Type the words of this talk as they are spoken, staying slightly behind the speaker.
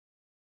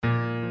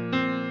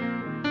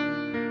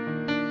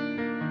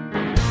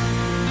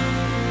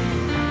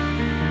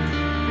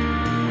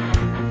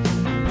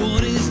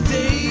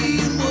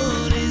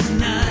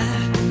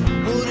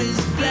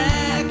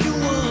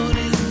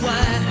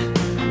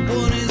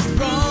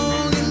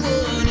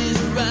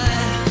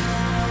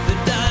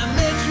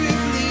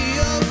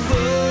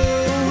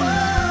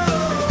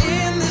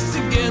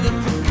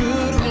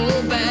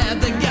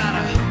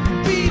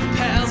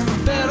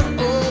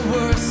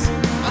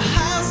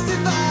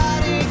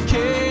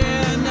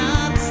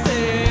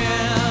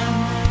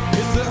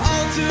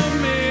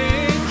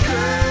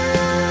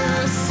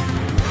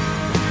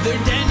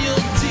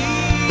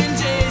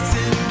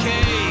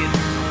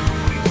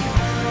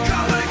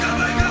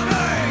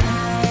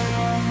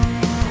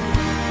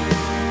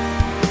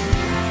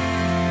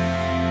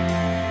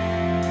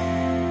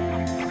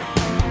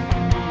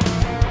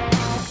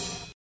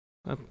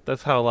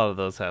That's how a lot of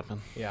those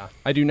happen. Yeah.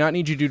 I do not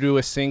need you to do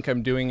a sync.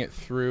 I'm doing it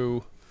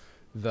through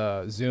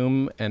the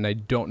Zoom, and I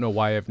don't know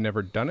why I've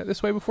never done it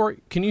this way before.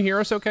 Can you hear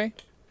us okay?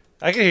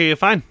 I can hear you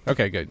fine.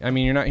 Okay, good. I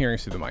mean, you're not hearing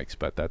us through the mics,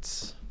 but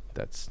that's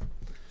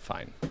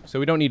fine. So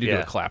we don't need to do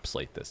a clap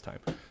slate this time.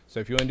 So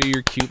if you want to do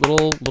your cute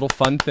little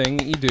fun thing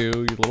that you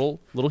do, your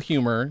little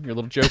humor, your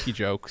little jokey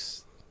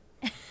jokes,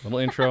 little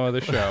intro of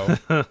the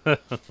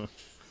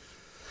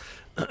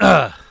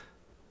show.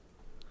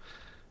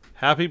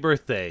 Happy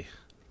birthday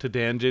to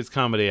Dan J's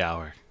Comedy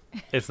Hour.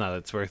 It's not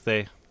its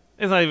birthday.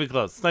 It's not even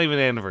close. It's not even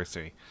an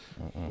anniversary.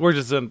 We're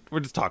just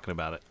talking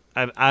about it.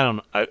 I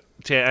don't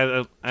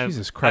know.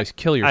 Jesus Christ,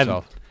 kill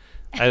yourself.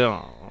 I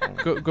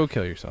don't. Go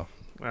kill yourself.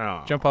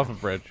 Oh. Jump off a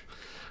bridge.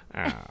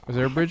 Is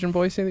there a bridge in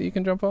Boise that you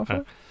can jump off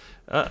of?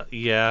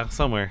 Yeah,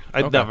 somewhere.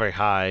 Okay. Not very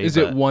high. Is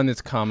it one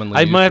that's commonly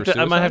I used might for have to.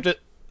 suicide? I might have to.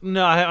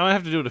 No, I might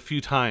have to do it a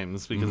few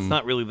times because it's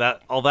not really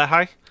all that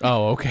high.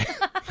 Oh, okay.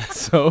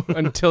 So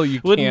until you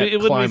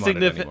can't climb on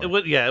it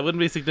anymore. It wouldn't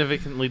be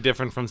significantly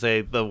different from,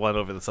 say, the one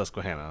over the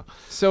Susquehanna.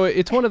 So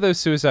it's one of those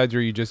suicides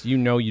where you just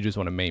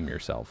want to maim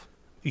yourself.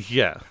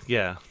 Yeah.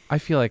 I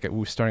feel like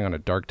we're starting on a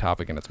dark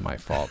topic and it's my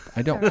fault.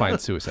 I don't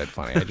find suicide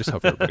funny. I just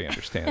hope everybody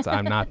understands.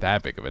 I'm not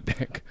that big of a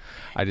dick.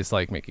 I just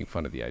like making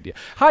fun of the idea.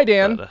 Hi,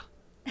 Dan.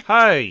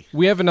 Hi.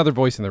 We have another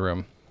voice in the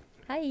room.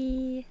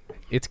 Hi.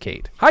 It's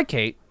Kate. Hi,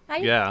 Kate. Hi.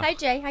 Yeah. Hi,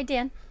 Jay. Hi,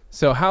 Dan.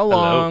 So how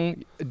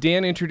long?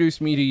 Dan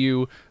introduced me to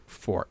you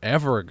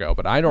forever ago,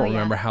 but I don't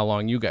remember how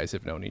long you guys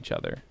have known each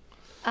other.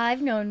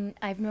 I've known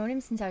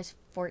him since I was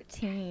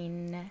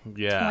 14.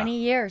 Yeah. 20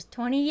 years.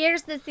 20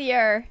 years this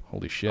year.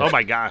 Holy shit. Oh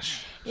my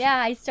gosh. Yeah,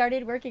 I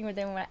started working with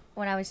him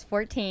when I was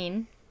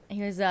 14.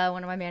 He was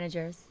one of my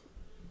managers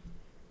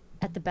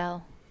at the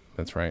Bell.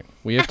 That's right.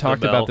 We have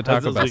talked about the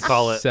Taco Bell we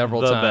call it,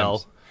 several the times.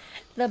 Bell.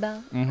 The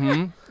Bell.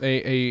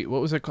 Mm-hmm.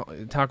 What was it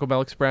called? Taco Bell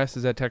Express?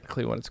 Is that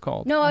technically what it's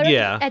called? No, I don't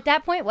Yeah. at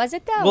that point, was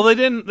it though? Well, they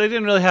didn't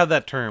really have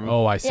that term.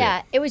 Oh, I see.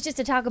 Yeah, it was just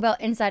a Taco Bell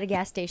inside a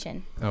gas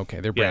station. Okay,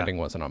 their branding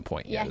wasn't on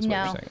point yet, Yeah, is what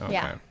no, you're saying. Okay.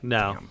 yeah.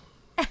 No.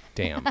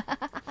 Damn.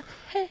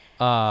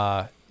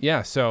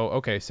 Yeah,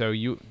 so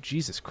you,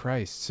 Jesus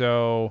Christ.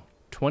 So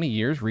 20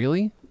 years,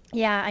 really?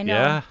 Yeah, I know.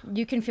 Yeah.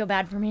 You can feel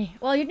bad for me.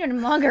 Well, you've known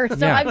him longer, so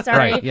yeah, I'm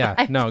sorry. Right,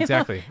 yeah, no,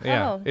 exactly.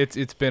 Yeah. Oh.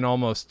 It's been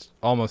almost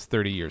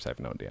 30 years I've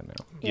known Dan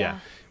now, Yeah.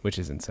 which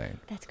is insane.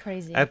 That's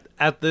crazy.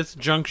 At this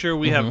juncture,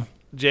 we have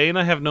Jay and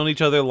I have known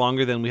each other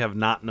longer than we have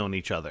not known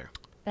each other.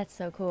 That's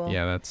so cool.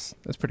 Yeah, that's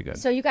pretty good.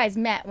 So you guys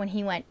met when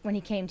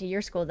he came to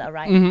your school, though,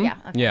 right? Yeah.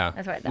 Okay. Yeah.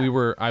 That's what I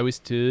thought. I was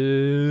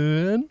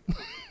 10.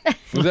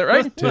 Was that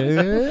right?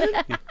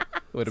 10?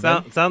 Would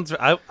have been. Sounds.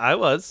 I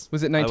was.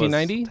 Was it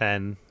 1990? I was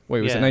 10.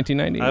 Wait, was it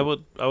 1990? I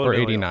would. Or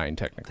 89,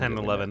 technically. 10,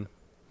 11.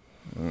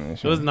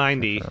 It was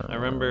 90. I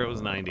remember it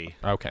was 90.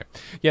 Okay.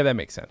 Yeah, that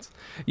makes sense.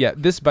 Yeah,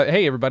 but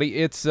hey everybody,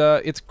 it's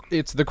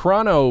the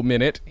Chrono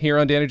Minute here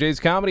on Dan and Jay's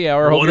Comedy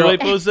Hour.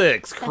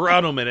 108.6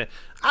 Chrono Minute.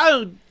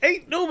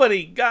 Ain't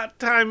nobody got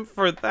time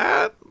for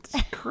that.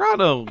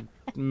 Chrono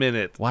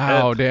Minute.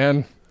 Wow,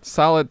 Dan.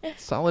 Solid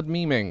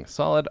memeing.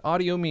 Solid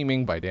audio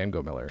memeing by Dan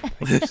Gomiller.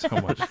 Thank you so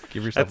much.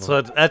 Give yourself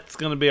That's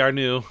gonna be our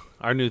new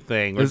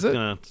thing.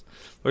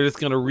 We're just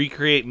gonna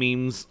recreate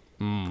memes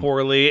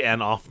poorly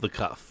and off the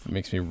cuff. It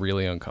makes me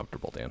really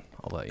uncomfortable, Dan.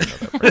 I'll let you know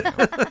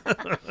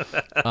that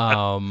right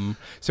now.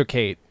 So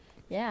Kate,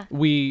 Yeah.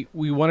 we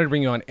wanted to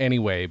bring you on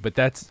anyway, but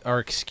that's our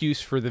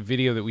excuse for the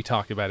video that we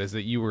talked about, is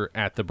that you were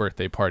at the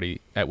birthday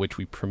party at which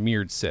we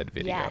premiered said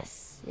video.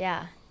 Yes.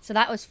 Yeah. So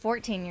that was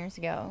 14 years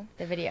ago,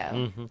 the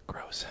video.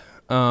 Gross.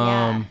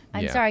 Yeah.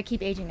 I'm yeah. sorry I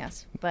keep aging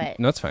us, but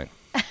No, that's fine.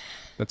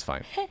 That's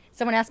fine.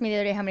 someone asked me the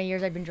other day how many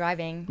years I'd been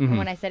driving. Mm-hmm. And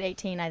when I said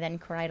 18, I then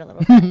cried a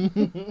little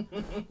bit.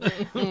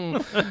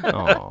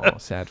 Oh,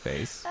 sad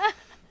face.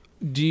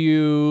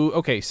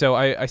 Okay, so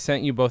I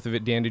sent you both of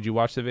it. Dan, did you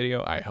watch the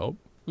video? I hope.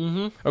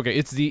 Mm-hmm. Okay,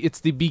 it's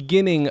the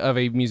beginning of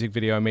a music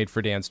video I made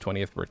for Dan's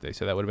 20th birthday,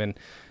 so that would have been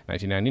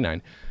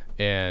 1999.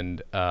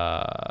 And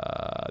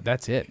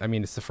that's it. I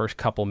mean, it's the first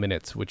couple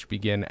minutes, which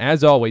begin,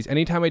 as always,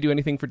 anytime I do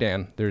anything for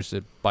Dan, there's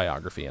a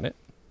biography in it.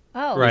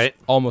 Oh. Right.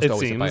 Almost It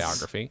always seems. a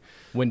biography.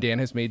 When Dan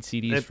has made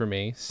CDs for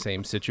me,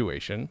 same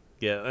situation.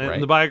 Yeah, and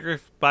Right. the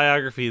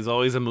biography is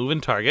always a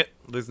moving target.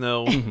 There's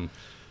no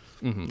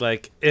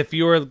like if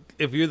you're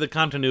the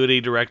continuity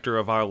director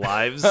of our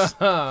lives.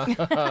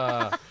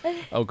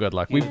 Oh, good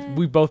luck.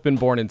 We've both been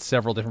born in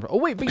several different. Oh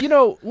wait, but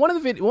one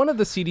of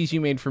the CDs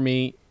you made for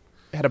me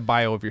had a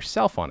bio of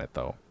yourself on it,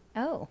 though.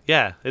 Oh.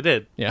 Yeah, it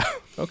did. Yeah.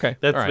 Okay.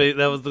 That's all right.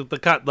 that was the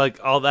cut, like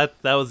all that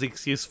was the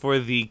excuse for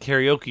the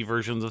karaoke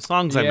versions of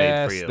songs I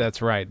made for you.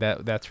 That's right.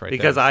 That's right.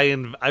 Because I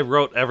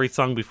wrote every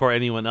song before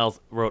anyone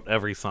else wrote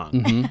every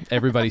song.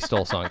 Everybody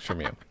stole songs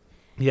from you.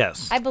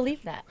 Yes. I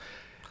believe that.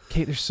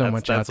 Kate, there's so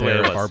much that's out the way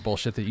there it of was. our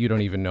bullshit that you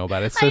don't even know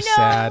about. It's I so know.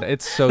 sad.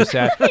 It's so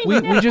sad. We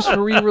just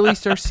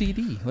re-released our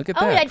CD. Look at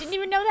Oh, that. I didn't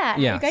even know that.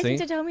 Yeah, You guys see? need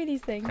to tell me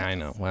these things. I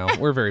know. Well,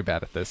 we're very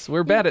bad at this.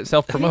 We're bad at We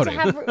self-promoting.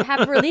 need to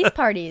have release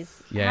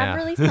parties. Yeah. Have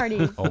release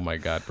parties. Oh my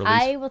God. Release.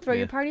 I will throw Yeah.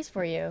 your parties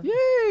for you.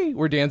 Yay!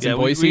 We're dancing Yeah,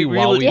 Boise we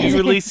while we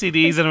release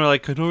CDs and we're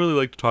like, I don't really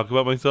like to talk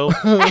about myself.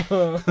 even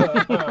though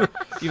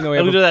we And we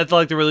have do that to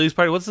like the release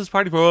party. What's this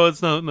party for? Oh,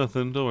 it's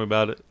nothing. Don't worry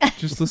about it.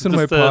 just listen to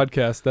my Just,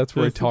 podcast. That's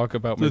where I just- talk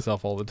about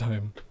myself all the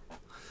time.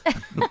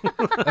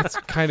 That's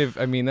kind of,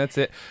 I mean, that's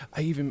it.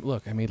 I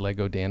made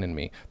Lego Dan and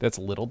me. That's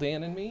little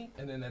Dan and me,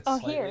 and then that's Oh,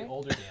 slightly here.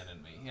 older Dan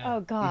and me. Yeah. Oh,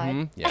 God.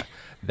 Mhm, yeah.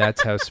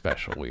 That's how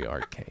special we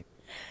are, Kate.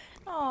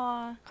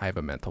 Aw. I have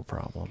a mental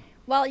problem.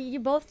 Well, you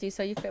both do,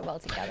 so you fit well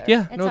together.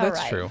 Yeah, It's no, all that's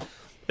right. true.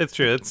 It's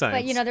true. It's science.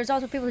 But, you know, there's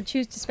also people who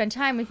choose to spend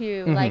time with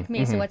you like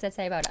me, so what's that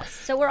say about us?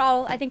 So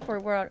I think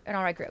we're an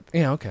all right group.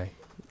 Yeah, okay.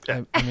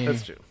 Yeah, I mean,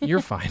 that's true. You're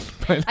fine.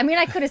 But, I mean,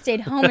 I could have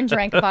stayed home and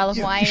drank a bottle of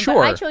wine,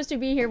 Sure. but I chose to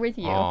be here with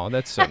you. oh,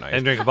 that's so nice.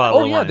 And drink a bottle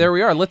Oh of yeah, wine. there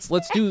we are. Let's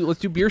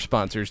do beer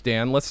sponsors,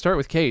 Dan. Let's start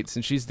with Kate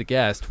since she's the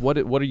guest. What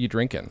are you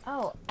drinking?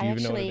 Oh, Do I you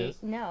even know what it actually is?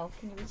 no.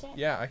 Can you reach it?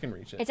 Yeah, I can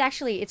reach it.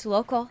 It's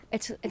local.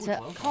 It's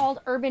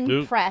called Urban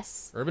Ooh.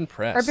 Press. Urban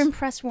Press. Urban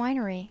Press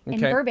Winery in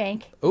Okay.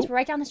 Burbank. Oh. It's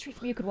right down the street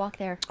from you. You could walk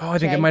there. Oh, I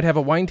think I Jay. might have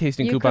a wine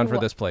tasting You coupon could for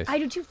wa- this place. I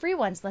do 2 free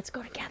ones. Let's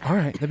go together. All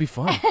right, that'd be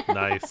fun.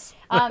 Nice.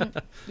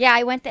 Yeah,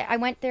 I went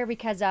there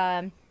because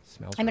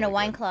Smells I'm in a really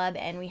wine good. club,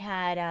 and we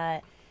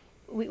had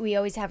we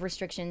always have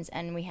restrictions,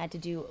 and we had to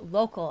do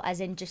local,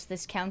 as in just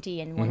this county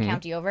and Mm-hmm. one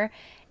county over,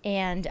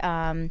 and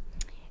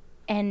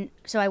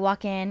so I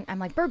walk in, I'm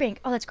like, Burbank,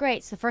 oh, that's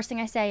great. So the first thing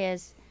I say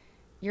is,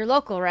 you're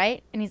local,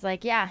 right? And he's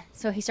like, yeah.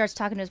 So he starts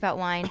talking to us about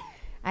wine.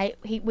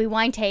 We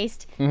wine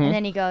taste, Mm-hmm. and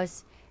then he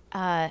goes,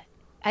 I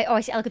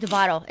look at the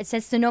bottle. It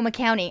says Sonoma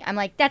County. I'm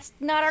like, that's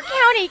not our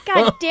county.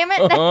 God damn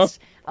it. That's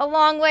a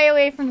long way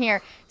away from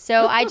here.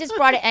 So I just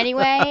brought it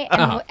anyway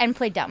and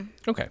played dumb.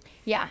 Okay,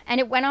 Yeah, and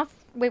it went off.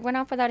 It went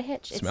off without a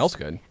hitch. smells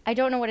good. I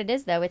don't know what it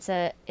is though. It's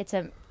a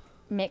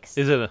mix.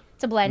 Is it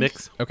It's a blend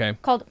mix? Okay,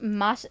 called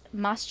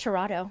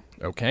Mascherado.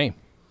 okay.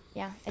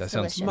 Yeah, That it's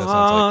sounds- delicious.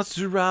 that sounds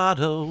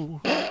Maserado,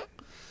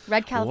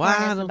 Red California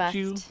Why is the don't best.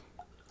 you-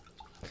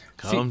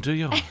 come to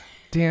your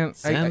Dan,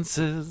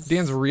 senses.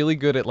 Dan's really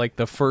good at like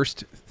the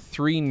first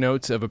 3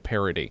 notes of a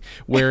parody,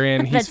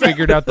 wherein he's That's it.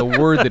 figured out the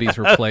word that he's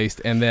replaced,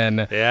 and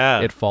then Yeah.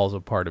 it falls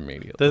apart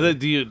immediately. Does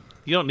it, you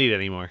don't need it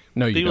anymore.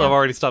 No, you People don't. have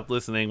already stopped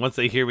listening. Once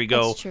they hear we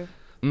go That's true.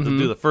 to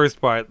do the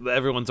first part,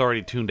 everyone's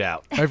already tuned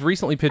out. I've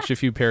recently pitched a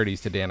few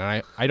parodies to Dan,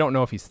 and I don't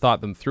know if he's thought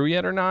them through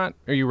yet or not.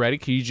 Are you ready?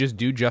 Can you just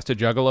do Just a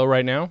Juggalo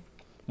right now?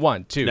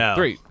 1, 2, No.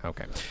 3.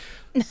 Okay.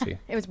 See,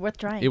 It was worth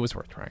trying. it was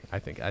worth trying. I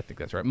think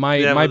that's right. My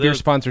Yeah, my but beer there-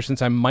 sponsor,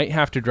 since I might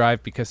have to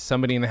drive because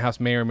somebody in the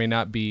house may or may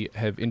not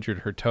have injured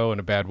her toe in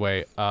a bad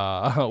way.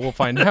 We'll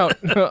find out.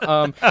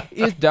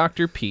 Is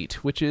Dr.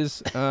 Pete, which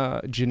is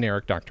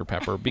generic Dr.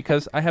 Pepper,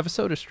 because I have a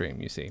Soda Stream.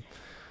 You see.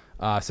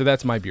 So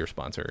that's my beer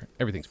sponsor.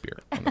 Everything's beer.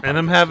 on the And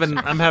I'm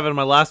having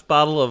my last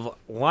bottle of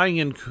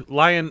Lion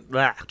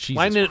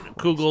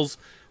Kugel's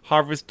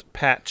Harvest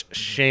Patch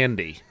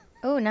Shandy.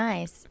 Oh,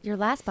 nice. Your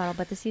last bottle,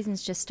 but the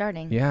season's just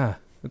starting. Yeah,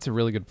 that's a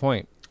really good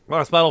point.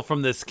 Last bottle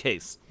from this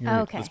case. Oh,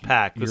 okay. This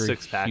pack, this You're a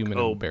 6-pack. human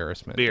Oh,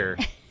 embarrassment. beer.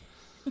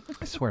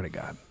 I swear to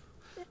God.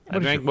 I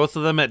drank most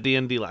of them at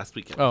D&D last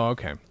weekend. Oh,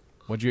 okay.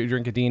 What'd you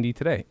drink at D&D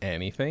today?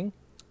 Anything?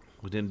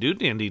 We didn't do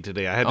D&D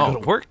today. I had to go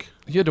to work.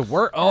 You had to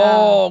work?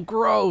 Oh,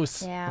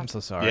 gross. Yeah. I'm so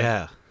sorry.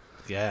 Yeah.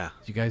 Yeah.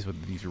 You guys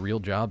with these real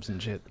jobs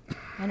and shit.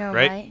 I know,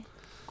 Right? right?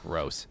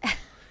 Gross.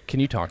 Can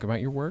you talk about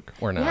your work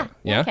or not?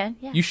 Yeah, I can,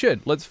 yeah. You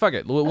should. Let's fuck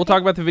it. We'll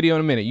talk about the video in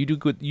a minute. You do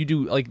good. You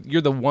do like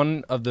you're the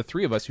one of the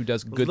 3 of us who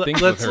does good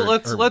things Let's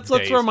with her. let's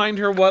days. remind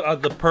her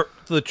what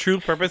the true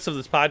purpose of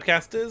this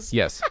podcast is.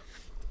 Yes.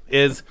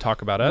 Is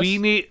Talk about us. we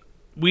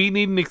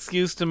need an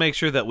excuse to make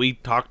sure that we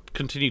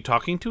continue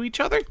talking to each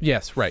other.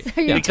 Yes. Right.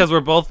 you're Yeah. Because we're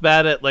both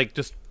bad at like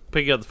just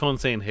picking up the phone and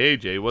saying, "Hey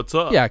Jay, what's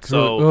up?" Yeah, 'cause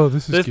So we're like, "Oh,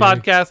 this is gay."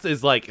 podcast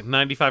is like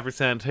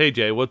 95%. Hey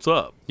Jay, what's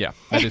up? Yeah.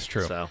 That is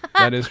true. So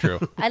That is true.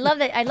 I love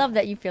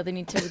that you feel the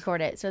need to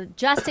record it. So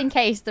just in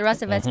case the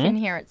rest of us Mm-hmm. can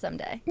hear it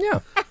someday.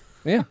 Yeah.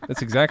 Yeah.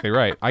 That's exactly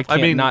right. I can't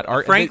I mean, not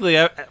art. frankly,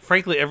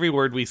 every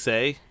word we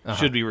say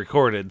should be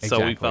recorded. So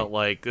we Exactly. felt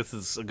like this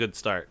is a good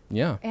start.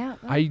 Yeah. Yeah,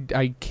 well.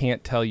 I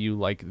can't tell you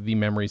like the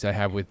memories I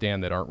have with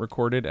Dan that aren't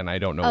recorded, and I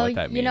don't know what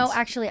that means. you know,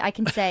 actually, I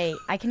can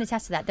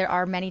attest to that. There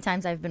are many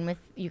times I've been with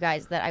you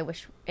guys that I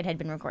wish it had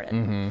been recorded.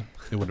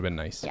 It would have been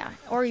nice. Yeah,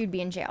 or you'd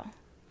be in jail.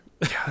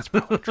 That's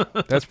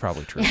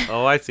probably true.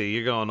 Oh, I see.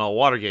 You're going all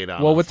Watergate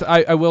on. Well, us.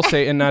 I will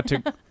say, and not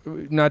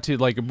to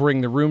like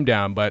bring the room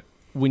down, but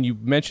when you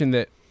mentioned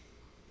that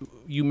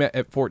you met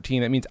at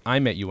 14, that means I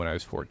met you when I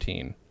was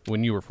 14.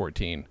 When you were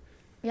 14.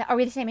 Yeah, are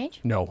we the same age?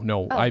 No,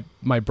 Oh.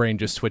 my brain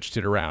just switched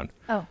it around.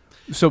 Oh,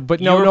 So, but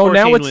You no, were no,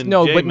 now 14 it's when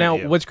no, Jay but met now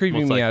you, what's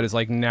creeping most me likely. out is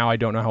like now I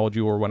don't know how old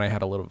you were when I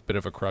had a little bit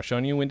of a crush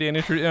on you when Dan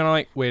introduced, and I'm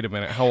like, wait a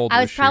minute, how old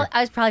I was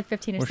was she? probably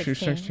 15 or Was she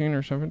 16. 16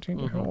 or 17?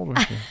 Mm-hmm. How old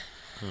was she?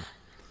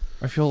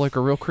 I feel like a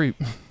real creep.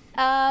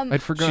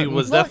 I'd forgotten. She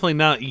was definitely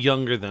not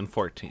younger than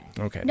 14.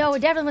 Okay. No, it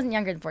definitely wasn't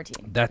younger than 14.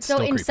 That's so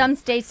still in creepy. some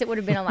states it would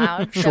have been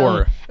allowed. So,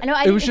 Sure. I know.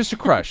 It was just a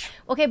crush.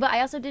 Okay, but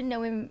I also didn't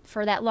know him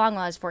for that long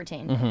while I was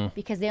 14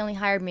 because they only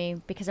hired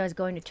me because I was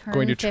going to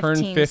turn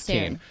 15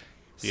 soon.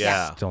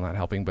 Yeah. Still not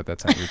helping, but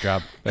that's not your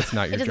job. That's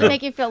not your It doesn't job.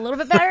 make you feel a little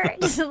bit better,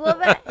 just a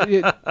little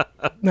bit.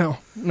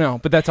 No,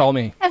 but that's all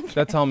me.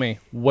 That's all me.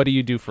 What do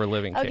you do for a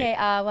living, Kate? Okay,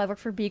 well, I work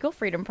for Beagle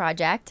Freedom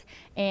Project,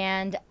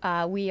 and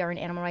we are an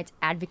animal rights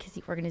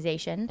advocacy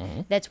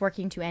organization that's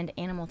working to end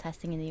animal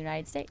testing in the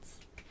United States.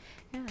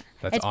 Yeah.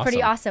 That's It's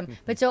pretty awesome. awesome.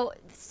 But so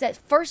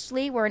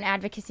firstly, we're an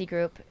advocacy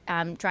group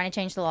trying to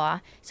change the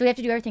law. So we have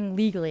to do everything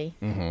legally.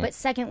 But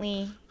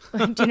secondly, do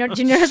you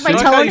notice my I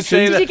like how tone? you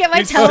say Did that- you get my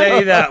you tone?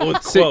 say that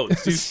with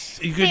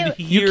quotes. You can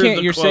See, hear You can't.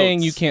 the You're saying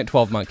quotes. you can't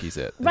 12 monkeys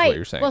it. Is Right. What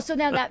you're saying. Well, so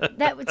now that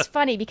it's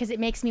funny because it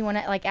makes me want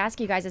to like ask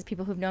you guys as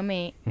people who've known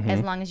me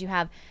as long as you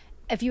have,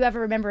 if you ever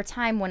remember a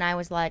time when I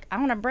was like, I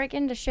want to break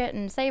into shit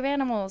and save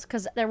animals,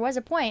 because there was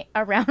a point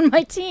around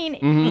my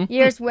teen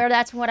years where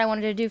that's what I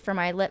wanted to do for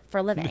my for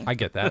a living. I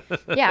get that.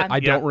 Yeah.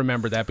 I don't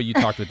remember that, but you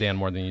talked with Dan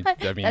more than you.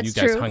 I mean, That's you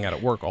guys true. hung out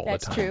at work all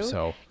That's the time. true.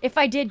 So If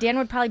I did, Dan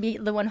would probably be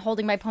the one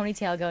holding my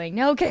ponytail, going,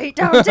 "No, Kate,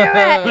 don't do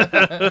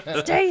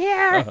it. Stay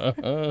here."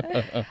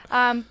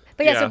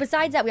 But yeah, Yeah. so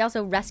besides that, we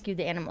also rescued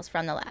the animals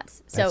from the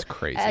labs. So That's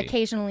crazy.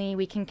 Occasionally,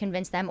 we can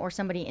convince them, or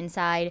somebody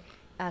inside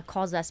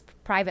calls us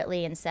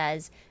privately and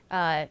says,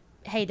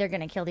 "Hey, they're going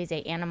to kill these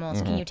 8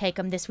 animals. Can you take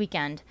them this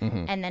weekend?"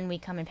 And then we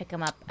come and pick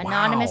them up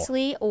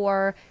anonymously,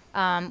 or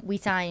we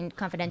sign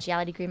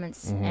confidentiality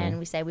agreements and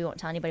we say we won't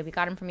tell anybody we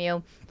got them from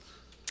you.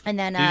 And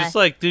then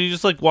Do you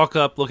just like walk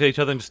up, look at each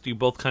other, and just you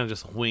both kind of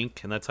just wink,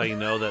 and that's how you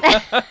know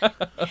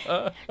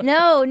that?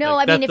 no,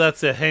 like, I mean,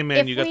 that's it. Hey man,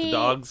 if you got the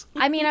dogs.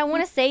 I mean, I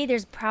want to say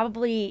there's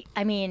probably,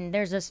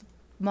 there's a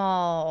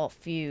small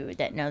few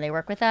that know they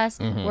work with us.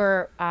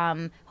 We're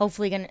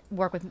hopefully going to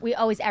work with, we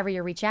always every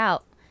year reach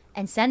out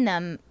and send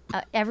them,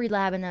 every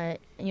lab in the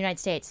United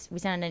States, we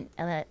send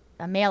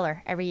a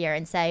mailer every year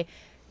and say,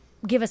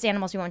 give us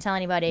animals we won't tell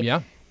anybody.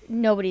 Yeah.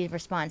 Nobody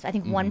responds. I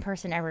think one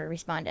person ever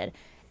responded.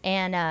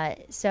 And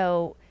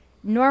so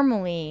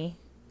normally,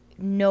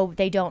 no,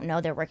 they don't know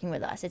they're working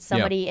with us. It's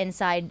somebody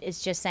inside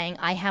is just saying,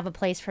 I have a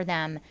place for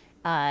them.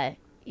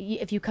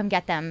 If you come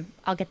get them,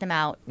 I'll get them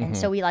out. And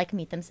so we like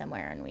meet them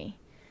somewhere, and we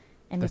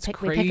That's pick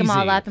them all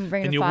crazy. up and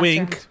bring And them you to foster.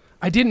 wink.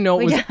 I didn't know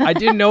it was. I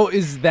didn't know it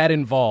was that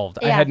involved.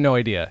 I Yeah. had no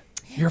idea.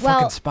 You're a Well,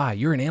 fucking spy.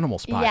 You're an animal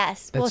spy.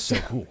 yes. That's Well, so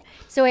so- cool.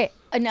 So wait,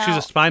 no, She's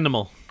a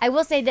spinimal. I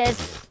will say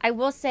this. I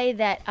will say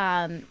that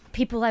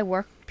people I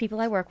work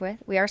with,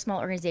 we are a small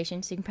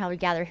organization, so you can probably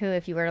gather who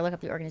if you were to look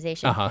up the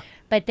organization. Uh-huh.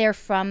 But they're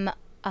from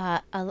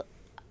a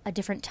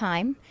different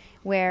time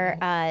where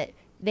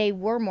they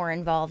were more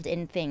involved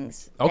in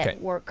things Okay.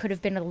 that could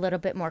have been a little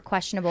bit more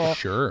questionable.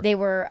 Sure. They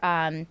were,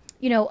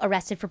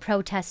 arrested for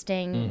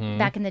protesting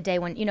back in the day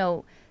when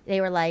they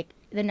were like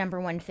the number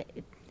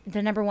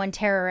one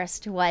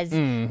terrorist was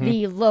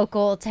the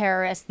local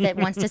terrorist that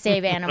wants to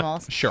save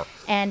animals. Sure.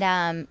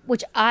 And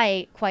which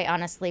I quite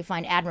honestly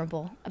find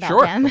admirable about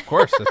Sure. them. Of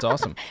course. That's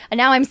awesome. And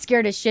now I'm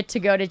scared as shit to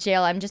go to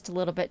jail. I'm just a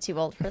little bit too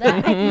old for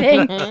that, I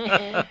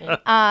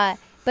think.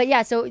 But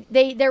yeah, so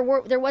there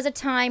was a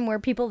time where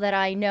people that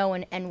I know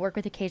and work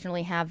with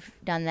occasionally have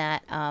done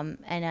that.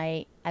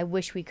 And I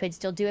wish we could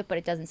still do it, but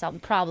it doesn't solve the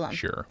problem.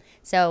 Sure.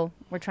 So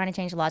we're trying to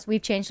change the laws.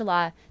 We've changed the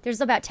law. There's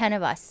about 10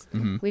 of us.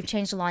 We've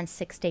changed the law in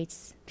 6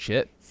 states.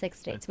 Shit. 6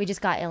 states. We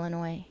just got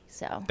Illinois.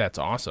 So That's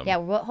awesome. yeah,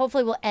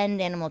 hopefully we'll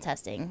end animal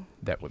testing.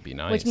 That would be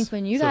nice. Which means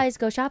when you So- guys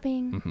go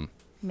shopping,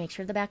 make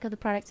sure the back of the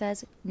product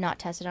says not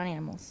tested on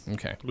animals.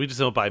 Okay. We just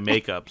don't buy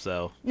makeup,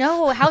 so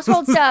No,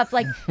 household stuff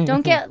like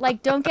don't get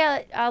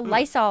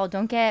Lysol,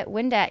 don't get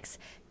Windex.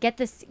 Get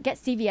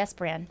CVS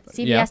brand.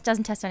 CVS Yeah.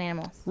 doesn't test on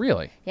animals.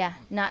 Really? Yeah,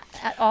 not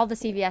all the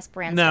CVS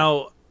brands.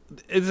 now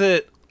is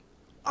it?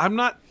 I'm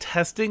not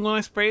testing when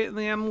I spray it in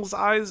the animal's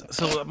eyes,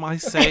 so am I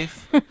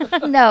safe?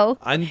 No,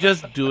 I'm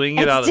just doing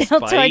it out it's of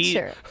still spite.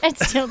 torture.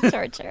 It's still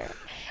torture.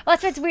 Well,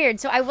 that's what's weird.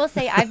 So I will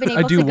say I've been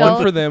able I do to go.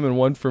 one for them and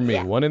one for me.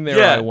 Yeah. One in their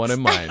Yeah. eye, one in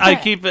mine. I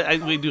keep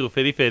it. We do a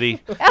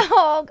fitty.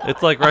 Oh God.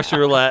 It's like Russian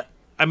roulette.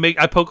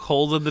 I poke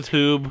holes in the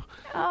tube.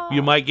 Oh.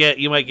 You might get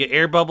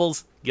air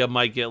bubbles. You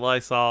might get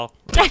Lysol.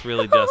 It's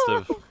really just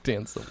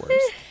Dan's the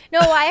worst. No,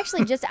 I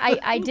actually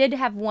I did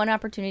have one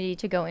opportunity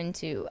to go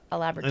into a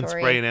laboratory. and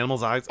spray in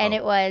animals' eyes. And Oh.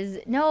 it was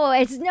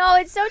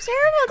it's so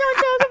terrible. Don't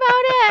joke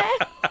about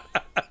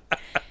it.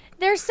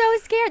 They're so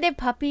scared. They have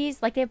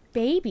puppies, like they have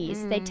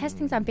babies. They test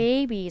things on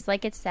babies.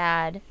 Like it's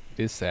sad.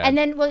 It is sad. And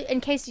then, well,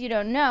 in case you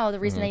don't know, the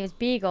reason they use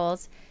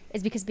beagles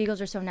is because beagles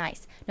are so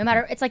nice. No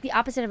matter, it's like the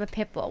opposite of a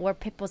pit bull, where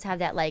pit bulls have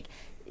that like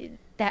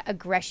that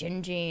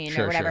aggression gene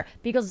Sure, or whatever. sure.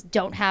 Beagles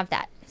don't have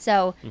that.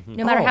 So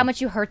no matter Oh. how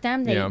much you hurt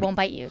them, they Yeah. won't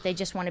bite you. They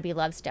just want to be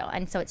loved still.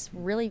 And so it's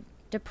really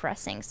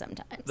depressing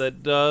sometimes.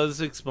 That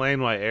does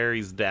explain why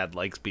Aries' dad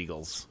likes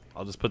beagles.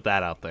 I'll just put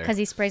that out there. Because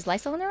he sprays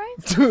Lysol in their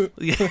eyes?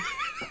 Yeah.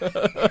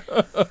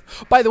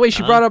 By the way,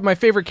 she brought up my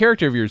favorite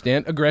character of yours,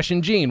 Dan,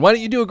 Aggression Gene. Why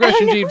don't you do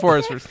Aggression Gene for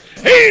us?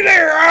 Hey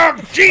there,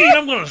 I'm Gene.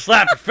 I'm gonna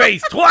slap your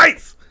face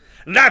twice.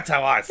 And that's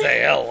how I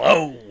say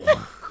hello.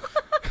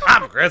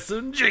 I'm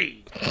Grissom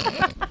G.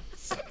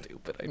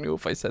 Stupid. I knew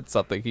if I said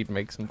something, he'd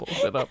make some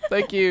bullshit up.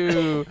 Thank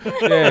you.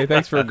 Yay,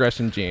 thanks for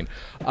aggression, Gene.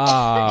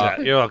 Yeah,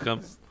 you're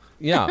welcome.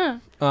 Yeah.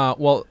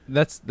 Well,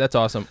 that's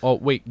awesome. Oh,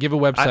 wait, give a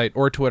website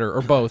or Twitter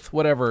or both,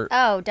 whatever.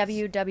 Oh,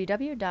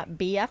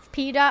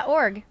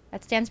 www.bfp.org.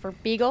 That stands for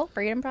Beagle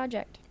Freedom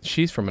Project.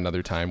 She's from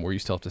another time where you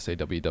still have to say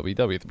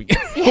www at the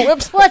beginning.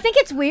 Well, I think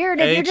it's weird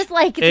if you just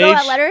like throw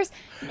out H- letters.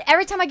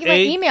 Every time I give my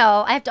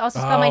email, I have to also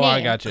spell my Oh, name.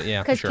 I gotcha.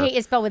 Yeah, Because sure. Kate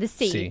is spelled with a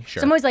C. C,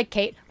 sure. So I'm always like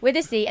Kate with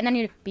a C, and then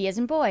you B as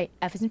in boy,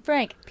 F as in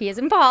Frank, P as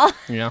in Paul.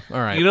 Yeah, all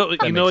right. You know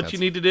That what makes you sense.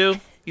 need to do?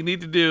 You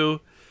need to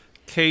do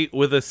Kate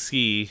with a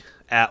C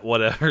at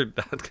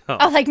whatever.com.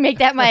 I'll like make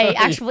that my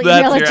actual That's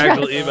email your address.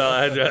 actual email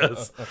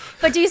address.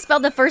 But do you spell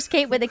the first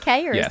Kate with a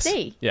K or Yes. a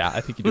C? Yeah, I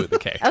think you do it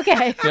with the K.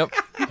 Okay. Yep.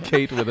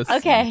 Kate with a C.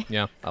 Okay.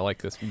 Yeah, I like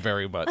this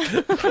very much.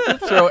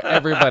 Throw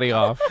everybody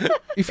off.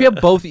 If you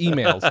have both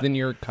emails, then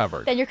you're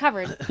covered. Then you're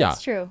covered. Yeah.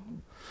 That's true.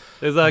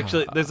 There's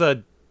actually there's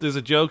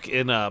a joke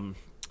in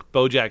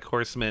BoJack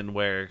Horseman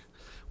where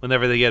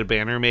whenever they get a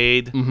banner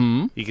made,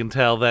 you can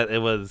tell that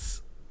it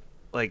was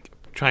like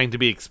trying to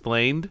be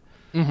explained.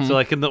 So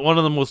like in one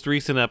of the most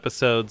recent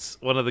episodes,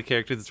 one of the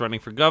characters is running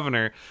for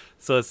governor.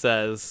 So it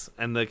says,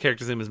 and the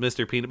character's name is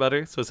Mr. Peanut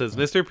Butter. So it says,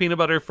 Mr. Peanut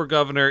Butter for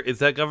governor. Is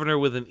that governor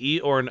with an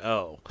E or an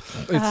O?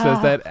 It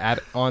says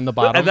that on the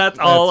bottom. And that's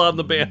all on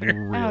the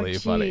banner. Really Oh,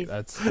 funny. jeez.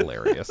 That's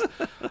hilarious.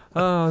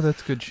 Oh,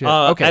 that's good shit.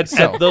 Okay, Okay, and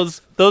so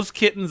those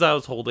kittens I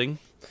was holding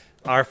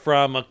are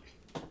from a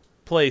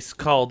place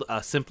called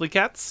Simply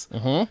Cats,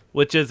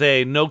 which is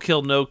a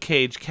no-kill,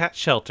 no-cage cat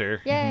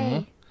shelter.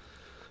 Yay.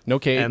 no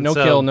cage, and no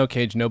so- kill, no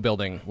cage, no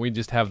building. We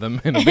just have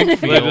them in a big They're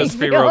field. just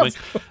free Fields.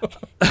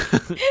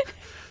 roaming.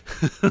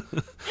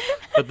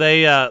 But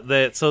they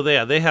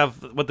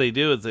have what they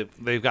do is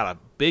they've got a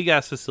big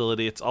ass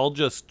facility. It's all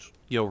just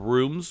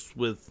rooms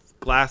with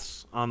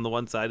glass on the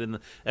one side, and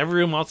every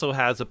room also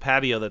has a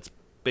patio that's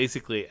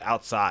basically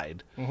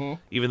outside,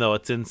 even though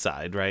it's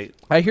inside, right?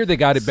 I hear they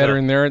got it better So-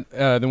 in there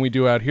than we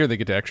do out here. They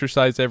get to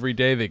exercise every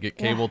day. They get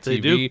cable They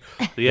TV. do.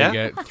 Yeah. They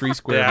get 3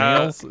 square Yeah,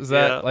 meals. Is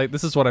that yeah. like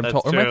this is what I'm That's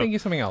told? Or am I true. thinking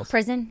something else?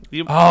 Prison.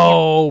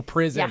 Oh,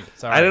 prison. Yeah.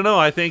 Sorry. I don't know.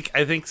 I think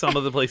some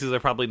of the places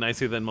are probably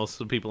nicer than most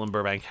of the people in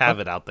Burbank have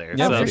it out there.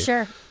 Yeah, Oh, so, for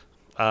sure.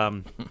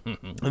 and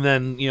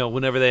then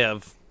whenever they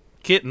have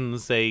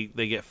kittens, they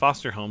get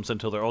foster homes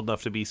until they're old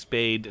enough to be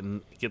spayed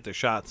and get their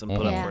shots and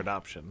put up Yeah. for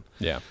adoption.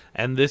 Yeah.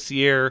 And this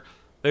year,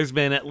 there's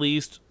been at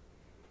least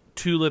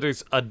 2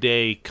 litters a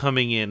day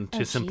coming in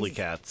to Oh, Simply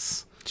Jesus.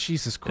 Cats.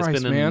 Jesus It's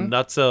Christ, been a man.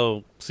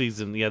 nutso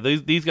season. Yeah,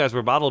 these guys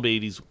were bottle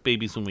babies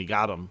when we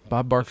got them.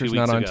 Bob Barker's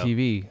not weeks on ago.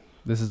 TV.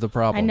 This is the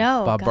problem. I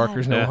know, Bob God.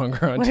 Barker's no Yeah.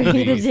 longer on What are you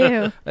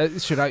TV. gonna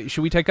do?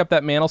 Should we take up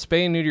that mantle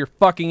spay and neuter your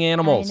fucking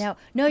animals? I know.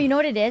 No, you know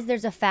what it is?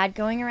 There's a fad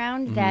going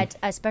around Mm-hmm. that,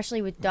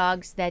 especially with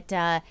dogs,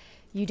 that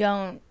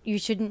you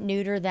shouldn't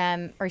neuter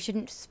them or you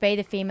shouldn't spay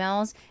the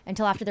females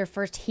until after their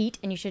first heat,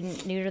 and you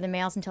shouldn't neuter the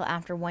males until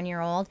after 1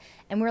 year old.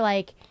 And we're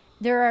like,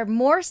 there are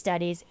more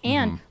studies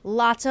and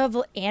lots of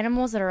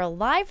animals that are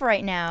alive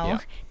right now Mm-hmm. Yeah.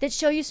 that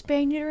show you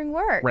spay neutering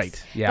works.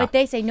 Right, yeah. But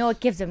they say no, it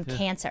gives them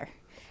cancer.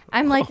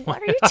 I'm like, what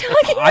are you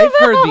talking about? I've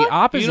heard the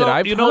opposite.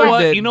 I've you know heard what?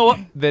 that, You know what?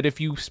 that if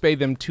you spay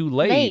them too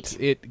late,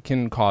 it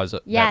can cause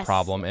that Yes.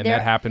 problem. And There-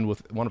 that happened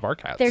with one of our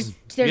cats. There's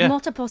Yeah.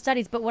 multiple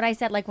studies, but what I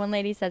said, like one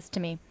lady says to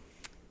me,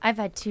 I've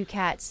had 2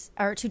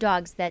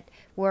 dogs that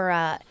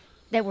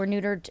were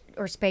neutered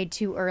or spayed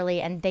too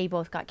early, and they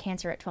both got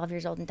cancer at 12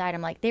 years old and died.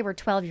 I'm like, they were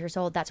 12 years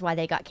old. That's why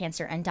they got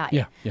cancer and died.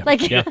 yeah.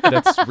 Like, yeah,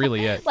 that's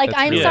really it. like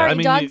That's I'm really Yeah, sorry, I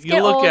mean, dogs you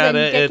get look old at and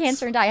it, get it's-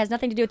 cancer and die. It has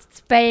nothing to do with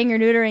spaying or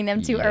neutering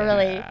them too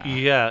early.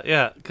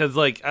 Yeah, because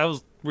like I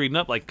was reading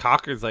up, like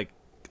cockers, like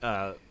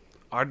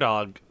our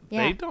dog,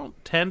 Yeah. they don't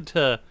tend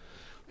to.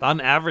 On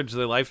average,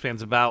 their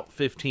lifespan's about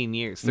 15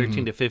 years,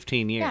 13 to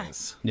 15 Yeah.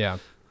 years. Yeah.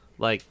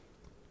 Like,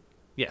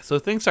 yeah. So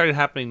things started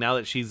happening now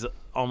that she's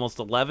almost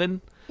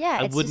 11. Yeah, I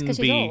it's just wouldn't 'cause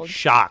she's be old.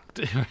 shocked.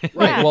 Right.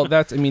 Yeah. Well,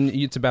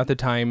 it's about the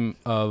time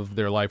of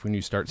their life when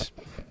you start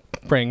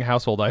spraying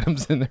household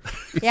items in their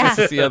faces Yeah.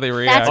 to see how they That's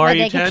react. why Are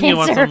they you get 10? You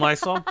want cancer. some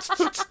Lysol?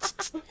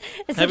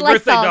 It's Happy like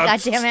birthday, Lysol, dog.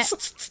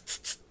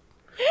 goddammit.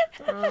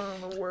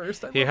 The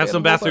worst. Here, have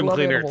some bathroom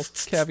cleaner.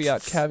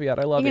 Caveat.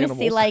 I love You're animals.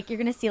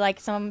 gonna see like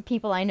some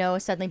people I know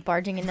suddenly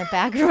barging in the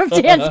back room of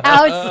Dan's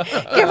house.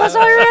 Give us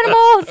all your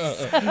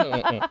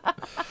animals.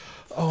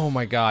 Oh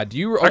my God. Do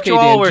you? Our Okay,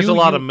 Chihuahua Dan. wears do a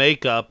lot you- of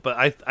makeup, but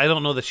I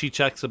don't know that she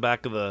checks the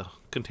back of the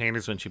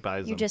containers when she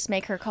buys You them. just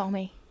make her call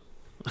me.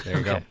 There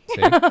you go.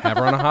 See? Have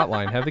her on a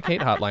hotline. Have the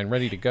Kate hotline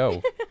ready to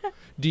go.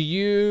 Do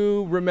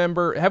you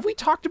remember? Have we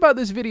talked about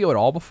this video at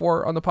all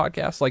before on the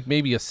podcast? Like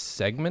maybe a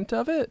segment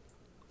of it,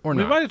 or We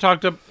not? might have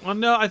talked about. Well,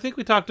 no, I think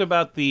we talked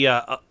about the.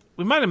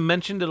 We might have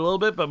mentioned it a little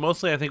bit, but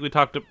mostly I think we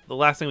talked. The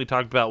last thing we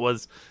talked about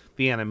was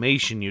the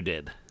animation you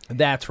did.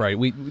 That's right.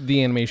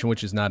 The animation,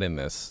 which is not in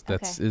this.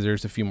 That's Okay.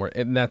 there's a few more,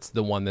 and that's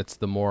the one that's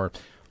the more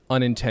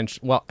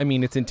unintentional. Well, I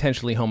mean, it's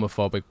intentionally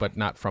homophobic, but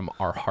not from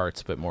our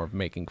hearts, but more of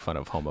making fun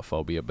of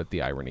homophobia. But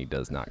the irony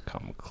does not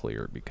come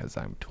clear because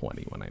I'm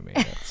 20 when I made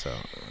it. So,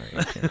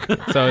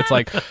 so it's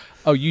like,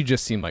 oh, you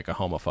just seem like a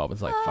homophobe.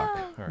 It's like, fuck.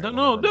 All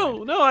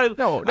right,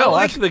 I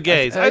like the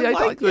gays. I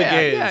like the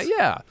gays.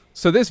 Yeah.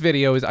 So this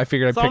video is, I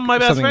figured I'd pick Some of my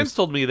best something friends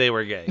told me they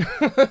were gay.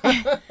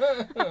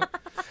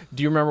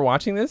 Do you remember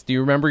watching this? Do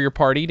you remember your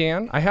party,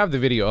 Dan? I have the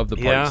video of the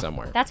party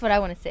somewhere. That's what I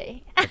want to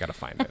see. I gotta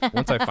find it.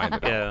 Once I find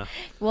it, Yeah.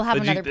 We'll have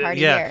another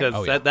party Yeah, here.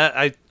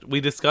 because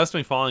we discussed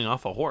me falling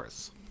off a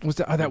horse. was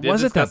that did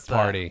was at that discuss that.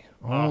 party?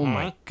 Oh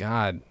my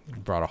god! You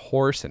brought a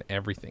horse and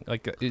everything.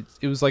 Like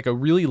it was like a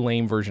really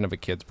lame version of a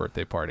kid's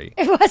birthday party.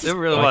 It was. It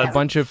really Like was. a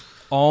bunch of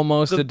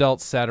almost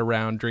adults sat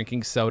around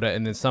drinking soda,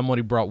 and then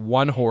somebody brought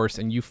one horse,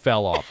 and you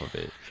fell off of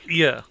it.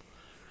 Yeah.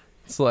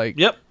 It's like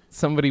Yep.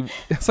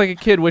 It's like a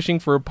kid wishing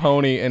for a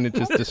pony, and it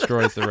just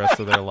destroys the rest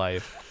of their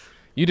life.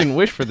 You didn't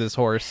wish for this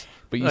horse,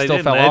 but you I still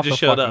didn't. fell I off the just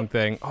showed fucking up.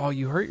 thing. Oh,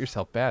 you hurt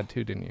yourself bad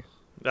too, didn't you?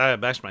 I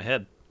bashed my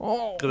head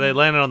Oh, because I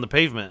landed on the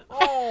pavement.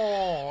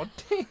 oh,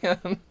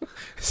 damn.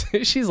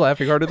 She's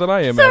laughing harder than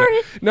I am. Sorry.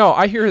 At it. No,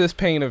 I hear this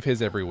pain of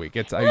his every week.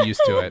 I'm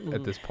used to it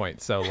at this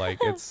point. So like,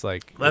 it's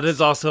like That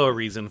is also a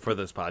reason for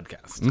this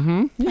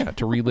podcast. yeah,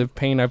 to relive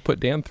pain I've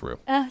put Dan through.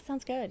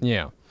 Sounds good.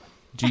 Yeah.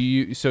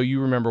 So you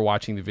remember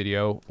watching the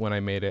video when I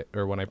made it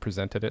or when I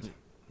presented it?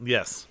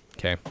 Yes.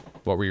 Okay.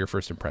 What were your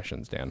first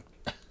impressions, Dan?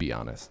 Be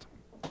honest.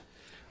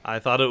 I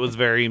thought it was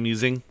very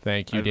amusing.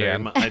 Thank you, I very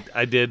Dan. mu-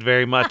 I did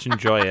very much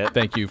enjoy it.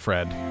 Thank you,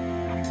 Fred.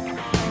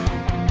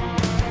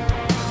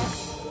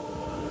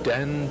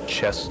 Dan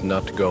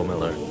Chestnut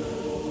Gomiller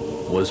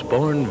was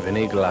born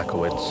Vinnie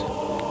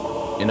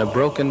Glakowitz in a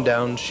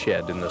broken-down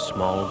shed in the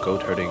small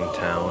goat-herding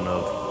town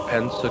of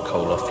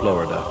Pensacola,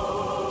 Florida,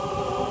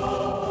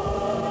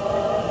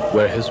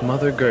 where his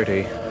mother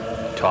Gertie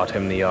taught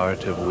him the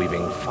art of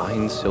weaving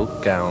fine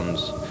silk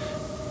gowns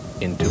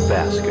into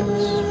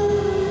baskets.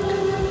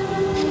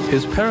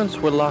 His parents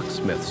were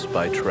locksmiths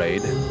by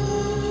trade.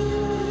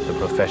 The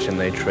profession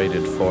they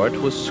traded for it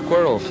was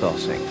squirrel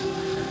tossing,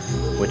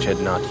 which had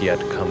not yet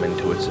come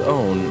into its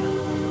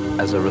own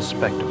as a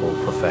respectable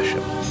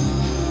profession.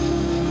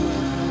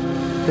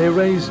 They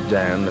raised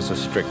Dan as a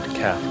strict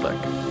Catholic,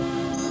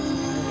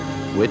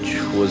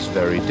 which was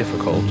very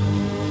difficult,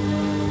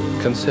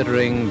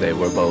 considering they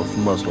were both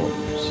Muslims.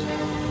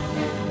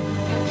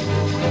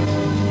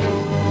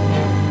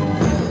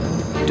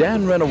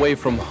 Dan ran away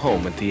from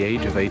home at the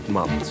age of 8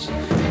 months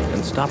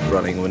and stopped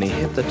running when he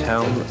hit the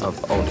town of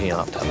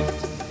Oneonta,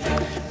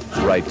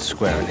 right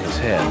square in his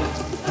head.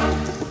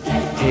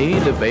 He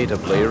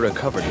debatably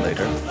recovered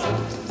later,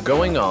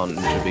 going on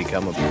to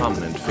become a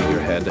prominent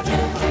figurehead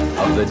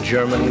of the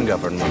German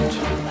government.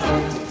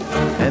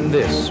 And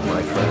this,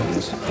 my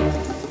friends,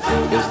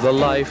 is the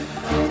life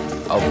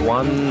of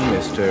one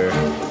Mr.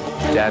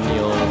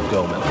 Daniel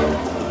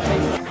Gomiller.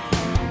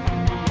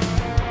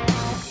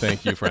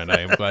 Thank you, friend.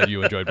 I am glad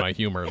you enjoyed my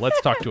humor. Let's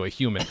talk to a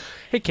human.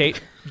 Hey, Kate,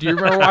 do you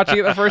remember watching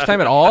it the first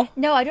time at all?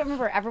 No, I don't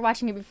remember ever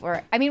watching it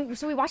before. I mean,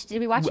 so we watched. Did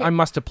we watch it I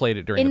must have played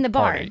it during in the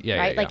barn? party. Yeah,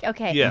 right? yeah, yeah. Like,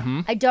 okay.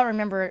 Yeah. I don't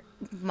remember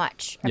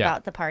much Yeah.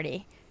 about the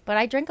party, but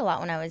I drank a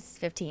lot when I was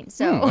 15.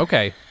 So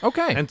Okay.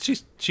 And she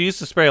used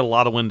to spray a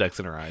lot of Windex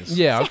in her eyes.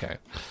 Yeah, okay.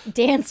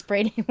 Dan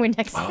sprayed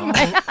Windex in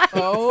my eyes.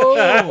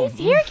 Oh.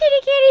 Here,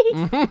 kitty, kitty.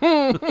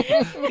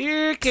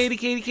 Here, Katie.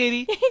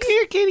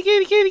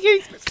 Here,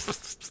 Katie.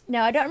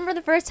 No, I don't remember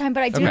the first time,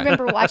 but I do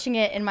remember watching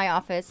it in my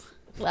office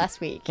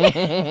last week.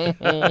 Yes.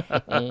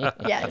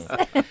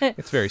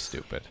 It's very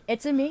stupid.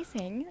 It's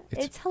amazing.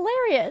 It's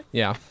hilarious.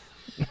 Yeah.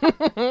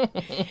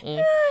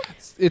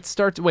 It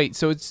starts. Wait,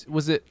 so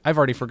I've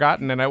already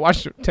forgotten, and I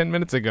watched it 10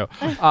 minutes ago.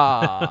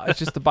 It's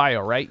just the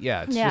bio, right?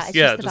 Yeah. It's Yeah, just, it's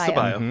yeah, just just the the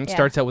bio. bio. Mhm. Yeah.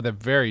 Starts out with a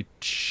very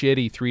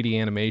shitty 3D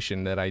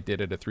animation that I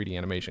did at a 3D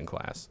animation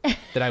class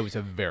that I was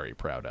very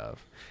proud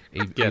of.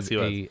 Yes, he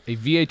was. A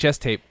VHS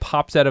tape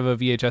pops out of a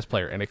VHS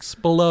player and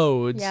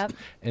explodes, Yep.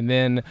 and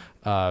then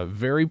a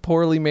very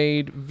poorly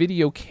made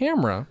video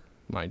camera,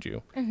 mind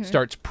you,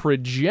 starts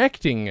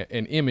projecting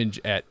an image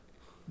at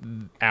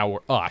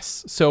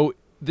us. So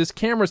this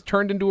camera's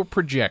turned into a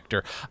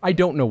projector. I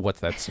don't know what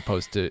that's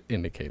supposed to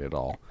indicate at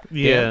all.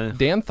 Yeah.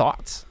 Dan,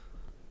 thoughts?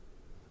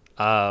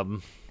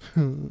 I'm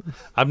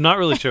not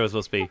really sure what it's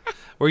supposed to be.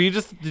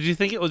 Did you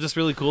think it was just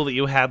really cool that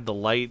you had the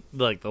light,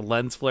 like the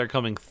lens flare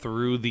coming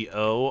through the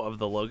O of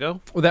the logo?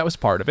 Well, that was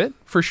part of it,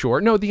 for sure.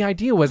 No, the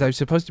idea was I was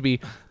supposed to be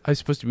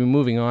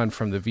moving on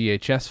from the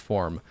VHS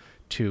form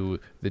to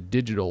the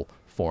digital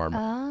form.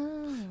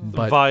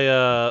 But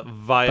Via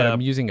but I'm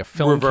using a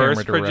film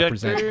reverse camera to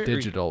represent projector?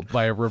 digital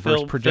by a reverse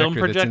Film projector that's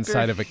projector?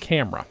 inside of a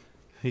camera.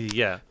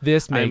 Yeah.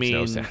 This I makes no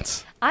mean-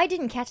 sense. I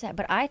didn't catch that,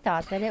 but I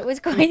thought that it was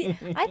quite.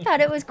 I thought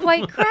it was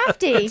quite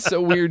crafty. It's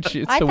so weird.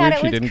 It's I so thought weird it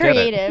she was didn't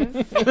creative.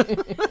 get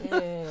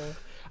it.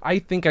 I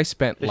think I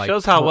spent It like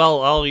shows how well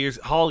all your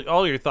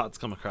thoughts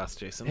come across,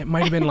 Jason. it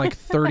might have been like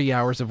 30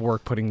 hours of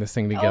work putting this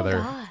thing together.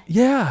 God.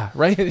 Yeah,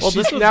 right. Well,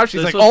 Now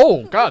she's like,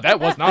 oh God, that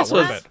was not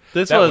worth it.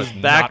 This That was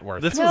back. not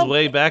worth This it. was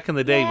way back in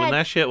the day when Yes.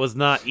 that shit was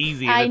not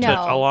easy I and it took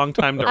know. a long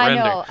time to I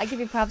render. know. I give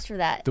you props for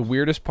that. The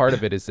weirdest part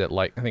of it is that,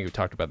 like, I think we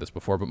talked about this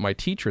before, but my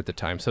teacher at the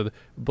time. So,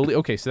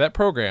 so that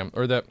program,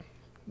 or the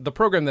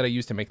program that I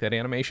used to make that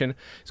animation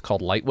is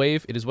called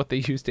Lightwave. It is what they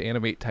used to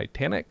animate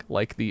Titanic.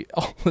 Like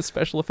all the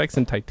special effects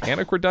in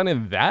Titanic were done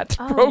in that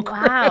Oh,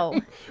 program.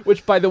 wow.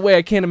 Which, by the way,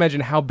 I can't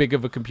imagine how big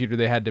of a computer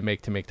they had to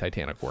make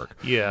Titanic work.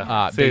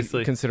 Yeah, They-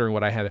 seriously. considering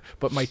what I had.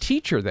 But my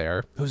teacher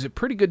there, who's a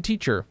pretty good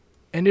teacher,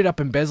 ended up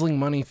embezzling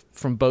money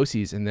from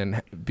BOCES and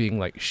then being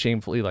like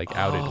shamefully like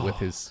outed with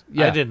his.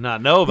 Yeah, I did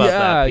not know about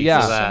that piece yeah.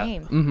 of that.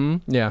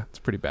 Shame. Yeah, it's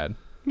pretty bad.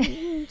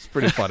 It's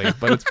pretty funny,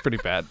 but it's pretty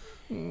bad.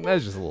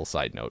 That's just a little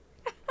side note.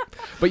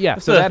 But yeah,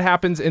 so that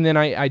happens, and then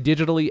I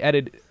digitally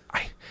edit.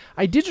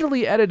 I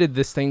digitally edited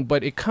this thing,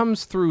 but it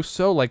comes through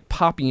so like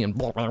poppy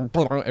and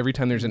every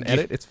time there's an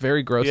edit. It's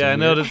very gross. Yeah, I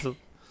and weird. noticed.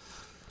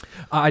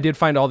 I did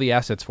find all the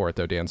assets for it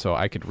though, Dan, so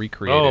I could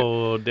recreate it.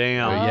 Oh,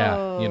 damn. But yeah,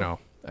 Oh.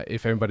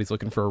 if anybody's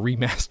looking for a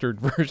remastered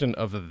version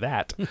of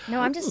that,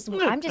 No, I'm just,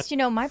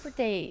 my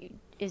birthday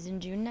is in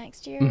June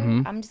next year.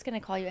 Mm-hmm. I'm just gonna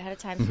call you ahead of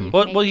time. So you can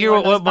What make what me year? one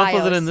of What those month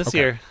was it bios. in this Okay.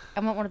 year? I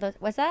want one of those.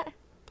 What's that?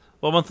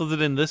 What month was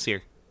it in this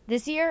year?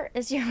 This year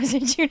was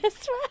in June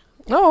as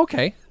well. oh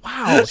okay,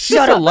 wow, she's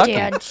Shut so up, lucky.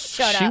 Dan.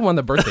 Shut she up. won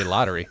the birthday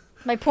lottery.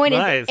 My point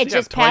Nice. is, You it got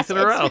just twice passed. in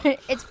a row.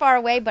 It's far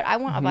away, but I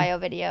want a bio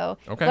video.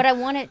 Okay. But I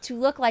want it to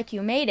look like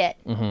you made it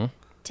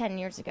 10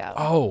 years ago.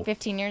 Oh.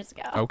 15 years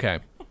ago. Okay.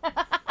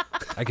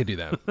 I could do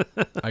that.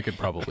 I could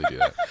probably do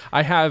that.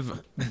 I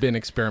have been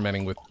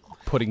experimenting with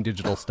putting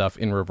digital stuff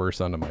in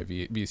reverse onto my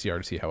VCR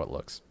to see how it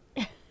looks.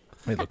 It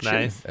looks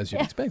Nice. shitty, as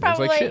you'd expect. It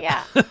Probably, looks like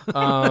shit.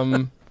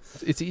 yeah.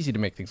 It's easy to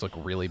make things look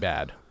really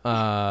bad.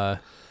 Trying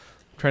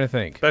to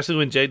think. Especially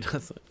when Jay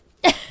does it.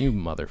 You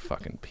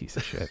motherfucking piece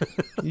of shit.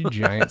 You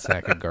giant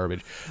sack of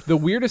garbage. The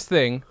weirdest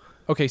thing.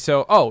 Okay,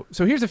 so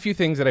here's a few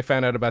things that I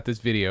found out about this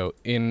video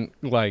in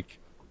like.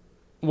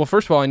 Well,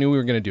 first of all, I knew we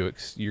were going to do it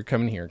 'cause you're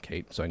coming here,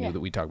 Kate, so I knew Yeah. that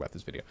we'd talk about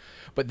this video.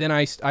 But then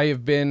I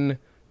have been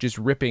just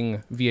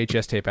ripping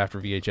VHS tape after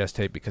VHS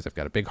tape because I've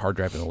got a big hard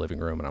drive in the living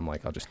room, and I'm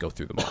like, I'll just go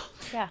through them all.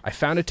 Yeah. I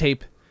found a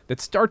tape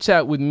that starts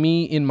out with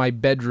me in my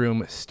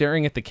bedroom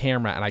staring at the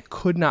camera, and I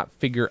could not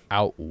figure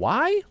out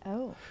why.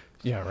 Oh.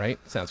 Yeah, right?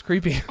 Sounds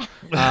creepy.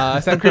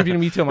 Sounds creepy to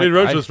me too. I'm like,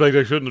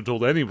 I shouldn't have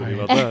told anybody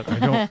about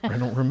that. I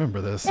don't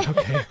remember this.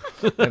 Okay.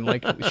 And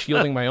like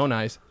shielding my own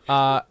eyes.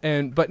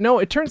 But no,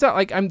 it turns out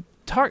like I'm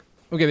talking.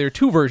 Okay, there are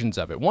two versions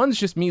of it. One's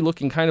just me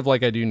looking kind of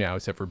like I do now,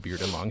 except for beard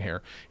and long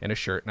hair and a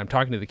shirt, and I'm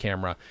talking to the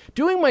camera,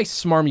 doing my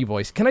smarmy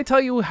voice. Can I tell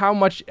you how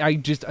much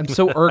I'm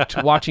so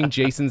irked watching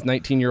Jason's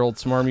 19-year-old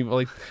smarmy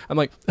voice? I'm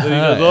like, He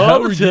does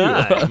all the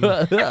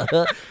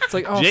time. it's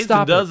like, oh, Jason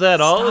stop does it.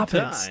 that all the Stop it.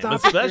 time, Stop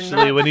it.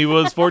 especially when he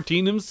was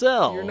 14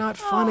 himself. You're not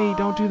funny.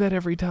 Don't do that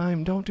every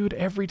time. Don't do it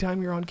every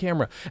time you're on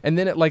camera. And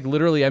then it like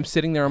literally I'm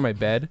sitting there on my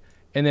bed,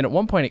 and then at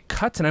one point it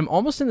cuts and I'm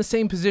almost in the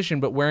same position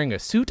but wearing a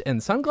suit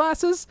and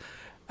sunglasses,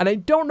 and I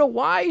don't know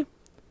why.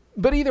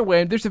 But either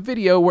way, there's a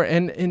video where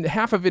and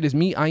half of it is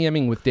me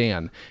IMing with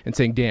Dan and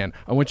saying, Dan,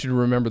 I want you to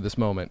remember this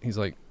moment. He's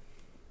like,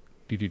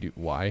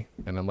 why?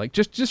 And I'm like,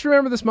 just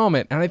remember this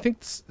moment. And I think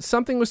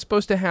something was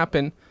supposed to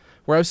happen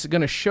where I was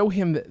going to show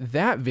him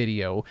that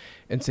video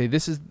and say,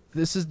 this is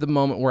the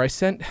moment where I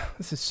sent.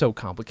 This is so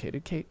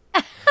complicated, Kate.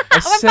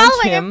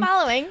 I'm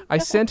following. I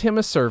sent him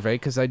a survey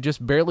because I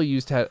just barely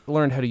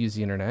learned how to use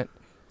the internet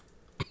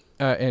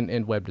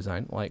and web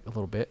design, like a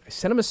little bit. I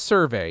sent him a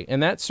survey,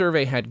 and that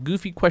survey had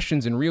goofy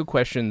questions and real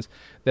questions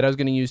that I was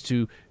going to use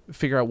to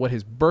figure out what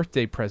his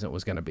birthday present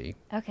was going to be.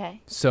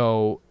 Okay.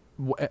 So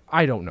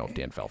I don't know if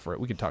Dan fell for it.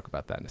 We can talk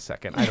about that in a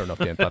second. I don't know if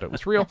Dan thought it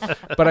was real,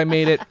 but I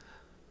made it.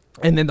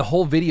 And then the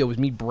whole video was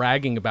me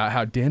bragging about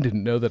how Dan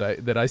didn't know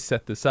that I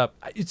set this up.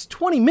 It's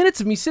 20 minutes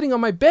of me sitting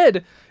on my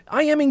bed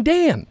IMing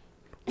Dan.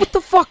 What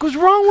the fuck was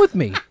wrong with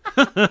me?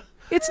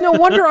 It's no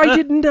wonder I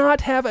did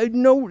not have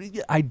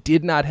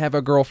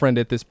a girlfriend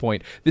at this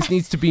point. This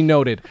needs to be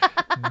noted.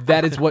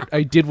 That is what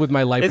I did with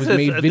my life, was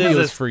made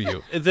videos for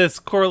you. Is this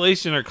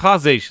correlation or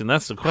causation?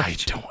 That's the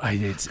question.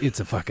 It's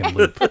a fucking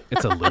loop.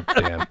 It's a loop,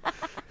 Dan.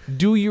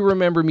 Do you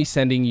remember me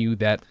sending you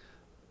that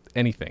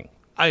anything?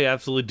 I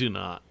absolutely do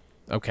not.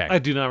 Okay. I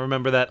do not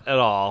remember that at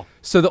all.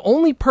 So the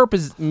only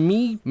purpose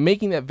me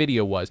making that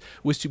video was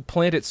to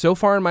plant it so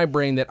far in my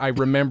brain that I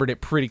remembered it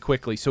pretty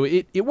quickly. So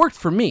it worked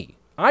for me.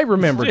 I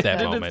remembered that It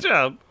did moment. its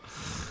job.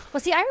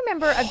 Well, see, I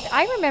remember videos.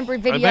 I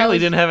apparently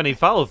didn't have any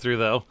follow through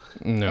though.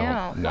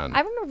 No, none. I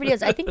remember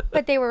videos. I think,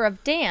 but they were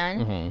of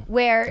Dan,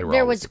 where They were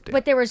there always was, of Dan.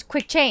 but there was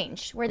quick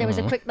change, where there was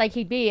a quick, like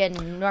he'd be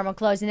in normal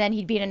clothes and then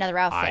he'd be in another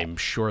outfit. I'm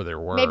sure there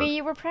were. Maybe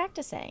you were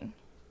practicing.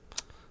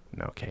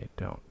 No, Kate,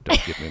 don't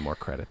give me more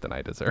credit than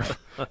I deserve.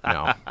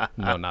 No,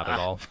 not at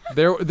all.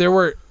 There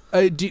were.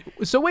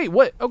 So wait,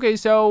 what? Okay,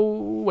 so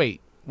wait,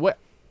 what?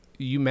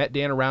 You met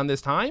Dan around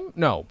this time?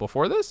 No,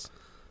 before this?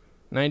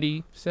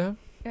 97?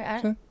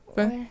 I-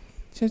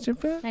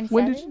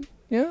 When did you,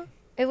 yeah?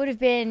 It would have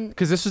been.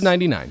 Because this was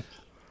 99.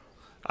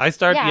 I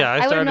started Yeah,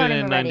 I would've known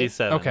in him already.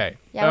 97. Okay.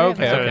 Yeah, I would've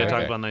okay. known Sorry, Okay. I talked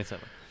okay. about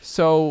 97.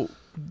 So,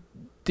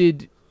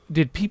 did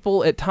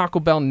people at Taco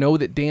Bell know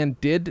that Dan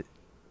did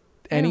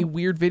any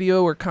weird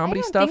video or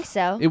comedy don't stuff? think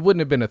so. It wouldn't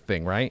have been a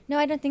thing, right? No,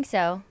 I don't think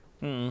so.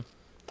 Dan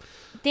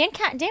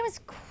was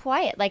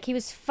quiet. Like, he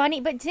was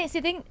funny. But see,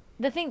 the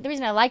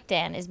reason I like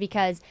Dan is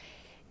because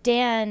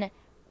Dan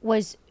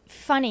was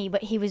funny,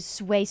 but he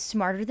was way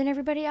smarter than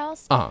everybody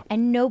else. Uh-huh.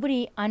 And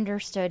nobody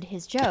understood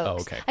his jokes. Oh,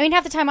 okay. I mean,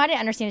 half the time I didn't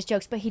understand his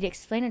jokes, but he'd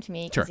explain them to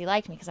me because Sure. he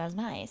liked me because I was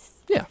nice.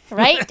 Yeah.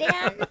 Right,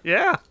 Dan?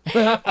 Yeah.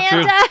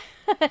 And,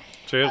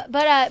 True.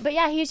 but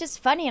yeah, he was just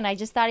funny, and I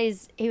just thought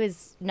he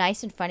was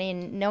nice and funny,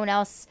 and no one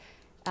else.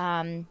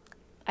 I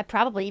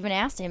probably even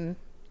asked him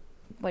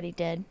what he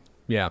did.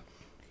 Yeah.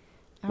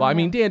 Well, I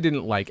mean, Dan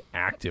didn't like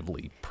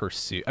actively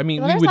pursue. I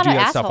mean, Well, we there's would a do lot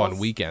of that stuff on assholes.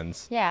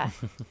 weekends. Yeah,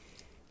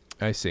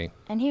 I see.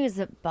 and he was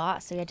the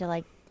boss, so he had to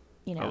That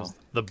know. was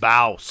the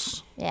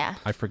bouse. Yeah.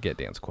 I forget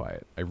Dan's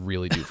quiet. I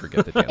really do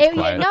forget that Dan's Yeah,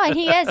 quiet. no, and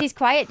he is. He's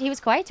quiet. He was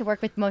quiet to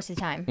work with most of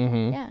the time.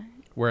 Mm-hmm. Yeah.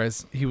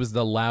 Whereas he was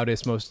the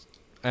loudest, most,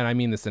 and I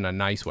mean this in a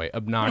nice way,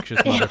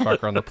 obnoxious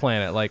motherfucker on the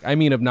planet. Like, I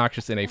mean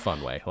obnoxious in a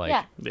fun way.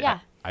 Like, Yeah.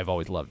 I've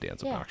always loved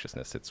Dan's Yeah.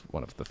 obnoxiousness. It's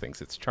one of the things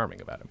that's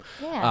charming about him.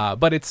 Yeah.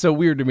 But it's so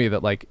weird to me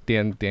that like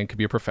Dan could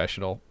be a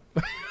professional.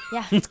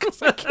 Yeah. I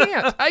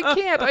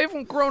can't. I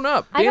haven't grown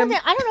up. I don't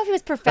Dan- know if he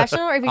was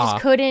professional or if he just Uh-huh.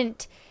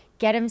 couldn't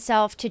get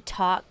himself to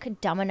talk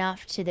dumb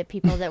enough to the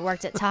people that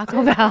worked at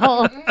Taco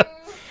Bell.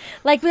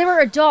 Like, there were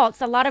adults,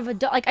 a lot of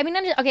adults. Like, I mean,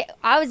 okay,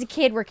 I was a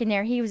kid working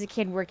there. He was a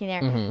kid working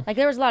there. Mm-hmm. Like,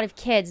 there was a lot of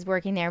kids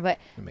working there, but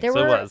there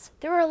sense.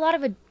 were a lot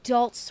of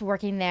adults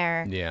working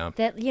there. Yeah.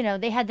 That,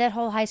 they had that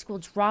whole high school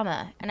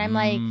drama. And I'm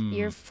like, Mm.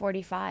 you're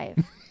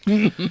 45.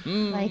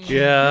 Like,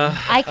 Yeah.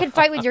 I could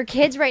fight with your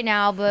kids right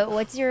now, but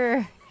what's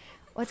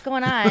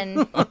going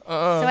on?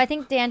 So I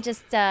think Dan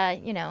just,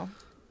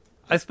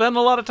 I spent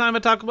a lot of time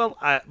at Taco Bell,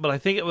 but I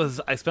think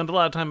I spent a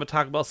lot of time at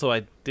Taco Bell, so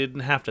I didn't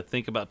have to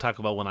think about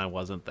Taco Bell when I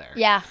wasn't there.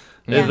 yeah.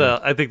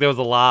 I think there was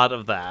a lot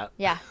of that.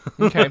 Yeah.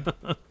 Okay.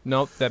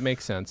 Nope, that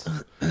makes sense.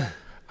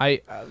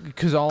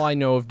 Because all I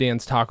know of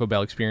Dan's Taco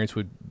Bell experience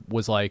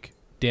was like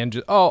Dan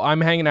just,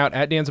 I'm hanging out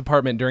at Dan's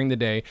apartment during the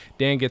day.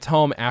 Dan gets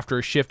home after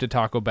a shift at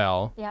Taco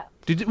Bell. Yeah.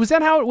 Was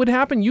that how it would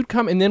happen? You'd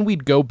come and then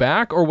we'd go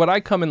back, or would I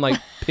come and like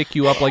pick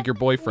you up like your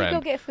boyfriend?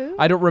 go get food?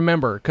 I don't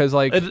remember because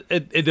like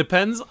It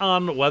depends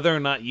on whether or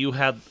not you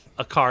had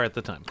a car at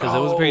the time, because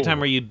there was a period of time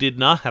Oh. where you did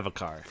not have a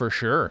car. for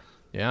sure,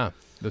 yeah.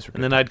 Those were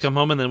And then I'd come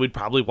home, and then we'd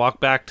probably walk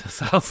back to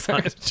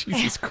Southside.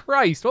 Jesus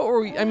Christ, what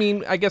were we? I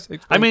mean, I guess.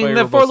 I mean,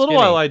 Explain for a little Skinny.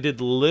 while, I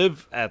did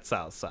live at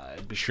Southside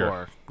before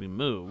Sure. we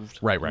moved.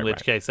 Right, In which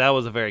right. case, that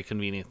was a very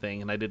convenient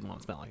thing, and I didn't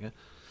want to smell like it.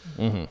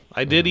 Mm-hmm.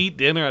 I did eat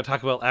dinner at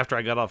Taco Bell after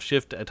I got off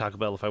shift at Taco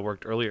Bell if I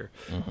worked earlier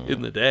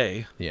in the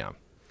day. Yeah.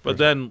 But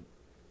then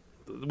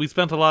we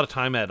spent a lot of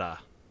time at, I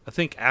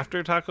think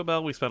after Taco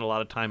Bell, we spent a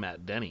lot of time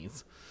at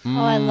Denny's. Oh,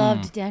 I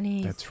loved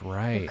Denny's. That's The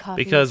right.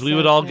 coffee Because was we so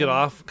would all good. get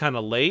off kind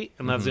of late,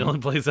 and that's the only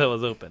place that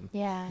was open.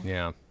 Yeah.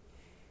 Yeah.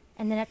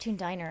 And the Neptune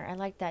Diner, I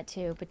liked that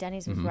too. But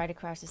Denny's was right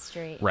across the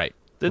street. Right.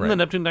 Didn't right. the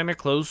Neptune Diner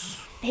close?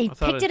 They I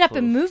thought picked it up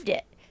and closed. moved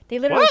it. They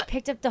literally What?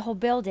 picked up the whole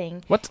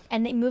building. What?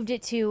 And they moved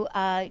it to,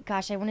 I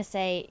want to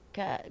say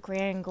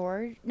Grand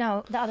Gorge.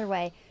 No, the other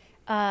way.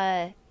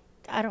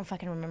 I don't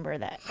fucking remember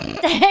that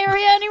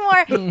area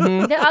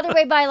anymore. The other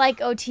way by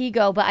like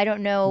Otsego, but I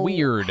don't know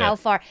Weird. how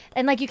far.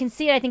 And like you can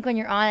see it, I think, when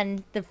you're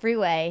on the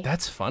freeway,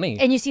 That's funny.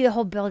 and you see the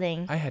whole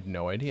building. I had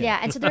no idea. Yeah,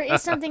 and so there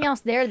is something else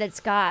there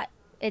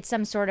it's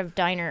some sort of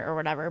diner or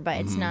whatever, but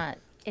it's not.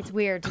 It's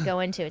weird to go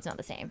into. It's not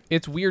the same.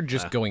 It's weird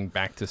just going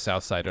back to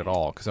Southside at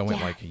all because I went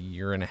Yeah. like a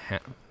year and a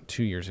half,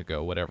 2 years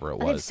ago, whatever it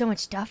They have was. so much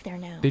stuff there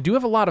now. They do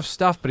have a lot of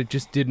stuff, but it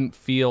just didn't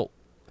feel.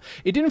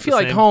 It didn't feel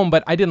like same. home,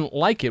 but I didn't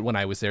like it when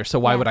I was there. So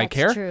why Yeah, would I that's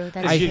care? true,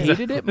 that's I true.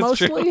 hated it That's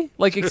true. mostly,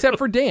 like except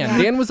for Dan.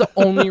 Dan was the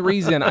only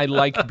reason I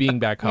liked being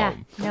back Yeah,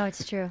 home. no,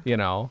 it's true. You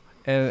know,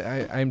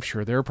 and I'm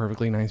sure there are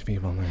perfectly nice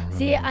people there.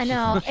 See, I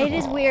know it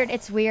is weird.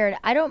 It's weird.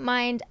 I don't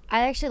mind.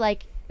 I actually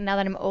like now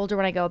that I'm older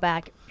when I go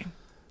back.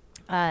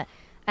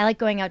 I like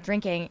going out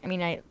drinking. I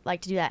mean, I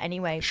like to do that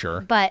anyway.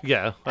 Sure. But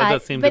Yeah, that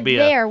does seem to but be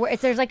there, where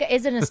there's like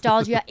is a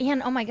nostalgia,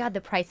 and oh my god,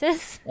 the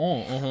prices.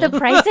 Mm-hmm. The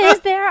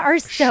prices there are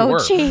so Sure.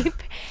 cheap,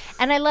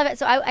 and I love it.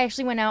 So I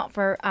actually went out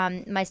for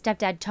my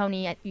stepdad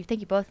Tony. You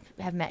think you both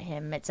have met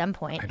him at some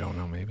point. I don't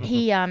know, maybe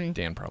He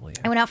Dan probably.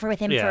 I went out with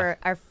him Yeah.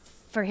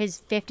 for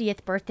his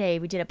 50th birthday.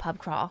 We did a pub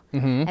crawl.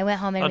 I went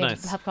home and Oh, we did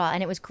nice. a pub crawl,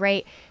 and it was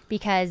great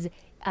because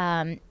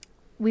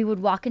we would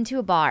walk into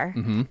a bar,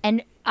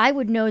 and I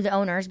would know the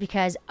owners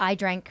because I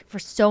drank for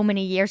so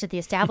many years at the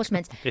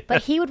establishments.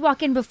 But he would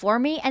walk in before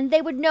me, and they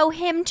would know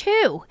him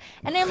too.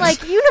 And I'm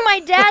like, "You know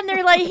my dad?" And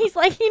they're like, "He's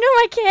like, you know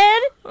my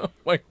kid." Oh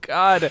my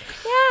God!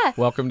 Yeah.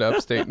 Welcome to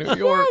upstate New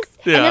York. Yes.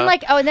 And then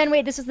Yeah. and then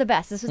wait, this was the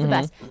best. This was the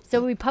best.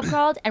 So we pub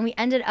crawled and we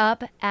ended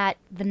up at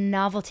the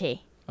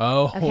Novelty.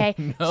 Oh, Okay,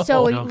 no.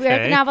 so we were at the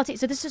Okay. novelty.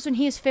 So this is when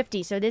he was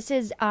 50. So this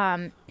is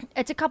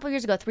it's a couple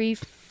years ago, 3,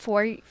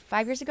 4,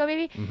 5 years ago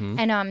maybe. Mm-hmm.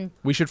 And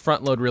We should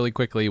front load really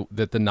quickly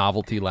that the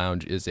Novelty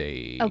Lounge is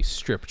a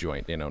strip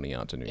joint in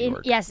Oneonta, New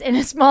York. yes, in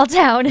a small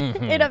town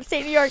Mm-hmm. in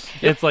upstate New York.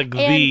 It's like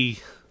the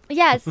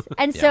Yes,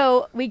 and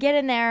so we get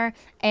in there,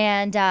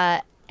 and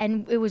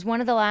it was one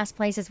of the last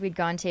places we'd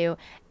gone to,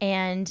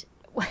 and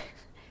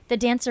the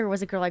dancer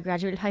was a girl I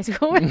graduated high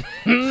school with.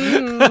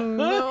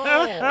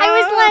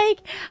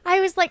 I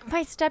was like,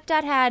 my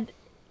stepdad had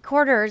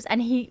quarters,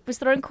 and he was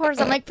throwing quarters.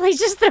 I'm like, please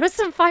just throw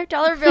some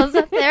 $5 bills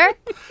up there.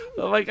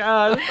 oh my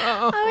god.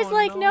 I was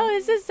like, no,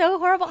 this is so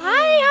horrible. Hi,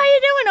 how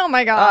you doing? Oh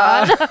my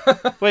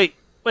god. Wait.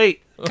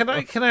 Can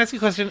I ask you a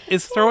question?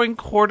 Is throwing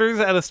quarters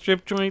at a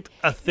strip joint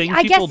a thing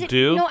I people guess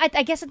do? No,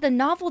 I guess at the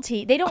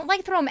novelty, they don't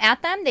like throw them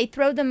at them. They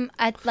throw them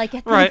at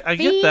their Right, I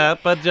get feet. that,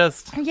 but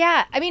just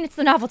Yeah, I mean it's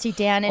the novelty,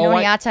 Dan, in Oh,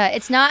 Oneonta.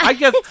 It's not. I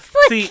guess it's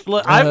like- see,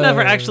 look, I've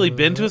never actually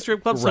been to a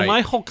strip club, so Right.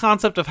 my whole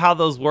concept of how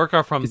those work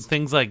are from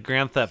things like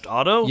Grand Theft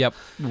Auto. Yep,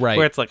 right.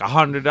 Where it's like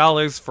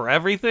 $100 for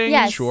everything.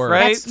 Yes, Sure. Right?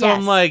 that's- So I'm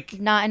yes, like,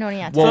 not in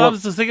Oneonta. so I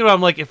was just thinking about,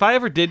 I'm like, if I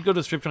ever did go to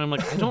a strip joint, I'm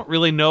like, I don't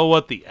really know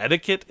what the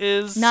etiquette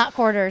is. Not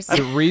quarters.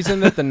 The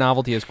reason that the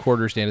Novelty has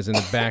quarter stand is in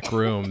the back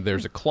room.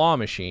 There's a claw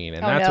machine,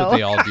 and Oh, that's no. what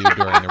they all do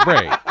during their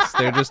breaks.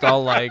 They're just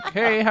all like,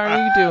 "Hey, how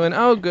are you doing?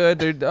 Oh, good."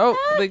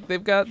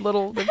 They've got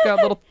little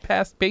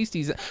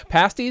pasties.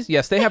 Pasties?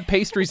 Yes, they have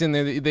pastries in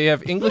there. They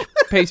have English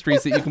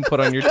pastries that you can put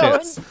on your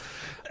tits.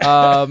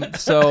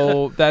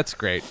 So that's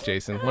great,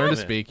 Jason. Learn to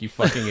speak, you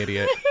fucking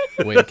idiot.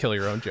 Way to kill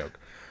your own joke.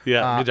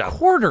 Yeah, good job.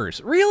 Quarters,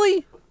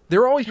 really?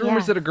 There are always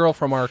rumors Yeah. that a girl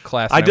from our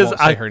class, I and just won't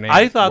say her name,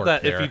 I thought worked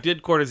that there. if you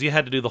did quarters, you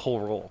had to do the whole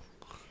roll.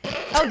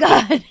 Oh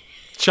God,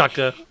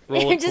 Chucka,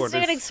 roll you're of just quarters.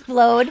 gonna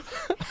explode.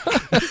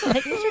 Just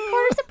like, here's your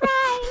quarter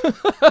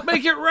surprise.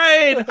 Make it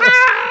rain.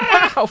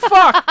 Oh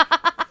fuck!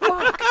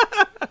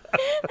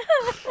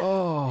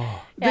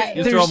 Yeah,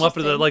 You it throw was them up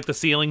to the interesting. the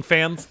ceiling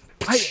fans.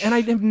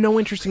 I have no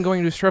interest in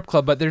going to a strip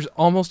club, but there's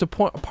almost a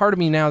part of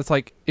me now that's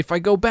like, if I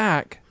go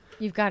back,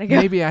 You've got to go.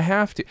 maybe I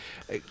have to.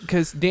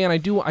 Because Dan, I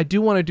do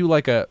want to do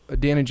like a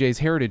Dan and Jay's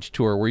heritage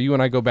tour where you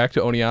and I go back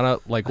to Oneonta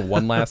like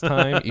one last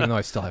time, even though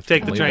I still have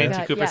Take the family train there. to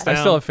God, Cooperstown. I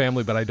still have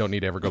family, but I don't need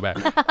to ever go back.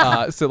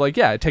 So like,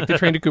 yeah, take the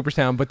train to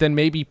Cooperstown, but then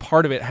maybe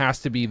part of it has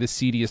to be the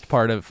seediest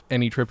part of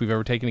any trip we've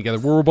ever taken together,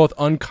 where we're both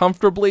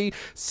uncomfortably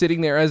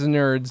sitting there as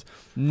nerds,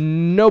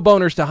 no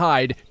boners to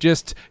hide,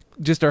 just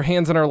our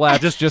hands on our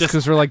laps, just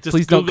because we're like, just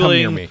please don't come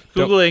near me.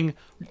 Don't- Googling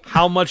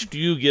how much do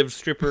you give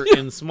stripper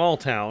in small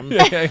town?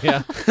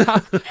 yeah.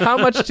 How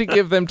much to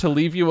give them to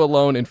leave you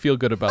alone and feel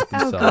good about Oh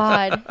themselves?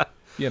 God.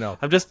 You know.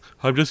 I'm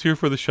just here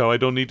for the show. I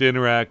don't need to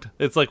interact.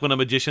 It's like when a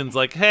magician's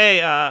like,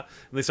 "Hey," and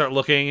they start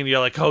looking, and you're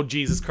like, "Oh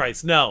Jesus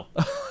Christ, no,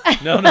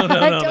 no."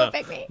 Don't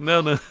pick me.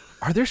 No.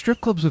 Are there strip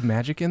clubs with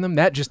magic in them?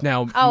 That just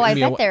now. Oh, I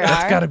mean, bet there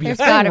That's are. got to be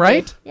There's a thing, gotta be.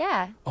 right?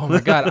 Yeah. Oh my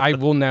God! I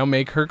will now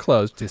make her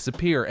clothes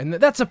disappear, and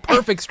that's a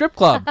perfect strip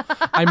club.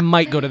 I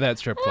might go to that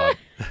strip club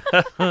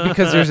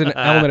because there's an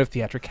element of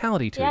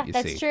theatricality to Yeah, it. You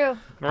that's see, true.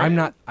 I'm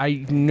not.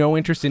 I no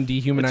interest in It's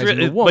dehumanizing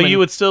a woman. but you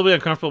would still be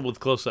uncomfortable with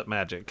close-up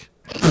magic.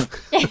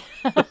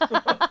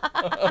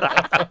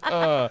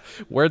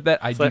 Where'd that?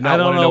 I do Like, not I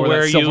don't want to know where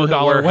where that you silver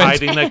dollar were went.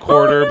 hiding that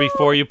quarter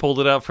before you pulled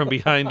it out from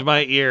behind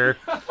my ear,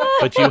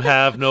 but you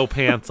have no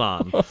pants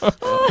on.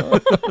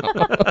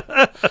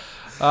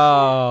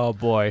 Oh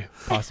boy,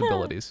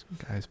 possibilities,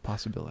 guys,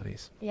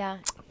 possibilities. Yeah.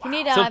 If you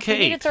need, So if you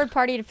need a Kate- third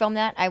party to film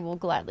that, I will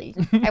gladly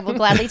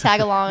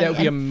tag along. That would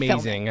be and film it.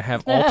 amazing.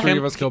 Have all three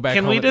of us go back.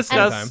 Can home we at the same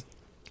time. discuss?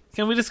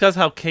 Can we discuss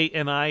how Kate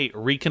and I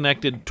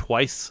reconnected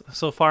twice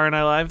so far in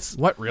our lives?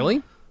 What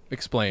really?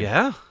 Explain.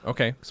 Yeah.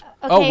 Okay. Okay.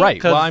 Oh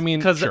right. Well, I mean,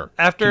 because sure.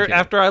 after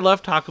Continue. I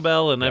left Taco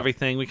Bell and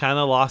everything, we kind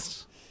of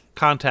lost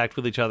contact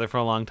with each other for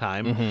a long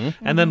time.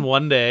 Mm-hmm. And then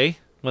one day,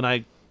 when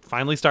I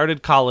finally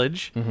started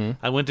college, Mm-hmm.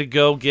 I went to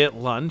go get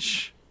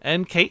lunch,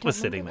 and Kate was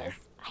sitting there.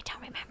 I don't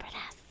remember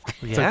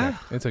this. Yeah.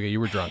 It's okay. You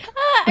were drunk.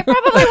 I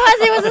probably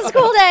was. It was a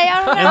school day.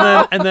 I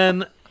don't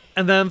know.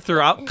 And then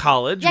throughout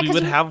college, Yeah, we 'cause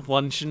would we- have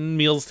lunch and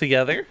meals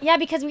together. Yeah,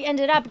 because we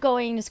ended up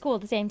going to school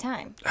at the same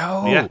time.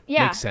 Oh, Yeah.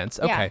 Yeah. Makes sense.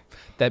 Yeah. Okay,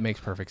 that makes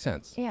perfect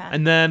sense. Yeah.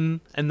 And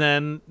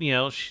then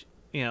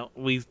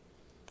we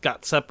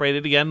got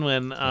separated again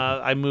when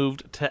I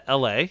moved to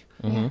LA,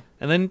 and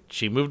then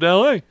she moved to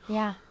LA.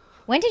 Yeah.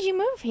 When did you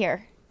move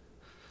here?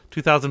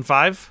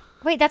 2005.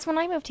 Wait, that's when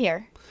I moved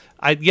here.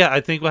 I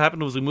think what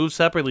happened was we moved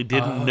separately,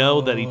 didn't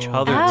know that each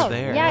other Oh, was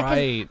there. yeah.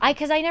 Right.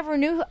 Because I never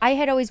knew. I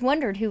had always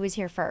wondered who was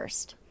here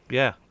first,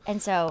 Yeah.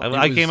 and so. I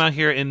was- came out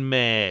here in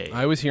May.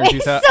 I was here in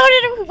Wait, so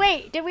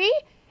 2000. did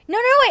we? No,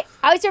 wait.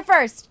 I was here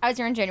first. I was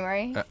here in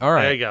January. All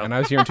right, There you go. and I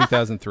was here in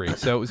 2003.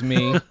 So it was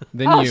me,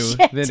 then Oh, you,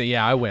 shit. then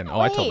yeah, I win. Oh,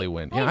 I totally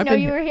win. I Yeah, didn't I've know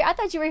been you here. were here. I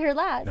thought you were here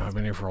last. No, I've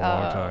been here for a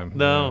long time.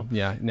 No.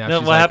 Yeah. Now No,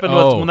 she's what like, happened oh,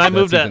 was when I that's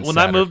moved even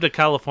sadder. to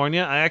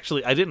California,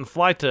 I didn't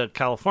fly to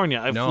California.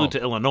 I No. flew to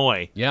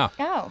Illinois. Yeah,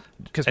 Oh.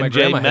 because And my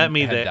Jay grandma met had,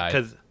 me had there, died.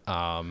 'cause-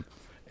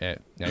 Now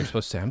you're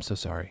supposed to say, I'm so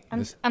sorry.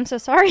 I'm so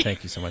sorry.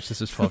 Thank you so much.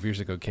 This is 12 years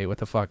ago, Kate. What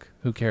the fuck?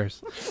 Who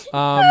cares?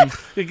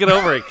 Get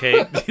over it,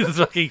 Kate. Jesus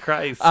fucking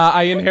Christ.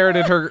 I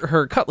inherited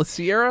her Cutlass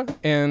Sierra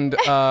and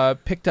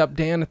picked up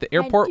Dan at the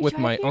airport you with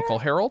drive my here? Uncle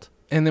Harold.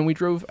 And then we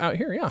drove out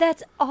here, yeah.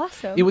 That's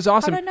awesome. It was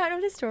awesome. How did I not know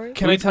this story?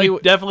 Can I tell you?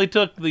 Definitely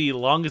took the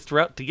longest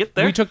route to get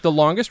there. We took the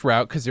longest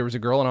route because there was a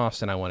girl in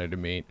Austin I wanted to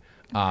meet.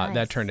 Nice.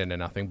 That turned into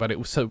nothing, but it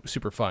was so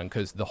super fun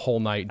because the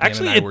whole night Dan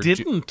Actually, and I it were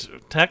didn't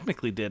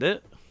technically, did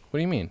it? What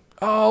do you mean?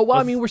 Oh, well,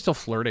 I mean, we're still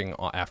flirting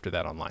after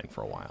that online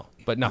for a while,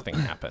 but nothing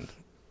happened.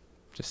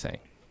 Just saying.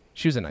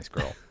 She was a nice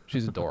girl.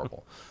 She's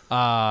adorable.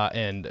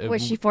 And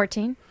Was she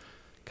 14?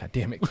 God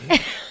damn it.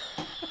 Kate.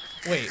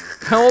 Wait,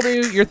 how old are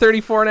you? You're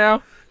 34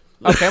 now?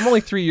 Okay, I'm only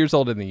 3 years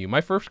older than you.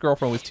 My first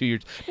girlfriend was 2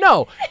 years.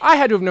 No, I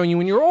had to have known you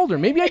when you were older.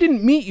 Maybe I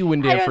didn't meet you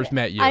when Dan first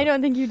met you. I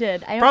don't think you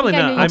did. I don't Probably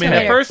think not. I knew I you mean, till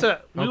at later. first,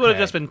 we would have Okay.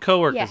 just been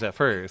coworkers Yeah. at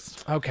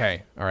first.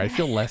 Okay, all right. I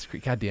feel less.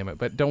 God damn it!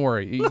 But don't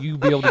worry. You'll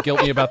be able to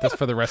guilt me about this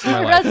for the rest of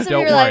my The life. rest of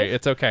Don't your worry. life.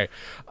 It's okay.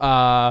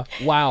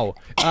 Wow.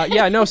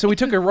 Yeah. No. So we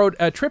took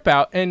a trip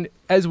out, and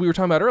as we were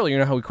talking about earlier, you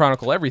know how we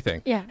chronicle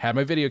everything. Yeah. Had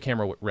my video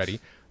camera ready.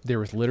 There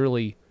was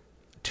literally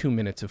 2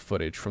 minutes of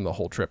footage from the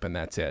whole trip, and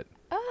that's it.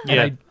 Oh.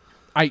 Yeah. And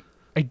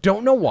I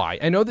don't know why.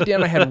 I know that Dan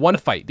and I had one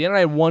fight. Dan and I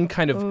had one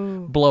kind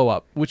of blow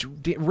up, which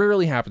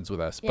rarely happens with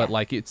us. But Yeah.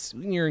 like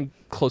when you're in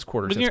close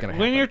quarters, When it's you're, gonna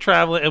happen. when you're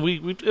traveling, and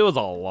it was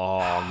a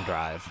long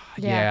drive.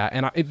 yeah.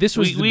 And this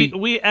was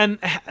And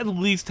at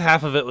least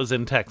half of it was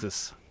in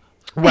Texas.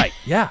 right.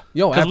 Yeah.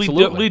 Yo, Because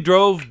absolutely. we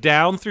drove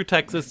down through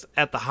Texas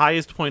at the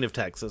highest point of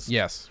Texas.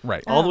 yes.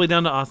 Right. All the way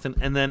down to Austin,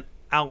 and then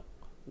out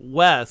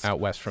west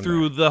from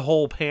through there. the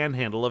whole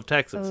panhandle of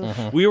Texas.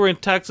 We were in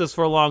Texas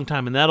for a long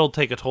time, and that'll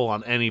take a toll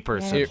on any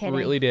person. Yeah. It kidding.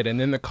 really did. And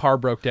then the car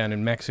broke down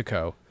in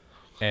Mexico,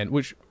 and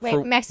which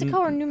Wait, Mexico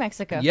or New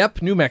Mexico?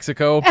 Yep, New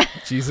Mexico.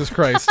 Jesus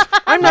Christ!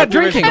 I'm not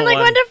drinking. I'm like,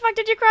 One. when the fuck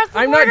did you cross the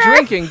I'm border? not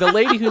drinking. The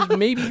lady who's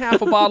maybe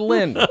half a bottle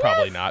in,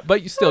 probably not.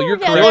 But you're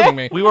Yeah. correcting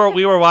me. We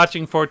were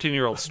watching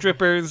 14-year-old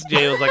strippers.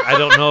 Jay was like, I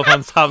don't know if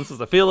I'm supposed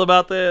to feel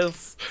about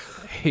this.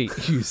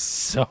 Hate you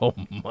so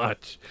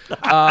much.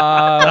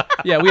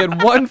 Yeah, we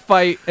had one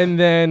fight, and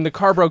then the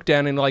car broke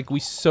down, and like we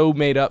so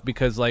made up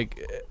because like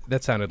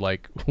that sounded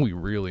like we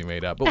really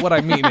made up. But what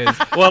I mean is,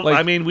 Well, like,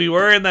 I mean, we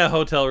were in that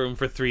hotel room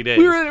for 3 days.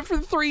 we were in it for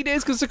 3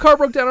 days because the car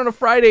broke down on a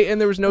Friday, and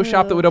there was no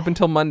shop that would open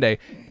until Monday.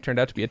 It turned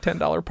out to be a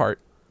 $10 part.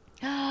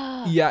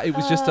 Yeah, it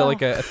was just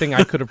a thing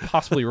I could have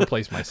possibly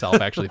replaced myself.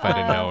 Actually, if I'd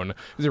have known, it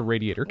was a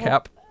radiator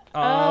cap.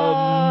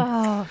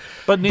 Oh.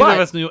 But neither But- of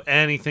us knew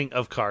anything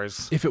of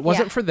cars. If it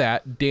wasn't Yeah. for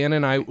that, Dan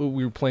and I,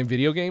 we were playing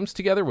video games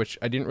together, which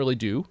I didn't really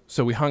do.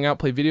 So we hung out,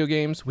 played video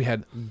games. We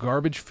had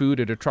garbage food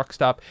at a truck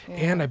stop,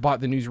 and I bought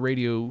the News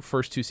Radio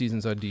first 2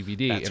 seasons on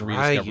DVD That's and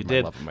right, rediscovered you my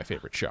did. love of my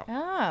favorite show.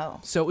 Oh.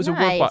 So it was a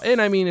nice. worthwhile,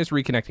 and I mean, it's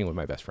reconnecting with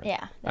my best friend.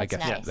 Yeah, I that's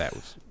guess nice. that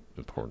was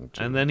important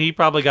too. And then he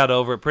probably got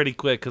over it pretty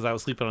quick because I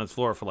was sleeping on his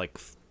floor for like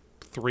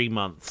 3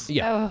 months.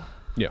 Oh.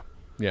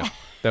 yeah,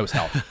 that was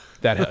hell.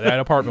 that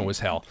apartment was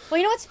hell. Well,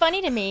 you know what's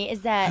funny to me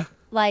is that,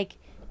 like,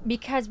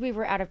 because we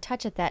were out of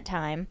touch at that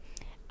time,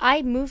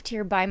 I moved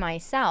here by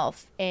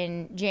myself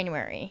in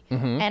January,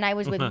 and I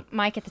was with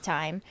Mike at the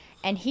time,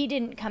 and he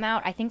didn't come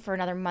out, I think, for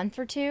another month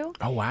or two.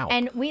 Oh wow.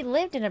 And we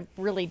lived in a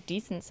really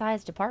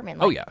decent-sized apartment.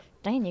 Oh, Like, yeah.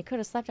 Diane, you could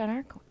have slept on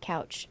our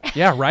couch.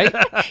 Yeah, right.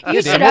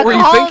 You Dan, should have what were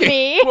you called thinking?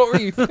 me. What were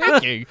you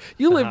thinking?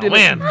 You lived in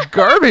man.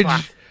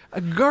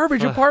 a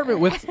garbage apartment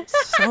with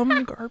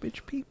some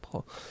garbage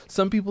people.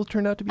 Some people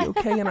turned out to be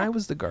okay, and I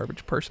was the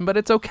garbage person. But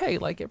it's okay,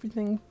 like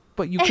everything.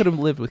 But you could have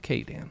lived with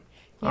Kate, Dan.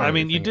 I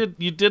mean, you did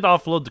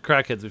offload the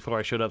crackheads before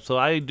I showed up, so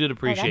I did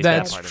appreciate that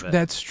That's part of it.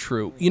 that's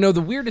true. You know, the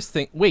weirdest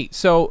thing. Wait,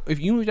 so if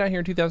you moved out here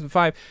in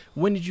 2005,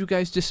 when did you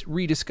guys just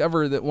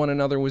rediscover that one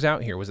another was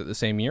out here? Was it the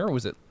same year, or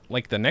was it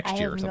like the next I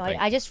year or have no something?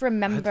 idea. I just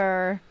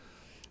remember.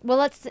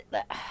 Well,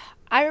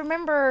 I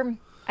remember.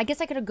 I guess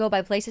I could go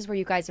by places where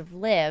you guys have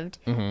lived.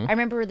 I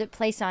remember the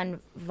place on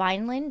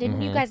Vineland.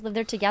 Didn't you guys live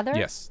there together?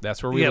 Yes,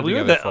 that's where we Yeah, lived we were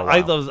together there. for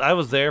a while. I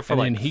was there for and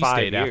like then he 5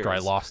 stayed years. after I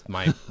lost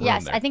my room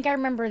Yes, there. I think I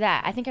remember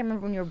that. I think I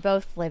remember when you were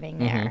both living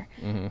there.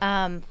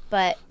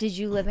 But did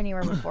you live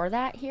anywhere before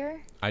that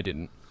here? I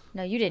didn't.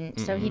 No, you didn't.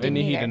 So he And didn't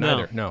he either. didn't No.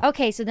 either. No.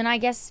 Okay, so then I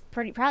guess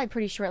probably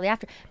pretty shortly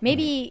after.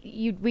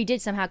 Maybe we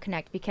did somehow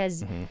connect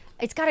because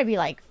it's got to be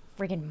like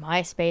freaking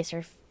MySpace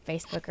or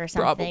Facebook or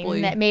something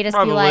Probably. that made us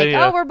Probably, be like,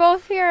 yeah. oh, we're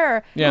both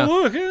here.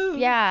 Yeah.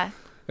 Yeah.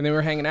 And they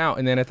were hanging out,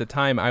 and then at the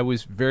time I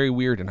was very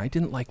weird, and I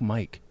didn't like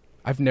Mike.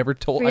 I've never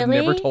told Really?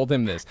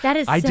 him this. That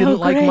is I so didn't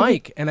like great.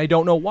 Mike, and I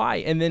don't know why.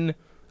 And then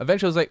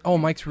eventually I was like, "Oh,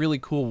 Mike's really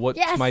cool. What's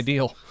Yes. my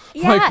deal?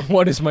 Yeah. Like,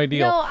 what is my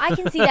deal?" No, I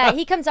can see that.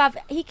 He comes off.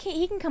 He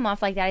can come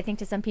off like that. I think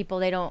to some people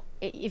they don't.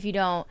 If you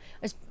don't,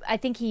 I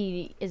think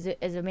he is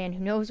a man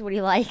who knows what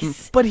he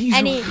likes. But he's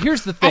And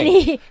here's the and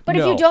thing. but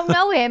if No. you don't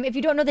know him, if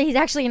you don't know that he's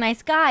actually a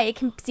nice guy, it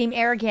can seem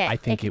arrogant. I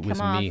think can it was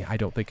come off. me. I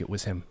don't think it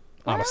was him.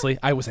 Honestly,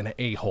 I was an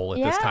a-hole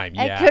at this time.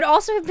 Yeah. It could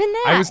also have been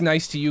that. I was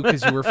nice to you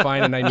because you were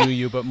fine and I knew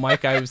you, but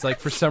Mike, I was like,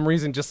 for some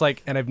reason, just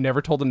like, and I've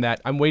never told him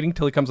that. I'm waiting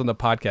till he comes on the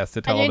podcast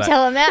to tell him that.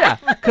 Tell him that?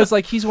 Yeah, because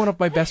like he's one of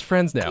my best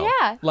friends now.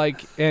 Yeah.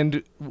 Like,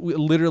 and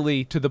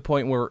literally to the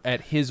point where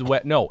at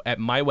at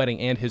my wedding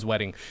and his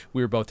wedding,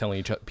 we were both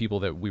telling people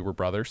that we were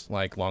brothers,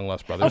 like long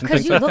lost brothers. Oh, and because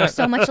things you like look that.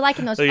 so much alike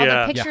in those all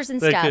Yeah. the pictures and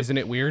Thank stuff. Isn't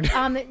it weird?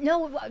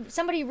 No,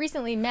 somebody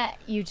recently met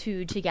you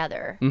two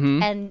together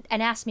Mm-hmm.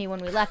 and asked me when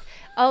we left,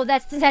 "Oh,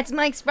 that's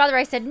Mike's brother."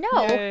 I said, "No."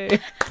 Yay.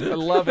 I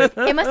love it.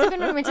 It must have been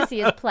when we went to see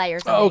his play or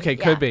something. Oh, okay,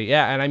 Yeah. could be.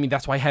 Yeah, and I mean,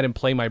 that's why I had him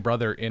play my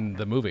brother in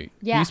the movie.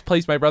 Yeah. He's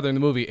plays my brother in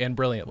the movie and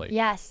brilliantly.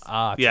 Yes. It's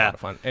a Yeah. lot of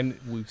fun. And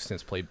we've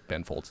since played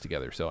Ben Folds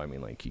together, so I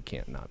mean, like, you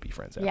can't not be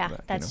friends after Yeah,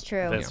 that. that's you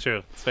know? true. That's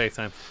true. It's very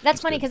time.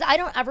 That's funny because I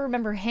don't ever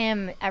remember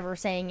him ever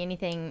saying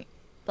anything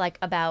like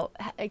about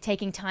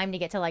taking time to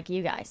get to like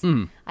you guys.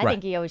 I right.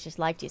 think he always just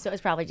liked you, so it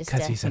was probably just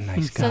Because he's a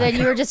nice guy. So then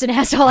you were just an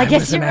asshole. I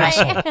guess was you're an right.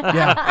 asshole.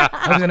 Yeah,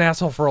 I was an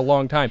asshole for a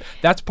long time.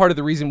 That's part of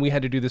the reason we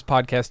had to do this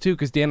podcast too,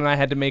 because Dan and I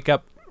had to make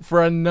up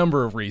for a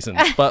number of reasons,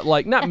 but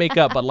like not make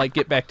up, but like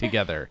get back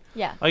together.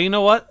 Yeah. Oh, you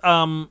know what?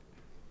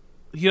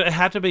 It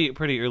had to be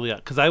pretty early on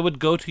because I would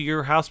go to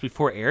your house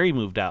before Ari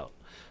moved out,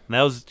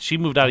 and she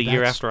moved out a year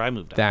That's- after I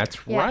moved out. That's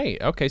Yeah.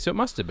 right. Okay, so it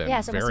must have been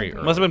Yeah, so it must very have been-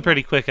 early. Must have been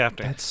pretty quick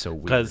after. That's so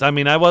weird. Because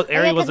Ari yeah,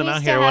 'cause wasn't we out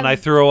used to here when I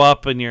have- threw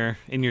up in your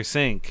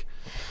sink.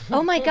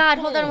 Oh my God!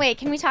 Hold on, wait.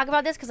 Can we talk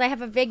about this? Because I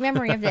have a vague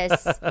memory of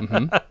this.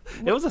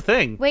 It was a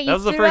thing. Wait, that you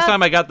was the threw first up?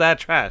 time I got that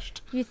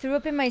trashed. You threw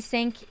up in my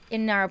sink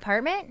in our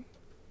apartment.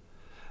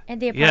 At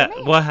the Yeah,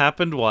 apartment. what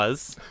happened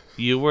was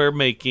you were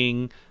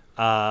making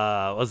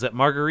was it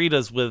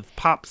margaritas with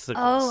popsicles?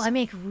 Oh, I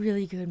make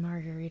really good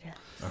margarita.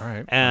 All right.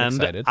 I'm and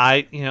excited.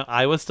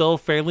 I was still a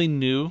fairly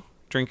new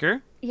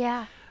drinker.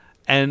 Yeah.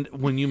 And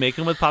when you make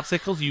them with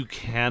popsicles, you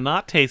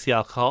cannot taste the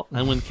alcohol.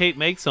 And when Kate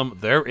makes them,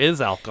 there is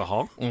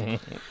alcohol.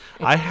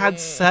 I had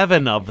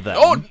 7 of them.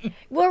 Oh,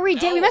 Were we?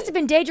 We must have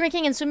been day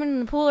drinking and swimming in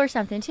the pool or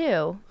something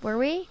too. Were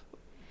we?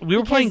 We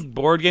were because- playing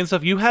board game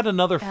stuff. You had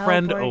another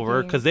friend board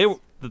over because games. they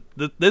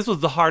were. This was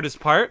the hardest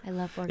part. I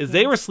love board Is they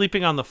games. were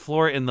sleeping on the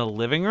floor in the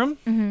living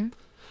room,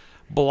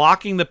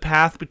 blocking the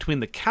path between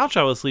the couch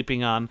I was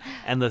sleeping on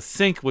and the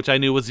sink, which I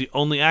knew was the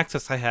only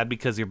access I had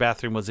because your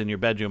bathroom was in your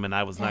bedroom and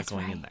I was That's not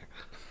going in right. there.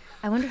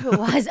 I wonder who it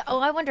was. Oh,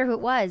 I wonder who it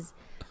was.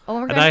 Oh,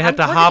 we're And gonna, I had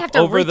to we're gonna hop have to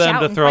over reach them out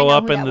to and throw find out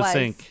up who in that the was.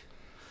 sink.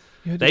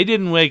 They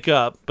didn't wake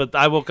up, but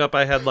I woke up.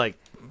 I had like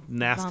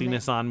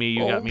nastiness on me.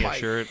 You Oh got me a my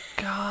shirt.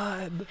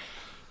 God.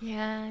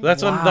 Yeah.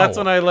 That's Wow.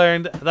 when I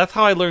learned. That's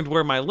how I learned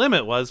where my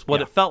limit was. What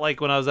Yeah. it felt like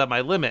when I was at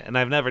my limit, and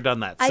I've never done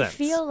that I since.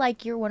 feel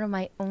like you're one of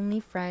my only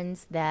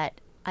friends that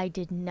I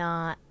did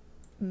not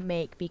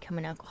make become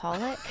an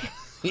alcoholic.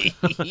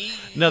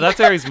 No, that's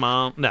Ari's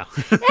mom. No,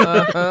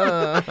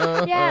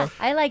 Yeah,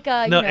 I like.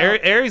 no. You know,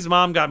 Ari's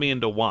mom got me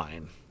into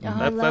wine. Oh,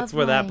 I That's love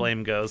where that wine.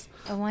 blame goes.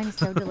 oh, wine is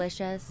so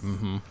delicious.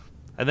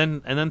 And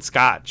then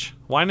scotch.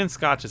 Wine and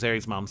scotch is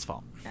Ari's mom's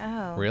fault.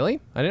 Oh,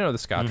 Really? I didn't know the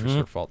scotch was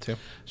her fault too.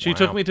 She Wow.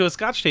 took me to a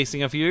scotch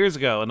tasting a few years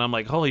ago, and I'm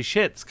like, holy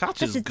shit, scotch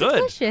this is is good.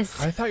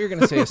 delicious. I thought you were going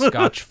to say a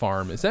Scotch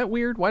farm. Is that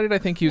weird? Why did I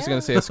think he was going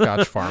to say a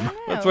Scotch farm?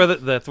 That's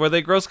where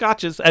they grow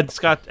scotches and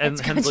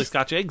hence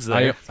scotch eggs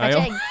there. Scotch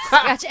eggs.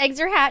 Scotch eggs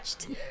are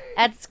hatched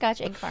at the Scotch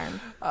Egg Farm.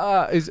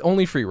 Is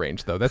only free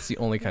range though. That's the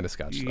only kind of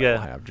scotch that Yeah. I'll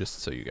have. Just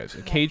so you guys,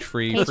 cage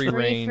free, Cage free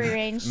range. Free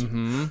range.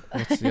 Mm-hmm.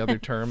 What's the other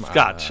term?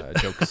 Scotch.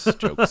 Jokes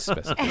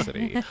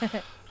specificity.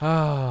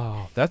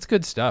 Oh, that's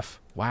good stuff.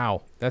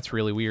 Wow, that's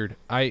really weird.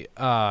 I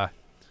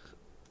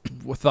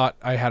thought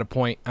I had a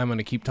point. I'm going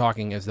to keep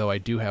talking as though I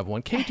do have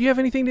one. Kate, do you have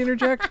anything to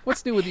interject?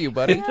 What's new with you,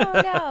 buddy?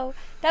 No,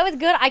 that was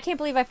good. I can't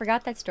believe I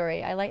forgot that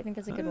story. I think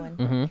that's a good one.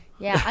 Mm-hmm.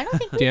 Yeah, I don't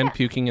think Dan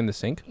puking in the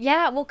sink.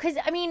 Yeah, well, because,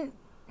 I mean,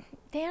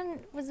 Dan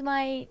was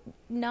my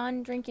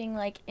non-drinking,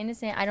 like,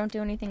 innocent, I don't do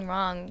anything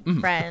wrong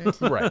friend.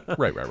 Right.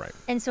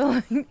 And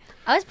so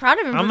I was proud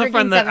of him. I'm for the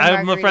friend drinking that 7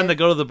 I'm the friend margaritas. that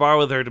go to the bar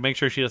with her to make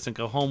sure she doesn't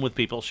go home with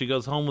people. She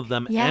goes home with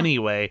them Yeah.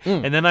 anyway,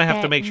 and then I have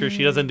to That- make sure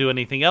she doesn't do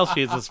anything else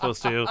she isn't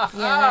supposed to. Yeah,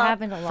 that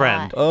happened a lot.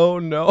 Friend. Oh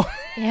no.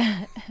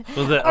 Yeah.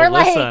 Was it Or, Alyssa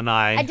like, and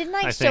I? didn't,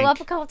 like, I show think. up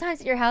a couple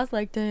times at your house,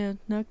 like, Dan,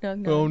 knock, knock,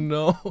 knock. Oh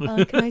no.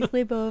 Can I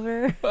sleep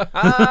over?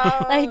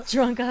 Like,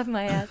 drunk off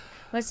my ass.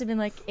 Must have been,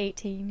 like,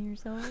 18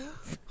 years old.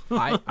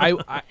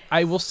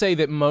 I will say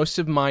that most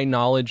of my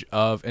knowledge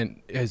of,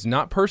 and is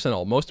not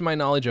personal, most of my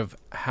knowledge of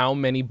how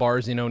many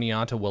bars in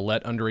Oneonta will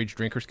let underage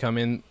drinkers come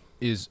in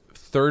is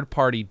third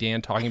party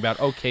Dan talking about,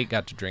 oh, Kate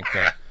got to drink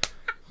there.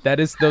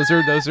 Those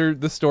are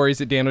the stories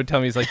that Dan would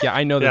tell me. He's like, yeah,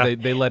 I know that Yeah.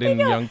 they let in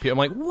young people. I'm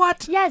like,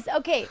 what? Yes,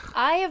 okay.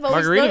 I have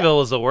always Margaritaville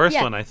was the worst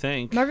Yeah. one, I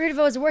think.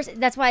 Margaritaville was the worst.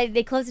 That's why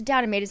they closed it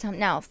down and made it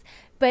something else.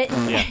 But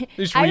They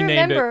just I renamed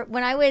remember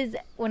when I was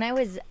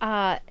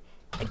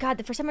God,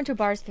 the first time I went to a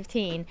bar was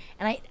 15,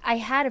 and I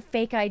had a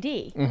fake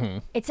ID. Mm-hmm.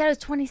 It said I was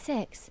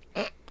 26.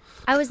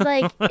 I was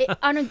like,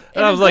 on a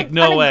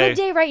no on way. a good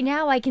day right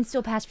now, I can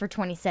still pass for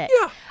 26.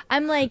 Yeah.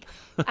 I'm like,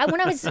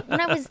 when I was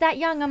that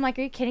young, I'm like,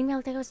 are you kidding me? I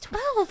was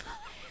 12.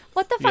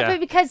 What the fuck? Yeah.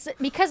 But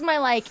because my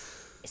like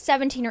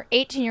 17 or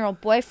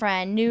 18-year-old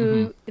boyfriend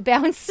knew the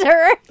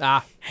bouncer.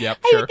 Ah, yep,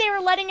 I sure. think they were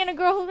letting in a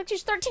girl who looked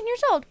she's 13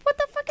 years old. What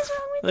the fuck is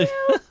wrong with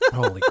you?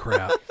 Holy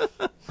crap.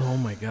 Oh,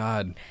 my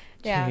God.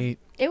 Yeah. Kate,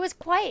 It was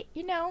quite,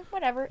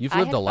 whatever. you've I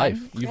lived had a life.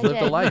 fun. You've I lived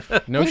a did.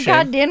 life. No Thank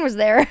God shame. Dan was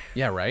there.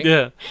 Yeah, right?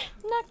 Yeah.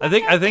 Knock, I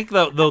knock, think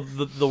knock.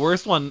 the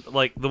worst one,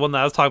 like the one that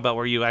I was talking about,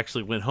 where you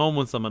actually went home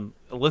with someone.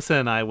 Alyssa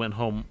and I went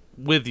home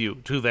with you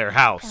to their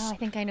house. Oh, I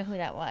think I know who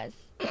that was.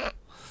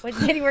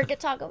 Did he work at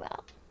Taco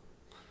Bell?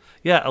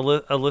 Yeah,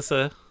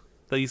 Alyssa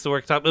that used to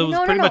work top. It was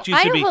No. pretty much used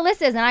I to know be. who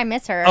Alyssa is, and I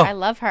miss her. Oh. I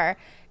love her.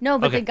 No,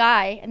 but Okay.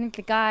 I think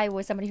the guy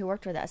was somebody who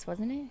worked with us,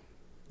 wasn't he?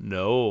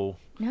 No,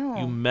 No.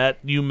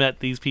 you met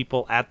these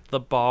people at the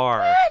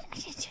bar, I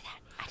didn't do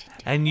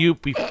that. and you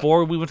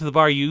before we went to the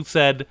bar, you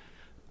said,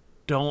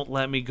 "Don't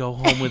let me go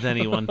home with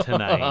anyone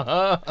tonight."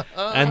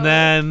 And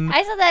then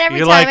I said that every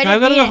you're time. like, I "I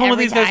gotta didn't go home with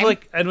mean it these guys." every We're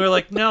time. like, and we're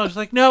like, "No," she's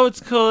like, "No, it's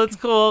cool, it's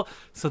cool."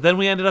 So then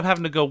we ended up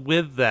having to go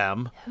with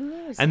them.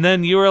 Who's And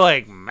then you were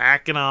like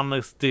macking on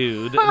this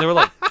dude. And there were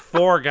like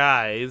 4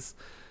 guys.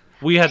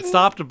 We had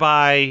stopped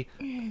by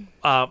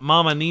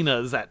Mama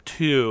Nina's at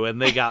 2,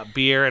 and they got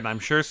beer and I'm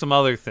sure some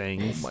other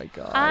things. Oh, my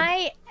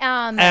God.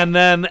 And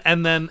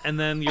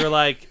then you're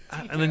like,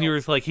 and then you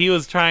were like, he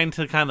was trying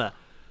to kind of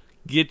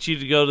get you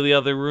to go to the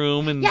other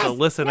room, and Yes,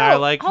 Alyssa and no, I are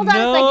like, hold on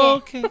no, a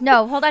okay. second.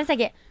 No, hold on a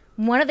second.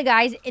 One of the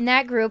guys in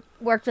that group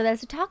worked with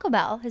us at Taco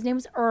Bell. His name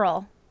was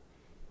Earl.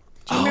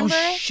 Do you Oh remember?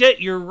 shit,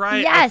 you're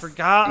right. Yes. I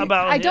forgot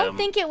about him. I don't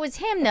think it was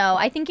him though.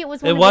 I think it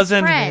was one it of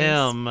wasn't his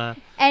friends.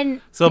 him.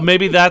 And So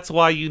maybe that's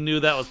why you knew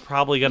that was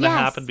probably going to Yes.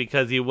 happen,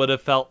 because you would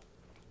have felt,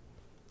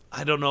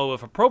 I don't know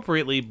if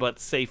appropriately, but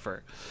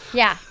safer.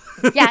 yeah.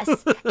 Yes.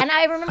 And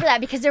I remember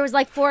that because there was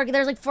like 4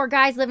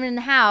 guys living in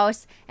the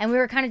house, and we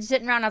were kind of just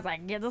sitting around. I was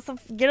like, get us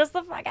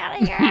the fuck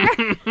out of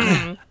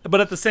here.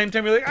 But at the same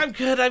time, you're like, I'm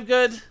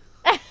good.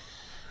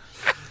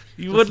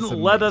 You wouldn't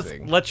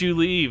amazing. let you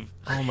leave.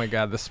 Oh my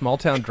God, the small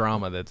town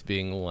drama that's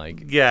being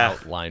like Yeah.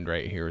 outlined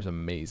right here is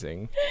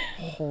amazing.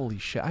 Holy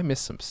shit, I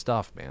missed some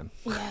stuff, man.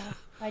 Yeah,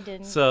 I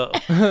didn't. So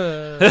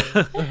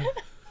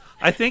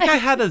I think I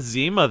had a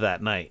Zima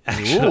that night.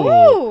 Actually,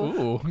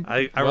 Ooh.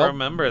 I Well-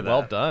 remember that.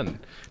 Well done.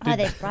 Oh,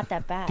 they brought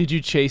that back. Did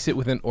you chase it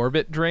with an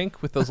Orbit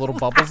drink with those little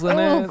bubbles in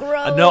Oh, it?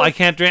 gross. No, I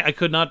can't drink. I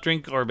could not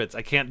drink Orbits.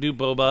 I can't do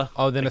boba.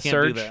 Oh, then I a can't do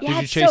Surge? that. Yeah, Did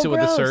you it's chase so it with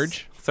a gross.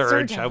 Surge? Surge.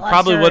 Surge, I I love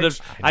probably would have.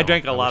 Surge. I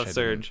drank a know, lot wish of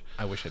I didn't. Surge.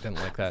 I wish I didn't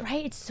like that.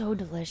 Right? It's so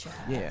delicious.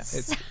 Yeah,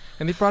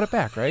 and they brought it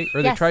back, right?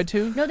 Or they Yes. tried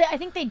to? No, I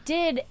think they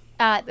did.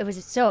 It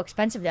was so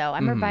expensive though. I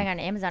remember buying on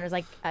Amazon. It was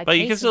like a But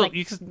you case can was still like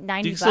you can, $90.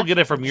 you can still get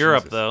it from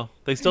Europe Jesus. though.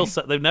 They still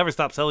they've never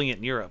stopped selling it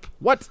in Europe.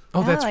 What?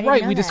 Oh, No, that's I didn't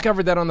right. know We that.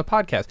 discovered that on the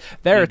podcast.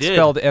 There, We it's did.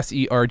 spelled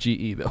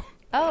Serge though.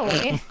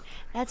 Oh,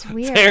 that's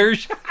weird.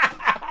 Serge,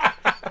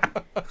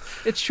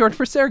 It's short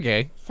for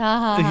Sergey.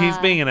 he's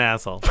being an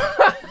asshole.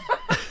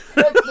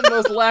 That's the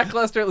most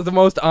lackluster, the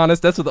most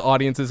honest. That's what the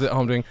audience is at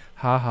home doing.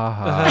 Ha ha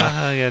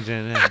ha. Yeah,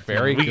 Jen, yeah.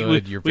 Very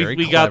good. You're very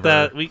we got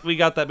clever. that. We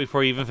got that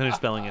before you even finished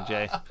spelling it,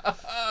 Jay.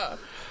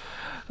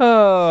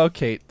 Oh,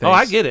 Kate. Oh, I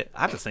Thanks. get it.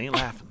 I just ain't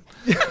laughing.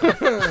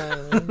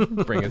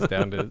 Bring us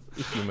down to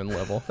human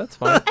level. That's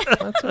fine.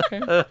 That's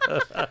okay.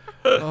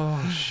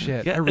 Oh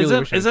shit! Yeah, I really wish I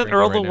was isn't drinking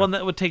Earl right the now. one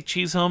that would take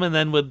cheese home and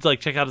then would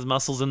like check out his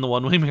muscles in the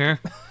one-way mirror?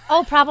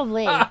 Oh,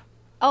 probably.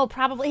 Oh,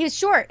 probably. He was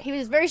short. He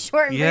was very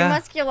short and Yeah. very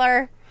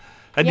muscular.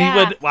 And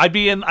Yeah. I'd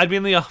be in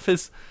the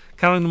office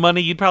counting the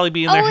money. You'd probably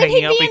be in there Oh, and hanging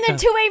he'd out be in the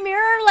because- two-way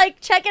mirror,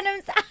 like checking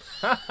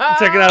himself.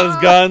 checking out his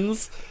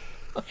guns.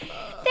 There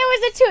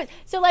was a two.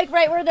 So like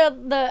right where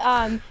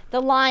the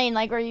line,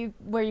 like where you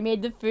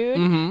made the food,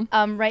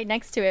 Mm-hmm. right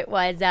next to it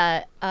was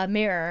a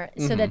mirror,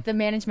 so that the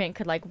management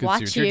could like see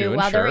watch what you're you doing,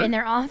 while sure. they're in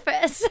their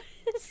office.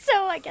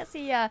 So I guess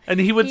he. And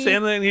he would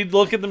stand there and he'd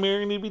look in the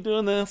mirror and he'd be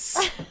doing this.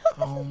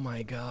 Oh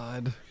my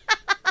god,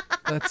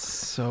 that's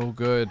so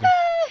good.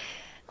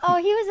 Oh,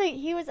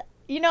 he was.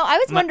 You know, I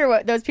always wonder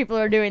what those people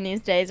are doing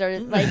these days. Or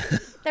like,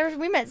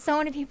 we met so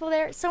many people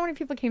there. So many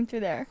people came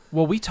through there.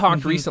 Well, we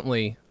talked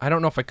recently. I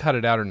don't know if I cut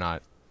it out or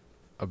not.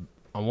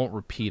 I won't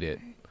repeat it.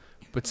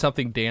 But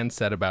something Dan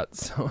said about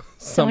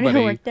somebody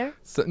who worked there?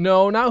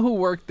 No, not who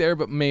worked there,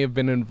 but may have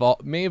been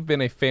involved. May have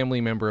been a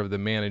family member of the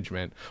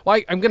management. Well,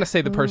 I'm gonna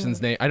say the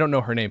person's name. I don't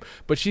know her name,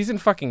 but she's in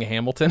fucking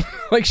Hamilton.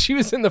 Like she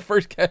was in the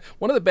first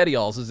one of the Betty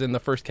Alls is in the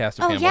first cast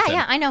of Oh, Hamilton.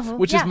 yeah, I know who.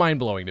 Which Yeah. is mind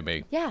blowing to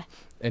me. Yeah.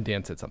 And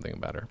Dan said something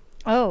about her.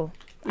 Oh.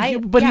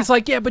 But yeah. he's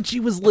like, yeah, but she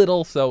was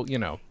little, so you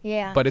know.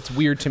 Yeah. But it's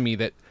weird to me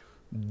that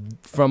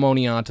from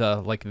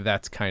Oneonta, like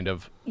that's kind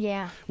of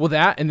Yeah. well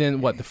that, and then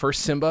what? The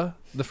first Simba,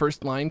 the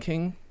first Lion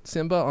King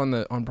Simba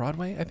on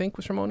Broadway, I think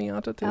was from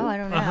Oneonta too. Oh, I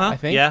don't know. Uh-huh. I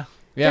think. Yeah.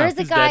 Yeah. There's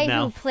a He's dead guy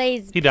now. who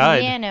plays He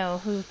died. piano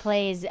who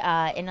plays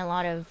in a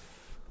lot of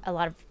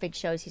big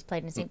shows. He's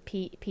played in St.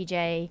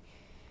 PJ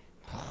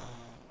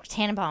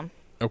Tannenbaum.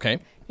 Okay.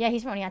 Yeah,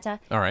 he's from Oneonta.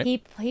 All right.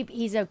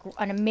 He's an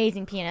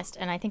amazing pianist,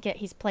 and I think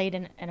he's played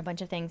in a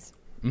bunch of things.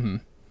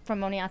 from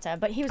Moniata,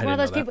 but he was I one of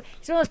didn't those know people.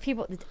 He's one of those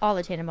people. All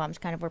the Tannenbaums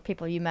kind of were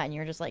people you met, and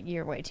you're just like,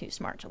 you're way too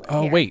smart to live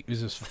Oh, here. wait.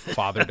 Is this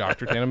Father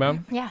Dr.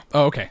 Tannenbaum? Yeah.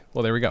 Oh, okay.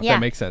 Well, there we go. Yeah. That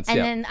makes sense. And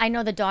yeah. then I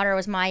know the daughter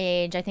was my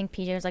age. I think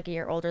PJ was like a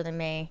year older than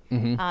me.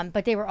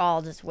 But they were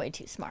all just way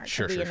too smart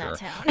Sure, to be sure, in sure. that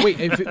town. Wait,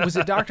 if it was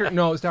a doctor?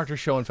 No, it was Dr.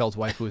 Schoenfeld's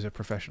wife who was a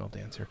professional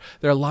dancer.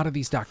 There are a lot of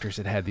these doctors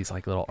that had these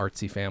like little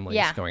artsy families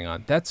Yeah. going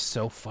on. That's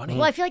so funny.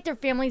 Well, I feel like they're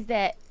families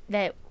that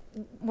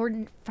were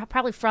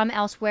probably from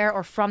elsewhere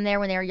or from there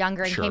when they were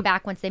younger and Sure. came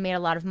back once they made a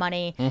lot of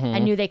money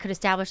and knew they could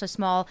establish a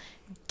small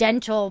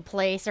dental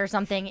place or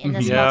something in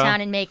the small Yeah.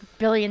 town and make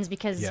billions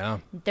because Yeah.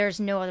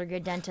 there's no other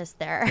good dentist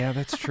there. Yeah,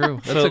 that's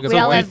true. That's So, a good We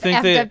all do you have point.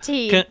 think effed up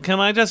teeth. can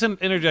I just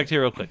interject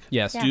here real quick?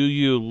 Yes. Yeah. Do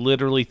you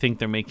literally think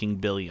they're making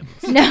billions?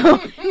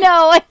 No,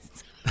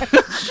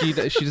 She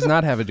does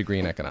not have a degree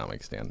in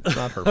economics, Dan. It's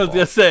not her I was fault.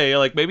 gonna say,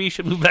 like, maybe you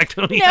should move back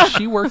to O'Neill. No.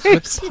 She works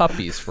with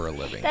puppies for a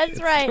living.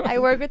 that's right. I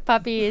work with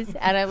puppies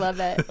and I love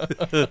it.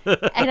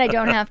 And I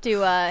don't have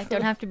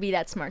to be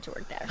that smart to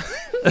work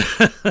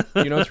there.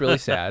 You know what's really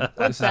sad?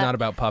 This is that? not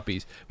about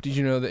puppies. Did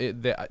you know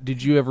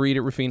did you ever eat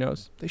at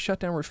Rufino's? They shut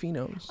down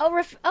Rufino's.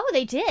 Oh,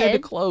 they did. They had to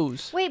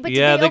close. Wait, but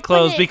Yeah, did they open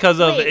closed it- because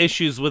of wait,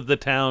 issues with the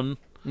town.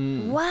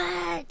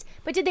 What?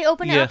 But did they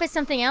open it Yeah. up as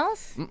something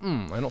else?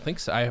 I don't think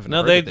so. I haven't. No,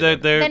 heard they that they're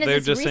did. they're, Then is they're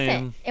this just recent?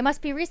 saying It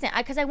must be recent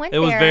because I went it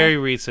there. was very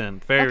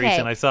recent, very Okay.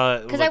 recent. I saw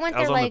it Because like, I went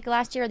was there on like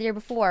last year or the year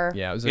before.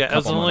 Yeah, it was. yeah, it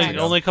was couple months only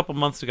ago. only a couple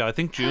months ago. I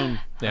think June.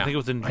 Yeah. I think it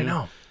was in June. I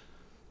know.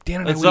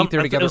 Dan and I It's would eat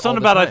there together. it was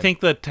something all about the I time. think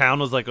the town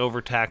was like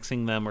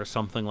overtaxing them or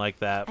something like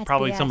that. That's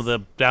Probably some of BS. the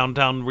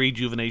downtown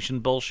rejuvenation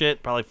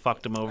bullshit probably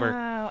fucked them over.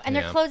 Oh, and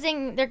they're Yeah.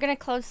 closing. They're gonna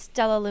close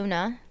Stella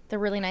Luna, the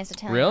really nice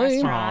Italian Really?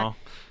 restaurant.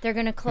 Aw. They're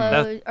gonna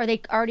close, or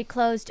they already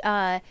closed.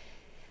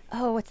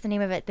 What's the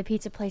name of it? The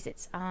pizza place.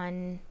 It's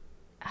on.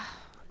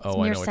 Oh,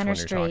 I near know which Center one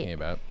you're talking Street.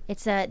 about.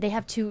 It's They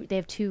have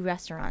two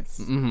restaurants.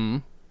 Mm-hmm.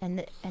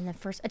 And the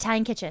first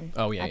Italian Kitchen.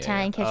 Oh, yeah, yeah,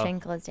 Italian yeah. Kitchen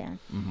closed down.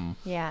 Mm-hmm.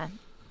 Yeah.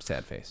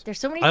 Sad face. There's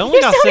so many. I only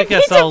there's got so many sick at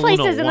pizza Stella Luna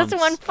places in this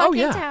once. one Oh fucking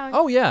yeah. town.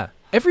 Oh yeah.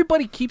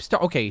 Everybody keeps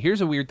talking. Okay, here's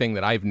a weird thing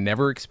that I've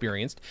never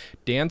experienced.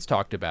 Dan's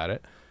talked about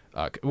it,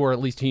 or at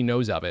least he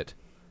knows of it.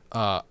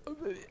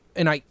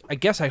 And I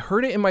guess I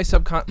heard it in my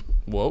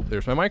Whoa,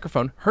 there's my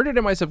microphone. Heard it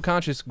in my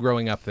subconscious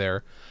growing up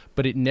there,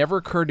 but it never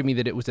occurred to me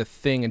that it was a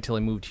thing until I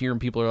moved here, and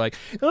people are like,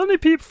 "Only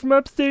people from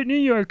upstate New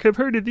York have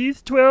heard of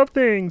these 12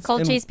 things."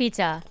 Cold And- cheese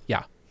pizza.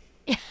 Yeah.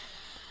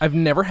 I've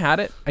never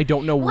had it. I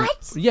don't know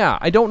What? Yeah,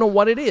 I don't know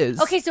what it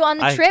is. Okay, so on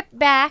the trip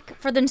back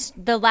for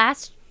the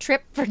last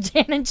trip for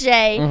Dan and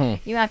Jay,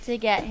 you have to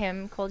get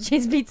him cold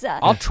cheese pizza.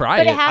 Mm-hmm. I'll try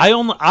But it.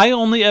 has- I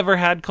only ever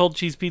had cold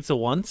cheese pizza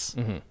once,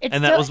 it's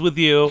and that so- was with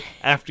you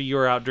after you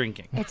were out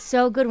drinking. It's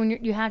so good when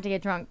you have to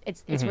get drunk.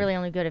 It's Mm-hmm. really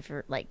only good if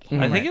you're like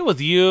I think it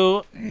was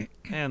you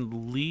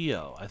and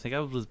Leo. I think I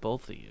was with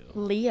both of you,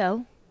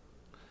 Leo.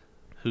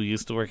 who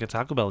used to work at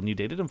Taco Bell, and you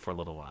dated him for a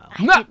little while.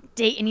 I didn't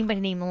date anybody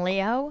named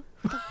Leo.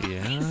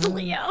 Yeah. It's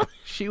Leo.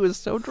 She was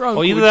so drunk.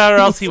 Well, either when that or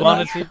she else he said-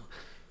 wanted to,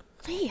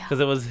 Leo. because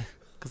it was.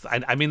 Because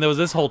I mean, there was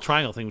this whole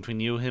triangle thing between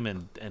you, him,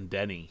 and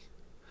Denny.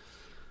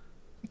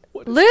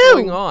 What is Lou!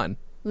 going on?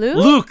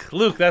 Lou?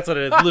 Luke, that's what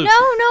it is. Luke.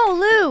 No,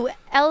 Lou.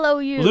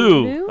 L-O-U.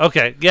 Lou.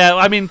 Okay, yeah.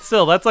 I mean,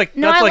 still, that's like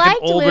No, that's I like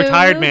liked an old Lou.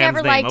 retired Lou man's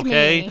never name. liked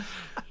Okay,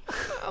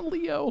 me.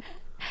 Leo.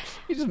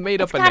 You just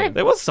made up a gotta name.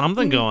 there was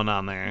something going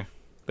on there.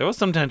 There was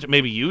some tension.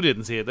 Maybe you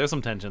didn't see it. There's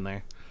some tension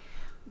there.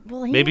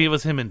 Well, Maybe it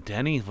was him and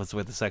Denny was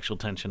where the sexual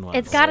tension was.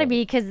 It's got to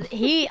be because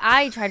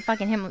I tried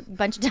fucking him a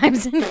bunch of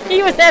times and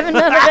he was having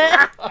none of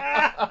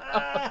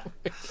it.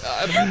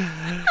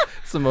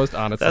 It's the most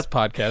honest this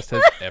podcast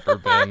has ever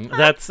been.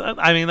 That's.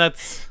 I mean,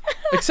 that's.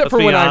 Except Let's for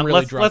be when I'm hon- really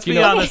let's, drunk. Let's you be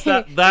know? honest.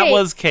 That Hey,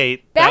 was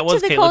Kate. Back That was to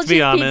the Kate. cold Let's be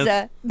cheese honest.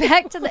 pizza.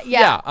 Back to the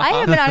Yeah, I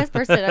am an honest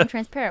person. I'm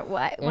transparent.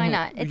 Why? Why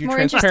not? It's You're more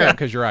transparent interesting.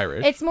 because you're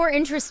Irish. It's more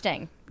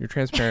interesting. You're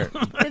transparent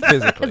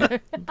physically.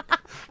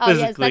 Oh yes,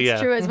 Physically,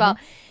 that's yeah. true as well.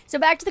 So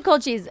back to the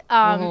cold cheese.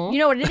 You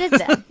know what it is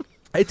then?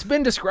 It's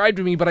been described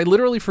to me, but I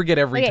literally forget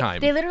every Okay,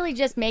 time. they literally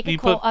just make You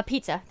a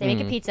pizza. They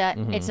make a pizza.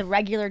 It's a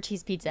regular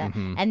cheese pizza,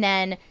 and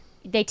then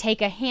they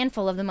take a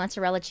handful of the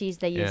mozzarella cheese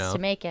they use Yeah. to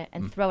make it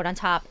and throw it on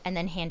top, and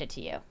then hand it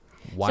to you.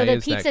 Why so the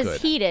is that pizza's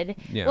good? heated.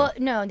 Yeah. Well,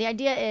 no, the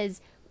idea is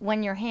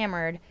when you're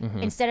hammered,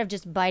 instead of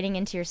just biting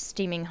into your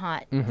steaming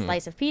hot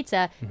slice of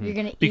pizza, you're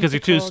gonna Because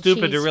eat you're the too cold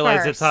stupid to cheese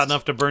realize it's hot first.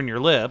 enough to burn your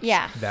lips.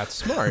 Yeah. That's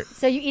smart.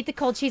 So you eat the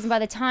cold cheese, and by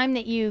the time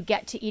that you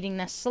get to eating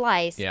the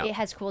slice, Yeah. it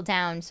has cooled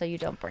down, so you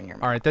don't burn your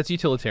mouth. All right, that's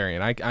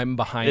utilitarian. I'm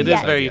behind It this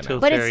is very idea now.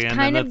 But utilitarian. it's and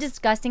kind of that's-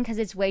 disgusting because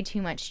it's way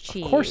too much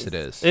cheese. Of course it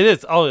is. It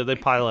is. Oh, they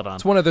pile it on.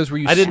 It's one of those where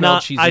you I did smell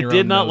not. cheese in I your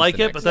did own not nose like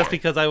the it, next but that's day.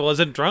 because I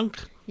wasn't drunk.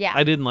 Yeah.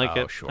 I didn't like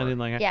Oh, it. sure. I didn't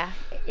like it.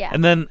 Yeah.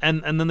 And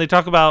then they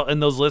talk about in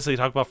those lists they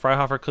talk about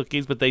Freihofer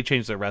cookies, but they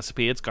changed their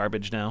recipe. It's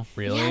garbage now.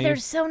 Really? Yeah, they're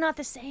so not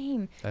the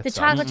same. That the sucks.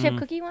 chocolate chip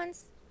cookie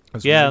ones?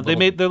 Those Yeah, weird they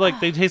little- made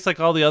they taste like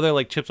all the other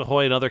like Chips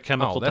Ahoy and other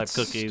chemical type that's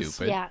cookies.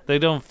 stupid. Yeah. They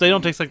don't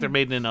taste like they're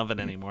made in an oven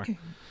anymore,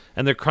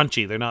 and they're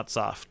crunchy. They're not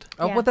soft.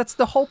 Oh, Yeah. well, that's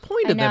the whole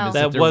point I of them. know. Is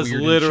That they're was weird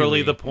and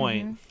literally chewy. the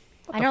point.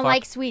 I don't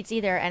like sweets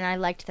either, and I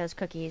liked those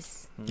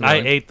cookies. I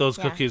ate those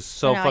Yeah. cookies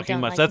so No, I fucking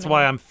don't much. like That's them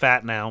why either. I'm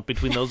fat now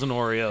between those and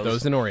Oreos.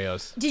 Those and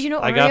Oreos. Did you know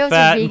Oreos I got are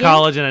fat vegan? in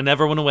college and I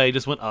never went away.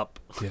 Just went up.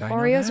 Did I know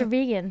Oreos that? are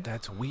vegan.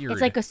 That's weird.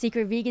 It's like a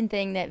secret vegan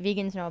thing that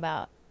vegans know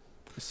about.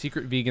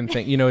 secret vegan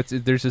thing. You know,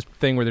 there's this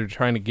thing where they're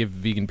trying to give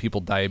vegan people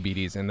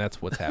diabetes, and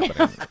that's what's happening.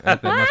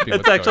 That must be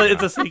what's It's actually going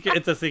it's a secret.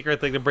 It's a secret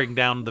thing to bring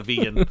down the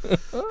vegan.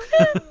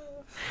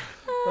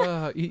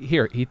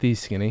 Here, eat these,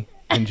 Skinny.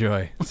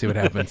 Enjoy. See what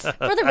happens.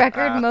 For the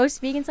record,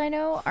 most vegans I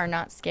know are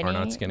not skinny. Are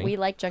not skinny. We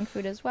like junk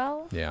food as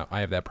well. Yeah,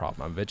 I have that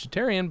problem. I'm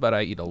vegetarian, but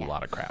I eat a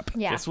lot of crap.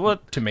 Yeah. Guess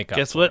what? To make up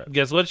Guess for what? it.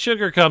 Guess what?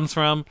 Sugar comes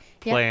from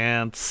Yep.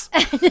 plants.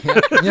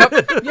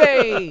 Yep.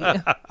 Yay.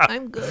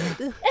 I'm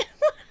good.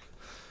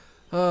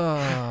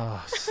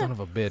 Oh, son of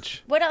a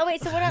bitch. What?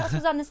 Wait. So what else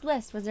was on this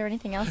list? Was there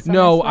anything else? On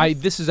No, this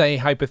list? this is a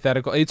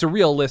hypothetical. It's a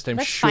real list, I'm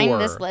Let's sure. find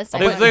this list.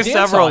 There's Dan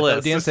several saw it, though.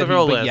 lists. Dan There's said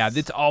several but yeah, lists.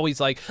 it's always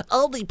like,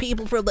 Only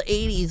people from the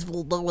 80s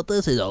will know what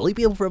this is. Only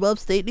people from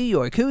upstate New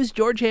York. who's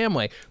George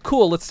Hamway?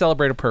 Cool, let's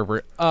celebrate a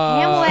pervert.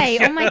 Hamway.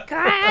 Oh my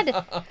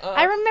god.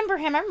 I remember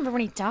him. I remember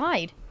when he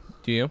died.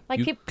 Do you? Like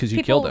Because you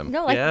people- killed him.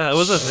 No, like Yeah, it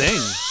was a thing.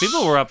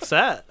 People were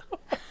upset.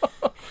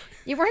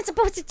 you weren't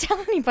supposed to tell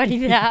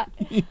anybody that.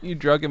 You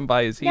drug him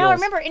by his heels. No, I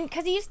remember,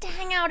 because he used to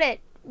hang out at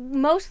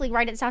mostly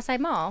right at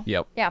Southside Mall.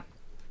 Yep. Yeah.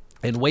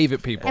 And wave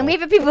at people. And we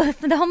have people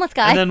for the homeless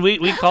guy. And then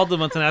we called him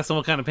once and asked him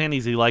what kind of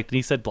panties he liked, and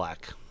he said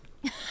black.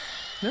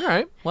 All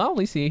right. Well, at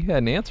least he had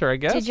an answer, I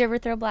guess. Did you ever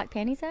throw black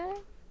panties at him?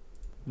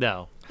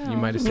 No. You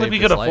might have If saved you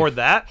his could life. afford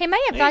that. He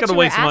might have you thought gotta you were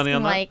waste money asking,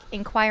 on that. like,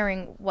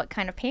 inquiring what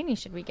kind of panties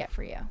should we get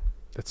for you.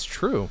 That's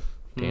true.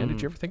 Dan, Hmm.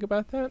 did you ever think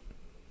about that?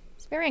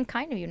 It's very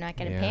unkind of you not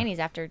getting Yeah. panties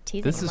after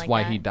teasing This him is like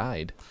why that. he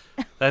died.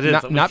 That is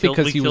Not we killed-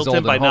 because he we was killed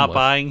him old by and not homeless.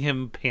 buying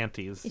him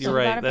panties. You You're told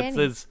him right. about a That's panty.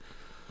 his.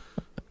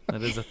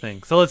 That is a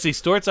thing. So let's see.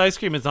 Stewart's ice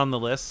cream is on the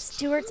list.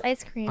 Stewart's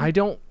ice cream. I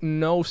don't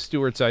know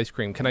Stewart's ice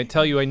cream. Can I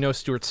tell you I know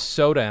Stewart's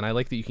soda, and I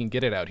like that you can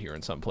get it out here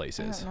in some I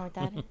places. don't know what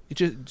that is. It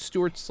just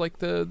Stewart's like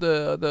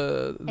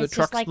the It's just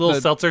trucks, like- Little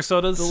the, seltzer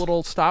sodas. the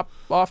little stop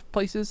off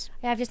places.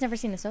 Yeah, I've just never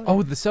seen the soda.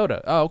 Oh, the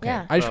soda. Oh, okay.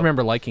 Yeah. I just Oh.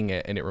 remember liking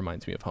it, and it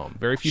reminds me of home.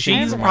 Very few She's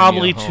things remind me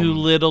probably of too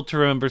home. little to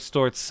remember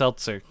Stewart's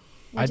seltzer.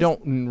 I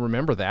don't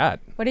remember that.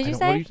 What did you I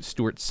don't- say?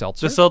 Stewart's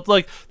seltzer?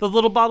 Like the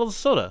little bottles of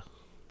soda.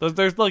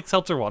 There's like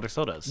seltzer water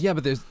sodas. Yeah,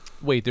 but there's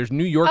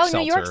New York Oh, seltzer.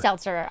 New York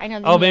seltzer. I know.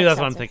 The Oh, New maybe York that's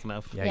what I'm seltzer. thinking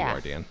of. Yeah, you are,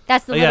 Dan.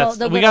 That's the Oh, little. yes,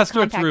 The we little got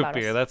Stewart's compact root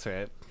bottles. beer. That's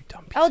right.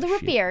 Dumb piece Oh, of the root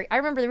shit. beer. I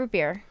remember the root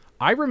beer.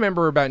 I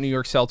remember about New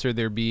York seltzer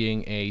there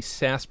being a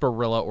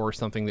sarsaparilla or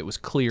something that was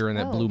clear, and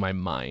that Oh. blew my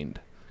mind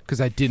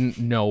because I didn't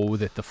know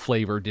that the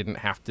flavor didn't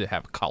have to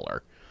have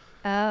color.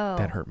 Oh.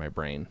 That hurt my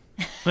brain.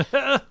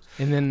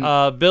 And then,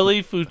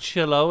 Billy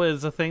Fucillo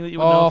is a thing that you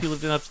would know if you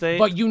lived in upstate.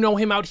 but you know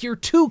him out here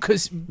too,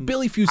 because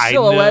Billy I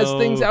Fusillo has know,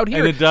 things out here.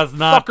 and it does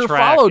not Fucker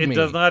track. followed It me.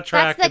 does not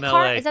track That's the in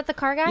car. LA. Is that the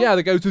car guy? Yeah,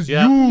 the guy who says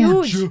Yeah.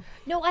 huge.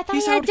 No, I thought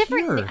He's he had a out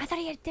different. here. I thought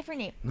he had a different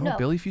name. No,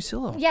 Billy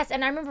Fusillo. Yes,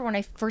 and I remember when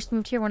I first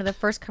moved here, one of the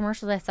first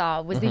commercials I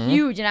saw was Mm-hmm. the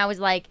huge, and I was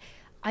like,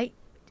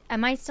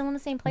 am I still in the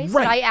same place?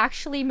 Right. Did I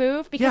actually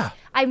move? Because Yeah.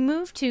 I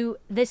moved to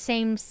the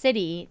same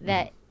city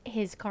that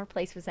his car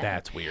place was in.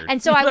 That's weird.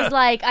 And so I was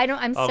like, I'm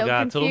Oh, so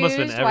God, so it must've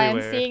been confused why I'm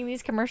everywhere. seeing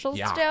these commercials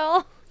Yeah.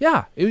 still.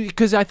 Yeah,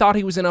 because I thought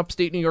he was an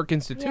upstate New York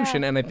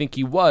institution, Yeah. and I think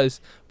he was,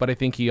 but I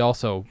think he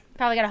also,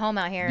 Probably got a home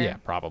out here. yeah,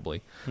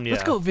 probably.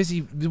 Let's Yeah. go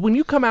visit, when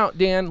you come out,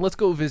 Dan, let's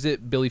go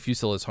visit Billy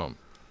Fusilla's home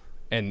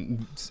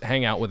and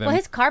hang out with him. Well,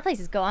 his car place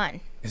is gone.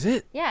 Is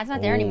it? Yeah, it's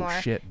not there Oh, anymore.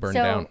 shit, burned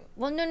so, down.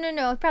 Well,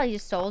 no. He probably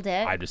just sold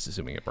it. I'm just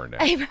assuming it burned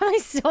down. He probably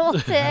sold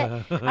it.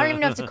 I don't even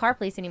know if it's a car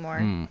place anymore.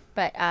 Hmm.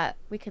 But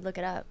we could look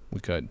it up. We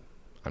could.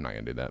 I'm not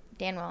going to do that.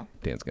 Dan will.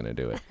 Dan's going to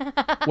do it.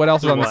 What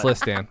else is on this What?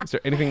 list, Dan? Is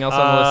there anything else on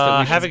the list that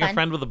we should... Having a fun.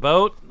 friend with a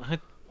boat.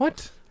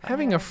 What?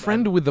 Having a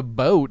friend with a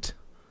boat?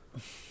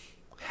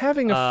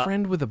 Having a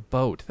friend with a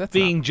boat. That's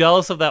Being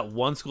jealous of that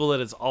one school that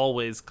is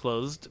always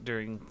closed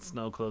during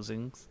snow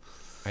closings.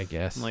 not, I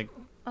guess. Like,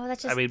 Oh,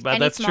 that's just. I mean, but any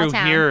that's small true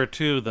town. here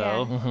too,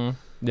 though.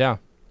 Yeah.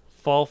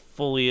 Fall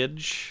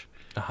foliage.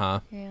 Uh-huh.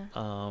 Yeah.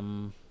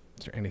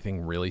 Is there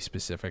anything really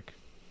specific?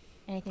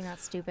 Anything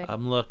that's stupid.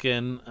 I'm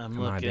looking. Come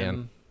on,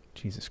 Dan.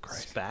 Jesus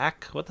Christ.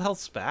 SPAC? What the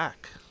hell's SPAC?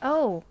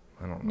 Oh.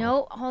 I don't know.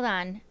 No, hold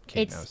on.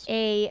 Kate It's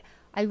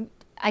knows.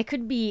 I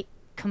could be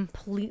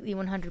completely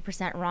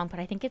 100% wrong, but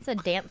I think it's a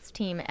dance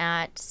team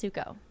at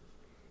Suco.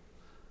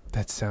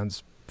 That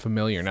sounds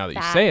familiar now that you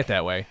Back. say it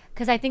that way.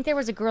 Because I think there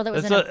was a girl that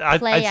was It's in a I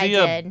play I see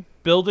a did.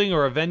 building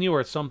or a venue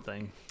or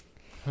something,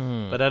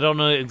 but I don't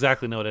know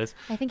exactly know what it is.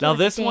 I think it now was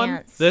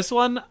this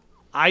one,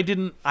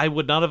 I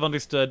would not have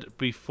understood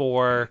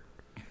before.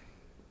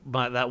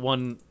 That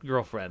one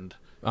girlfriend,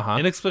 Uh-huh.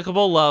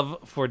 inexplicable love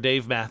for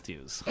Dave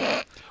Matthews,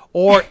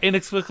 or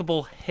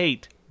inexplicable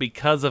hate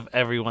because of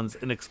everyone's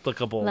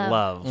inexplicable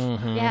love.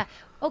 Yeah.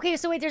 Okay,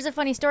 so wait, there's a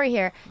funny story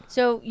here.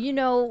 So,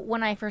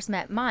 when I first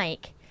met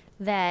Mike,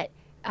 that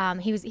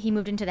he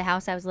moved into the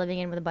house I was living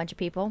in with a bunch of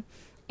people,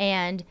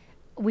 and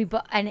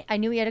and I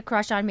knew he had a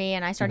crush on me,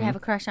 and I started to have a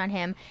crush on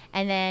him,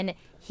 and then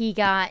he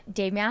got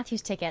Dave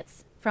Matthews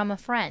tickets from a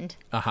friend.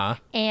 Uh-huh.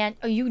 And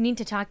you need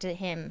to talk to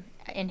him.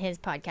 in his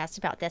podcast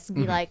about this and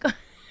be like,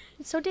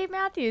 so Dave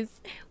Matthews,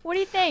 what do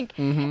you think?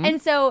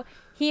 And so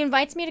he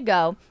invites me to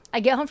go. I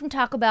get home from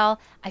Taco Bell.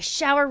 I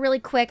shower really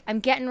quick. I'm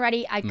getting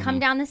ready. I come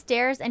down the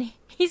stairs, and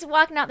he's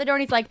walking out the door,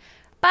 and he's like,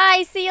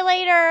 bye, see you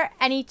later.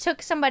 And he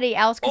took somebody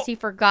else because he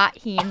forgot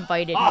he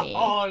invited me.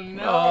 Oh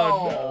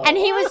no! And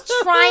he was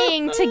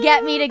trying to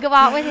get me to go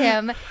out with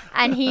him,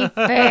 and he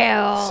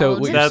failed. So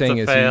what you're That's saying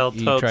a is fail,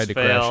 he totes tried to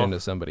fail. crash into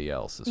somebody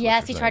else. Is what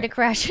yes, you're he tried to saying.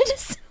 crash into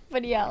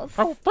somebody else.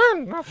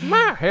 Open up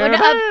my head.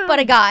 But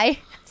a guy.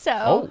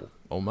 So.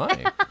 Oh my!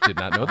 Did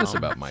not know this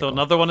about So Michael.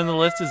 another one in the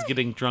list is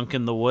getting drunk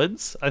in the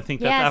woods. I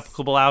think that's Yes.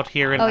 applicable out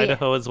here in Oh, yeah.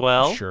 Idaho as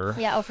well. Sure.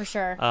 Yeah, oh, for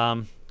sure.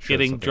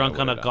 Getting something drunk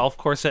I on a would, golf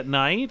course at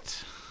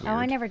night. Oh,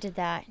 I never did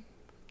that.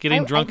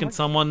 Getting I drunk in worked-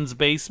 someone's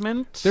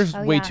basement. There's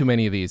Oh, way yeah. too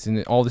many of these,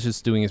 and all this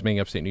is doing is making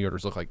upstate New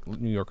Yorkers look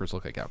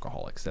like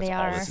alcoholics. That's They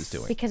all are. this is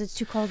doing. Because it's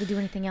too cold to do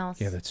anything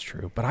else. Yeah, that's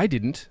true. But I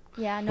didn't.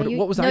 Yeah, no,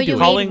 What was I you doing?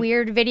 Calling- made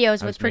weird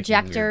videos I with was making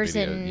weird projectors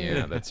videos. and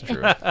Yeah, that's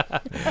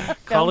true.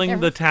 Calling Film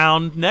the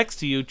town next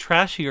to you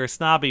trashy or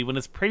snobby when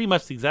it's pretty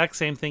much the exact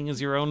same thing as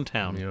your own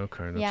town. Yeah,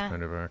 okay, that's Yeah.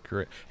 kind of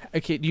accurate.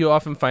 Okay, do you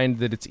often find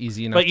that it's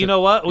easy enough? But you know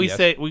what? We Yes.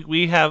 say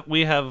we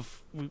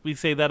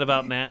say that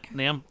about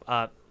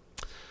Nampa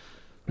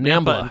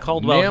Nambla and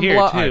Caldwell Nambla, here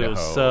too. Idaho.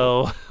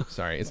 So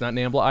Sorry, it's not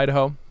Nambla,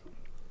 Idaho.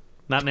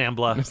 not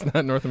Nambla. It's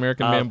not North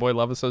American Man Boy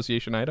Love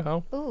Association,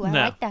 Idaho. Ooh, I no.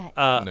 like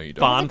that. No, you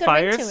don't. There's a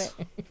good ring to Bonfires.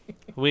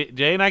 it.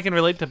 Jay and I can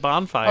relate to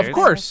bonfires. Of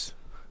course,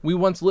 we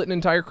once lit an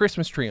entire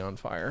Christmas tree on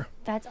fire.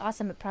 That's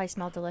awesome. It probably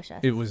smelled delicious.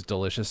 It was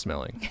delicious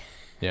smelling.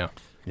 Yeah,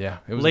 yeah.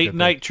 It was a Late good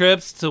night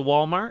trips to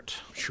Walmart.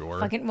 thing. Sure.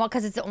 Fucking, well,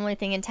 because it's the only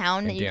thing in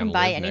town that And you Dan can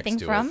buy lived next anything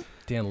to from. it.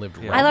 Dan lived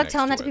right I like next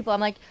telling that to it. people.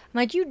 I'm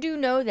like, you do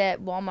know that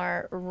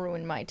Walmart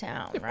ruined my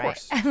town, right?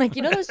 course. I'm like,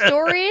 you know those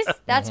stories?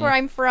 That's where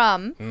I'm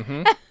from.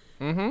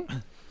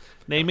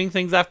 Naming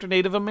things after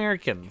Native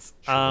Americans.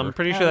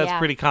 Pretty sure Oh, that's yeah.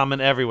 pretty common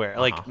everywhere.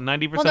 Like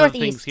 90% of Northeast,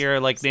 things here are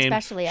like named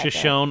especially out there.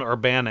 Shoshone or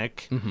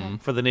Bannock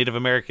for the Native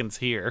Americans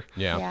here.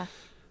 Yeah, Yeah.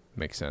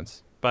 makes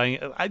sense. Buying,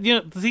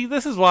 see,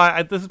 this is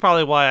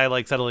probably why I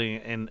like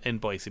settling in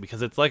Boise,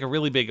 because it's like a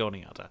really big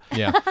Oneonta.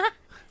 Yeah,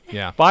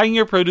 yeah. Buying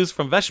your produce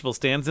from vegetable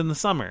stands in the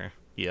summer.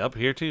 Yep,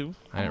 here too.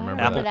 I didn't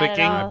remember Apple that. that at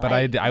picking. all. But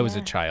Like, I was a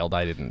yeah. child.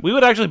 I didn't. We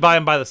would actually buy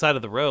them by the side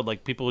of the road.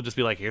 Like people would just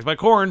be like, "Here's my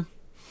corn."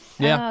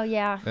 Yeah, Oh,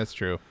 yeah. that's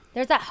true.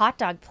 There's that hot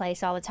dog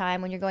place all the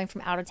time when you're going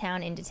from out of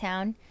town into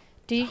town.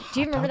 Do you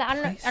remember that?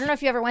 I don't know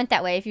if you ever went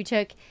that way. If you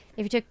took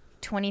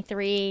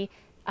 23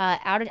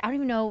 I don't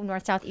even know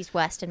north, south, east,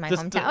 west in my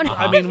Just, hometown.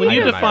 I mean, when I you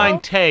don't define know.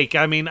 take,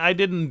 I mean, I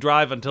didn't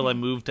drive until I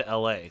moved to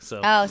LA,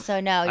 so Oh, so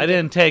no. I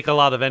didn't take a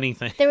lot of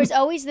anything. There was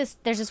always there's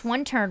this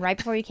one turn right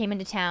before you came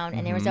into town,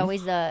 and there Mm-hmm. was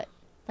always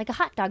like a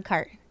hot dog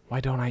cart.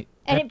 Why don't I?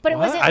 And but it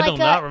What? wasn't I like do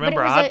not but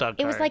remember it a was hot dog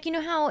It was cart. like, you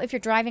know how if you're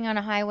driving on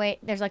a highway,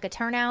 there's like a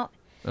turnout.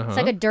 It's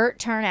like a dirt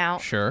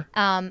turnout. Sure.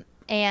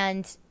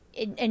 And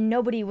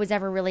nobody was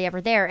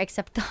ever there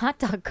except the hot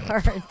dog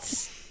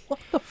carts.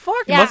 The fuck?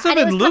 Yeah, Must have and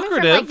it been was coming from,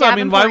 lucrative. like, I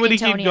mean, why Davenport would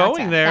he into keep Oneonta,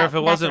 going there if it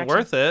that wasn't direction.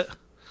 worth it?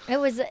 It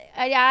was,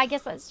 yeah, I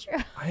guess that's true.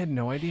 I had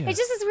no idea. It's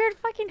just this weird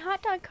fucking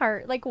hot dog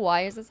cart. Like,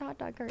 why is this hot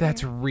dog cart?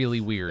 That's here?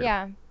 really weird.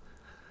 Yeah.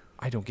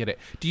 I don't get it.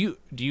 Do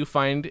you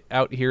find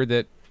out here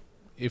that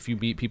if you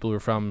meet people who are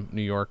from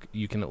New York,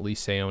 you can at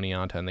least say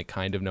Oneonta and they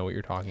kind of know what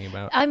you're talking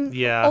about? I'm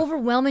Yeah.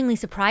 overwhelmingly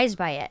surprised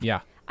by it.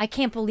 Yeah. I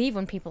can't believe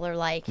when people are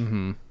like,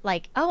 oh,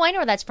 I know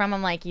where that's from.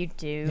 I'm like, you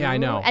do? Yeah, I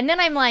know. And then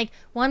I'm like,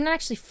 well, I'm not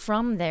actually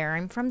from there.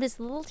 I'm from this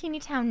little teeny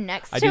town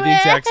next I to do it. the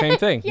exact same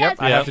thing. Yes.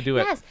 Yep, I have to do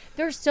it. Yes,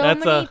 there's so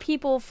That's many a-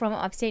 people from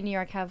upstate New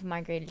York have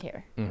migrated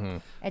here. Mm-hmm.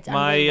 It's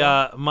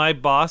unbelievable. My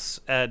boss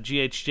at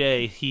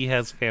GHJ, he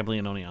has family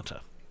in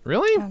Oneonta.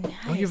 Really?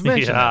 Oh, you've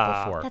mentioned that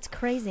Yeah. before. That's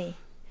crazy.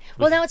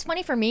 Well, now what's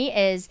funny for me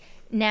is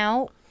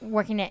now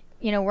working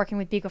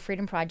with Beagle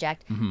Freedom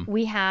Project,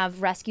 we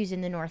have rescues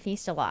in the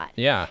Northeast a lot.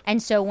 Yeah.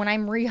 And so when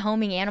I'm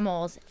rehoming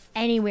animals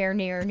anywhere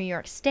near New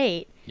York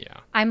State, Yeah.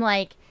 I'm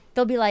like,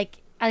 they'll be like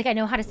I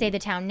know how to say the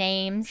town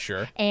names.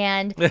 Sure.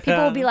 And people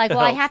will be like, well,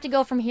 I have to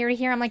go from here to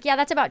here. I'm like, yeah,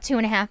 that's about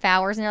 2.5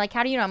 hours. And they're like,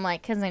 how do you know? I'm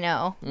like, because I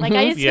know. Like,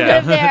 I used to Yeah.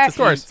 live there. Of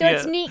course. So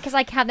it's Yeah. neat because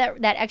I have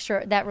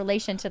that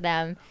relation to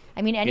them.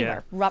 I mean,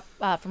 anywhere.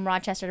 From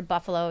Rochester to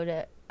Buffalo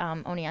to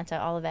Oneonta,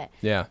 all of it.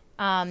 Yeah.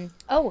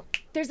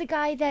 There's a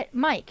guy that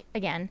Mike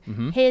again.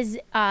 Mm-hmm. His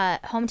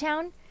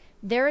hometown.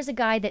 There is a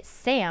guy that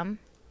Sam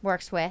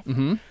works with.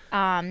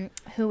 Mm-hmm.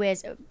 Who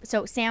is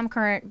Sam,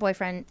 current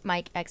boyfriend,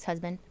 Mike,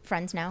 ex-husband,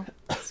 friends now.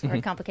 It's a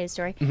very complicated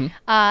story. Mm-hmm.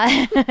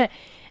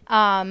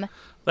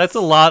 That's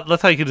a lot.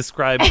 That's how you could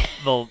describe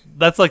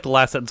that's like the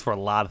last sentence for a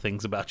lot of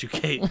things about you,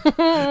 Kate.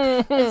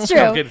 It's true.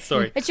 Complicated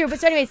story. It's true. But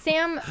so anyway,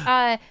 Sam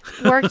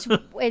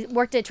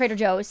worked at Trader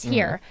Joe's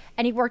here,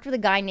 and he worked with a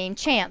guy named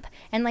Champ,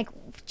 and like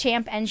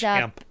Champ ends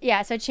up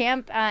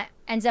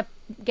ends up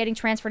getting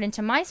transferred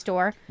into my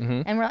store,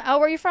 and we're like, oh,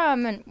 where are you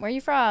from? And where are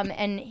you from?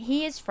 And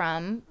he is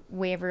from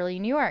Waverly,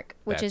 New York,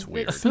 which That's is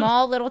weird. a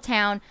small little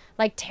town,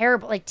 like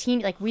terrible, like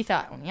teeny, like we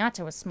thought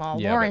Oneonta was small,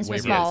 Yeah, but Lawrence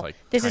was Waverly is, small. like,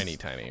 This tiny, is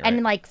tiny, right?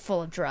 and like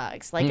full of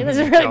drugs. Like this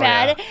is really Oh,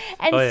 bad. yeah.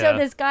 And Oh, so yeah.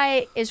 this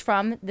guy is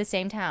from the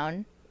same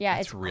town. Yeah,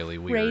 That's it's really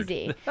weird.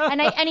 crazy.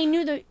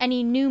 and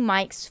he knew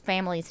Mike's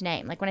family's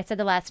name. Like when I said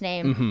the last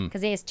name,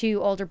 because he has 2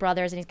 older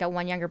brothers and he's got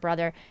 1 younger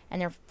brother, and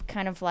they're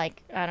kind of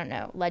like, I don't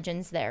know,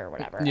 legends there or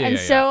whatever. Yeah, and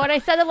yeah, so yeah. when I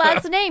said the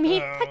last name, he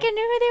fucking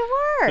knew who they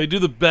were. They do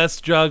the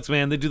best drugs,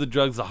 man. They do the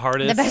drugs the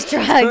hardest. The best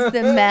drugs,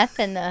 the meth,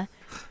 and the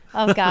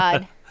oh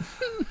god.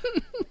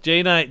 Jay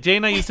and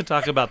I used to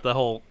talk about the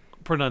whole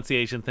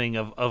pronunciation thing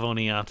of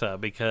Oneonta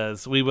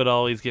because we would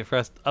always get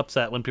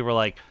upset when people were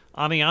like,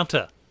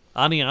 Oneonta.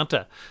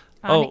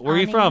 Oh, where are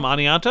you from?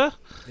 Oneonta?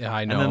 Yeah,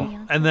 I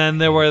know. And then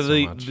there were so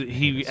much.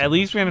 he at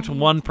least ran into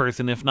one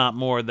person, if not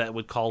more, that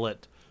would call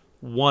it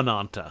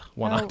One-onta.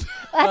 One Oh. on.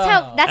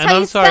 That's And how I'm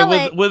you sorry, spell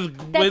it.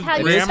 with That's how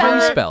you It is how spell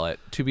you it. spell it,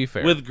 to be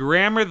fair. with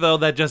grammar though,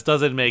 that just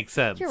doesn't make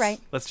sense. You're right.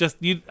 Let's just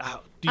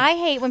I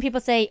hate when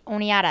people say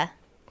Oniata.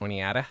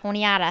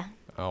 Oniata?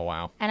 Oh,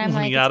 wow. And I'm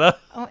like, Oniata?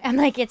 I'm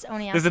like, it's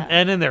Oniata. There's an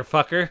N in there,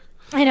 fucker.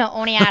 I know,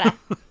 Oniata.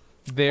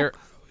 There,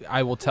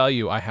 I will tell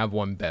you, I have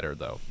one better,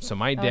 though. So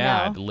my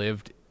dad no.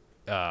 lived...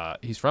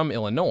 he's from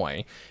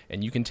Illinois,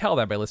 and you can tell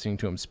that by listening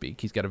to him speak.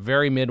 He's got a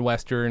very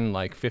Midwestern,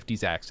 like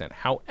 50s accent.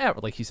 However,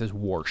 like he says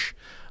 "warsh,"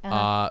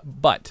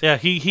 but Yeah,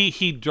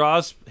 he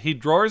draws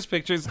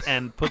pictures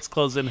and puts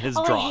clothes in his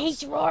Oh, drawers. I hate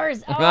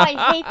drawers. Oh, I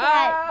hate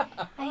that.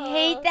 I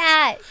hate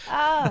that.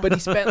 Oh. but he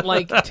spent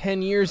like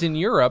 10 years in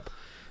Europe,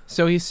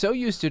 so he's so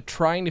used to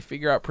trying to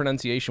figure out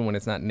pronunciation when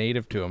it's not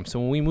native to him. So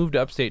when we moved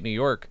to upstate New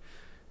York,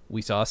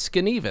 we saw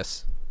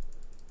Schenevus,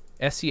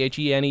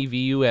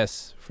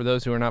 Schenevus, for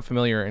those who are not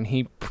familiar, and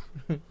he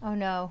Oh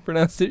no.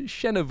 pronounced it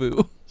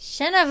Chenevu.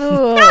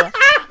 Chenevu.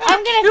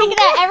 I'm gonna think of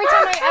that every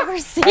time I ever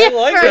see it. I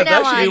like from that.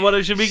 now That should be on. what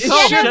it should be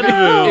called. Chenevu.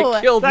 Chenevu.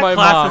 It killed That my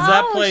classes mom.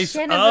 that Oh, place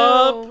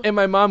Chenevu. up. And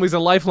my mom, who's a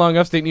lifelong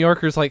upstate New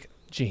Yorker, is like,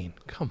 Gene,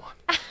 come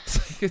on.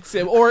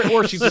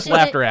 or she just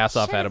laughed her ass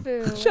off at him.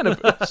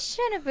 Chenevu.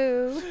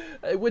 Chenevu.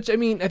 Chenevu. Which, I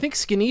mean, I think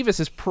Schenevus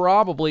is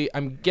probably,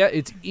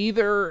 it's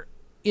either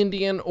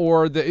Indian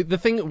or the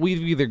thing that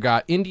we've either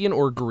got Indian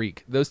or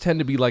Greek. Those tend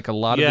to be like a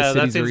lot Yeah, of the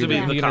that cities are seems to either be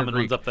the Indian or common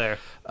Greek. ones up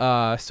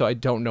there. So I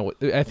don't know.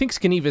 I think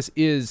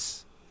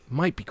Schenevus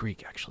might be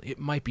Greek, actually. It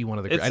might be one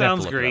of the It I'd have to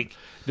sounds look it Greek.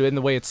 up. In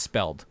the way it's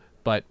spelled.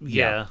 But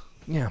Yeah.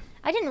 yeah.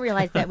 I didn't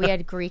realize that we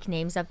had Greek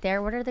names up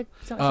there. What are the?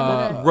 Some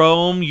of the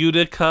Rome,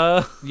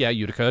 Utica, Yeah,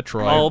 Utica,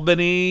 Troy.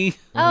 Albany.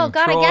 oh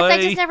God, I guess I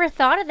Troy. just never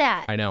thought of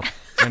that. I know.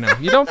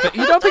 You don't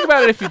think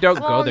about it if you don't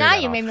Well, go there. now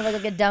that you often. made me look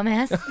like a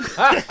dumbass.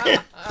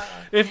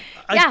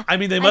 I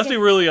mean, they must be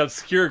really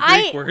obscure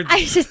Greek words.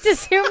 I just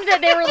assumed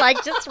that they were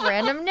like just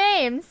random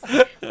names.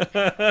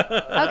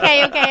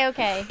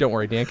 Okay. Don't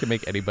worry, Dan can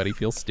make anybody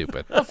feel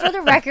stupid. Well, for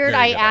the record,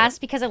 I good.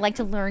 asked because I like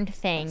to learn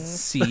things.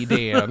 See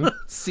Dan.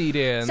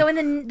 So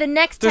in the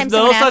next time There's no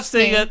someone such asks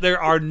thing. me, There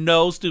are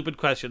no stupid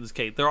questions,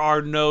 Kate. There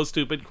are no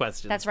stupid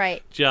questions. that's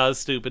right.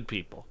 Just stupid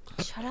people.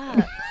 Shut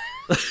up.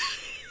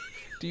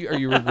 Are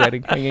you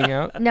regretting hanging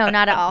out? No,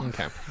 not at all.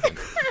 Okay.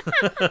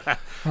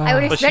 I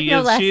would But expect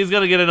no less. she is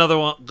going to get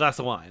another glass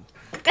of wine.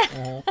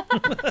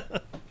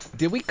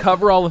 Did we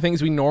cover all the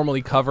things we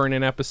normally cover in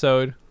an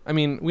episode? I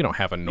mean, we don't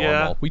have a normal.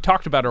 Yeah. We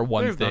talked about our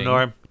one There's no thing.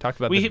 norm. We talked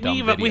about We the dumb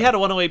we video. had a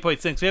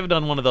 108.6. We haven't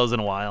done one of those in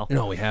a while.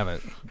 No, we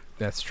haven't.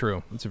 That's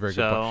true. It's a very good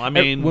So, point. I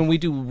mean- when we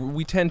do,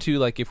 we tend to,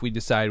 like, if we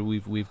decide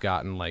we've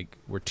gotten, like,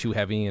 we're too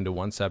heavy into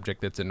one subject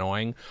that's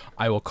annoying,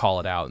 I will call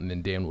it out, and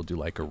then Dan will do,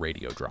 like, a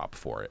radio drop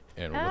for it,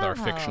 and with our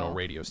fictional Oh.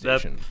 radio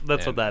station.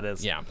 That's what And- that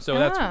is. Yeah. So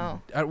that's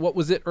Oh. what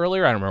was it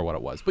earlier? I don't remember what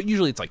it was, but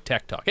usually it's like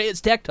Tech Talk. Hey, it's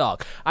Tech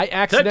Talk. I Tech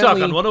accidentally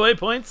Talk on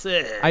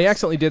 108.6. I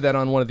accidentally did that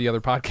on one of the other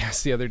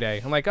podcasts the other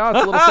day. I'm like, oh, it's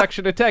a little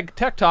section of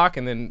tech talk,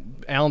 and then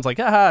Alan's like,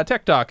 haha,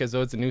 Tech Talk, as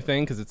though it's a new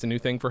thing because it's a new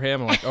thing for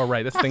him. I'm like, oh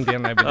right, this thing Dan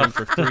and I've been doing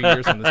for 3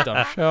 years on this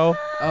dumb show.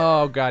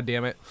 Oh god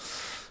damn it.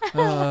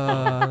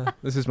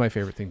 This is my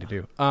favorite thing to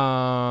do.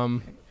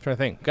 Trying to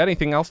think. Got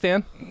anything else,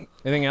 Dan?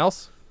 Anything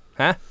else?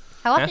 Huh?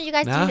 How often Huh? do you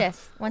guys Nah. do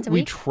this? Once a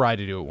We week? try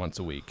to do it once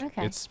a week.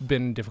 Okay. It's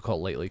been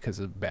difficult lately because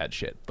of bad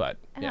shit, but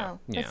yeah, Oh,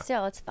 yeah, but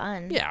still, it's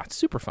fun. yeah. It's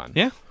super fun.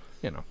 Yeah.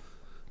 You know.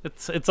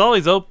 It's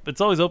always open.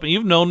 It's always open.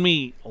 You've known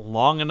me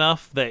long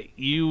enough that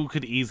you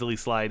could easily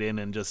slide in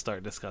and just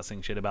start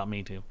discussing shit about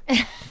me too.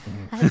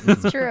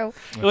 It's true.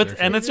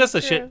 And it's just a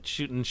True.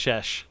 shooting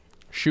shesh.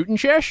 Shooting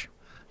shesh.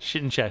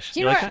 Shooting shesh. Do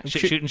You you like know that? what-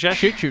 Shooting shesh.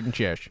 Shooting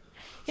shesh.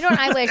 You know what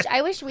I wish?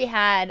 I wish we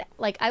had,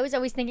 like, I was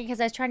always thinking, because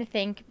I was trying to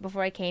think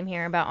before I came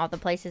here about all the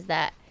places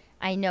that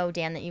I know,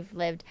 Dan, that you've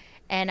lived.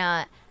 And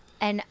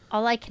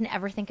all I can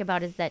ever think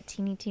about is that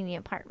teeny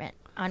apartment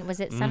on, was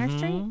it Center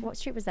Street? What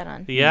street was that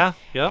on? Yeah.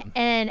 Yep.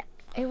 And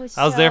it was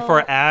I was there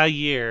for so- a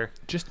year.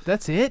 Just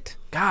that's it.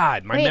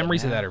 God, my Wait.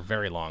 memories of that are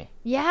very long.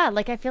 Yeah,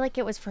 like, I feel like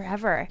it was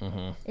forever.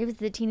 Mm-hmm. It was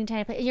the teeny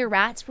tiny place. Your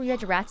rats, you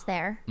had your rats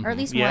there. Or at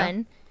least Yeah.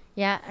 one.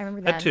 Yeah, I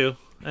remember Had that. two.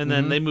 And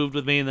then they moved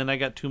with me, and then I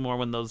got two more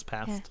when those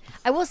passed. Yeah.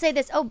 I will say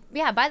this. Oh,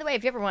 yeah, by the way,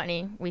 if you ever want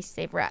any, we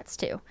save rats,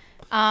 too.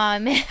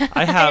 I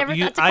I have never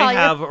you. thought to call I you.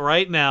 have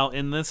right now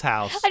in this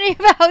house I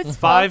didn't have a house full.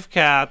 5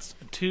 cats,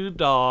 2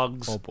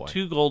 dogs, Oh, boy.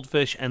 2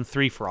 goldfish, and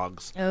 3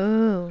 frogs.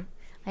 Oh,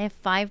 I have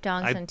 5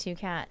 dogs I- and 2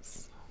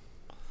 cats.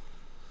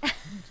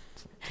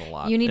 It's a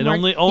lot. You need And more.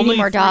 only you need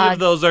more 3 dogs. of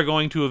those are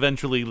going to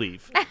eventually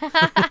leave.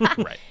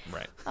 right.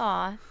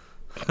 Aw.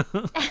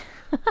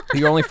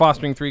 You're only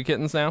fostering 3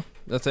 kittens now?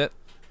 That's it?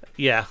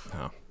 Yeah.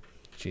 Oh,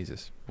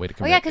 Jesus. Way to Oh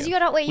commit. yeah, because you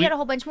Dan. had a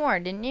whole bunch more,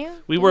 didn't you?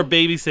 We were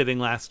babysitting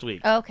last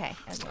week Oh, okay.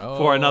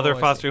 for another I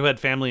see. foster who had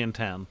family in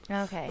town.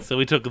 Okay. So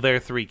we took their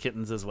 3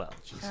 kittens as well.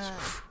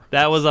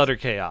 That was utter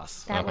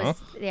chaos. That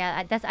was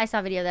I saw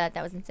a video of that.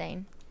 That was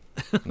insane.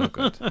 No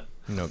good.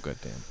 No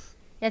good, Dan.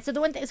 Yeah. So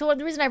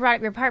the reason I brought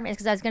up your apartment is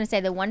because I was going to say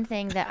the one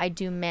thing that I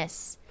do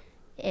miss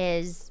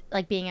is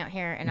like being out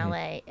here in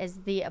LA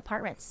is the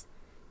apartments.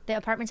 The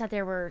apartments out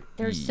there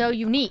they're so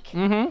unique.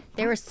 Mm-hmm.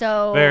 They were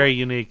so Very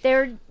unique.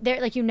 They're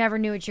like you never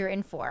knew what you're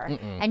in for,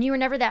 and you were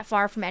never that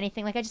far from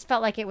anything. Like I just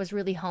felt like it was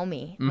really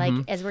homey. Like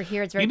as we're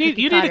here, it's very You need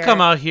to cookie-cutter.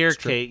 come out here,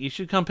 Kate. You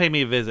should come pay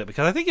me a visit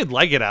because I think you'd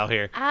like it out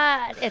here.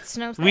 It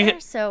snows We there, ha-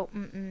 so.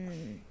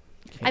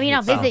 I mean,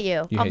 I'll visit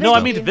you. You I'll hate No,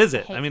 I visit mean to you.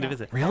 visit. hate I mean to snow.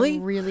 visit. Really?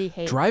 I really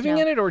hate Driving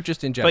snow. in it or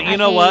just in general? But you I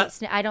know hate what?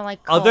 I don't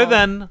like cold.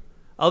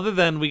 Other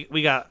than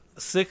we got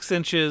 6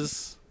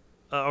 inches,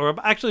 or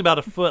actually about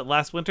a foot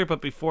last winter.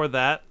 But before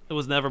that, it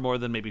was never more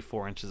than maybe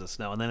 4 inches of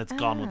snow, and then it's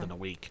gone within a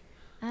week.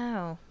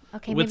 Oh,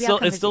 okay. It's Maybe I'll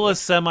come still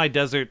visit a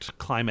semi-desert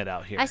climate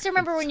out here. you. I still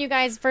remember when you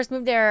guys first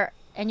moved there,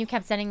 and you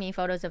kept sending me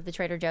photos of the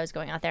Trader Joe's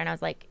going out there, and I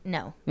was like,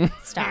 no,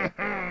 stop.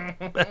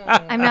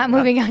 I'm not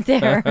moving out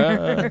there.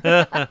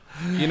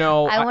 You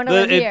know, I want to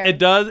live here. It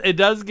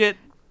does get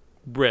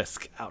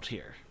brisk out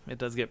here. It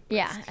does get brisk.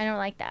 Yeah, I don't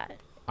like that.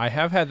 I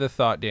have had the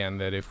thought, Dan,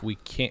 that if we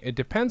can't, it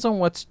depends on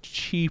what's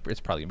cheap. It's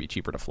probably gonna be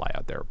cheaper to fly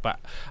out there, but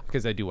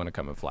because I do want to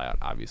come and fly out.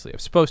 Obviously, I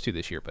was supposed to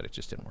this year, but it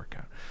just didn't work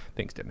out.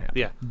 Things didn't happen.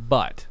 Yeah.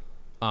 But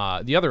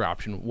the other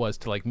option was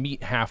to like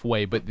meet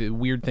halfway. But the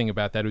weird thing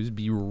about that would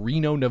be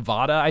Reno,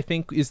 Nevada. I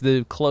think is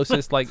the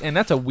closest. Like, and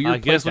that's a weird I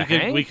guess place to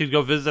hang. we could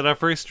go visit our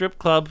first strip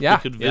club. Yeah,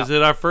 We could yeah.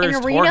 visit our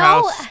first Reno?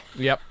 whorehouse.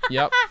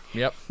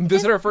 Yep.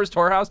 Visit our first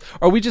whorehouse.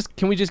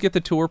 Can we just get the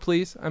tour,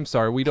 please? I'm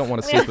sorry, we don't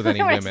want to sleep with any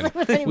don't wanna women. sleep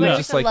with any We women.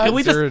 just like, Can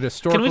we is there a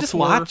historical Can we just tour?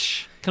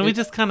 watch? Can we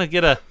just kind of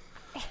get a?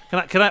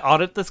 Can I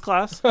audit this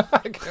class? Can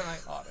I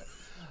audit?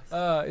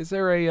 Is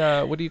there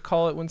a what do you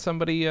call it when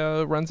somebody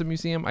runs a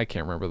museum? I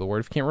can't remember the word.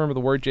 If you can't remember the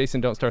word,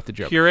 Jason, don't start the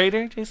joke.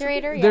 Curator, Jason?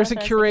 Curator. Yeah, There's that's a what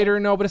I was curator,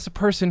 no, but it's a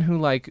person who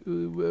like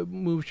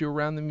moves you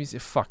around the museum.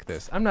 Fuck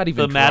this. I'm not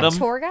even The madam?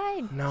 thinking. Tour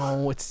guide.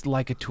 No, it's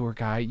like a tour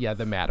guide. Yeah,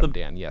 the madam,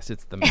 Dan. Yes,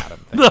 it's the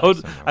madam. No, Thank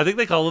you so much. I think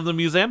they call him the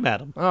museum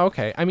madam. Oh,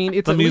 okay. I mean,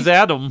 it's The at least-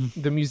 museum.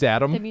 The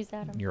museum. The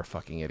museum. You're a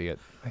fucking idiot.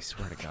 I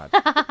swear to God.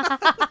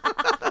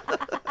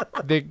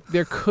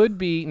 there could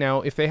be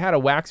now if they had a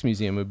wax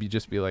museum, it would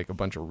just be like a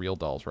bunch of real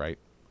dolls, right?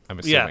 I'm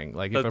Yeah, assuming.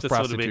 Like if that's a what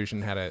it'd be.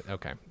 prostitution had a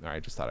okay. All right, I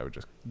just thought I would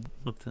just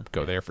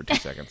go there for 2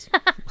 seconds.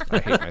 I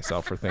hate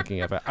myself for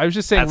thinking of it. I was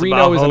just saying That's Reno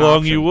about is how an long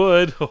option. you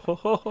would.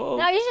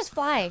 No, you just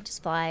fly.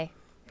 Just fly.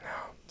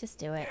 Just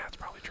do it. That's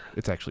probably true.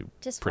 It's actually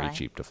Just pretty fly.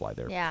 cheap to fly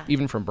there. Yeah.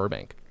 Even from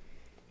Burbank.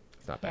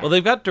 It's not bad. Well,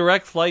 they've got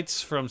direct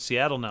flights from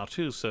Seattle now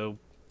too. So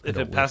if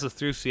don't it live- passes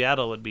through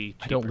Seattle, it'd be.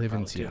 I don't cheaper live in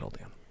probably, too. Seattle,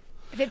 Dan.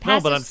 If it No,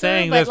 passes but I'm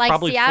saying through, there's but, like,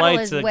 probably Seattle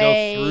flights is that go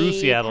way through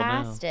Seattle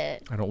now. past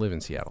it. I don't live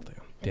in Seattle, Dan.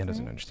 Dan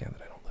doesn't understand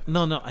that I don't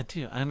live. No, I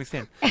do. I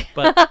understand.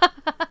 But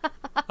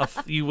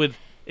you would.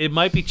 It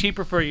might be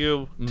cheaper for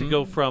you to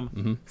go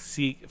from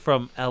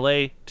from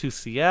LA to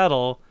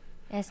Seattle,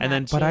 It's and not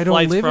then cheap. But I don't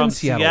flights live from in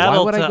Seattle. Why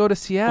would I to go to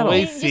Seattle?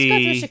 Boise. Just go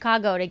through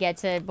Chicago to get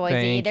to Boise.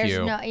 Thank There's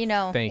you.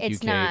 no, Thank it's you,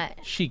 Kate. not.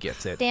 She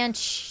gets it. Dan,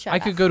 shut I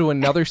up. could go to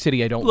another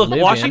city I don't Look, live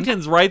in.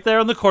 Washington's right there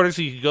on the corner,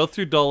 so you could go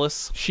through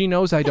Dulles. She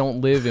knows I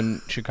don't live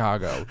in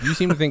Chicago. You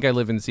seem to think I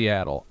live in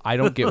Seattle. I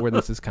don't get where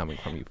this is coming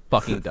from, you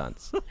fucking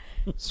dunce.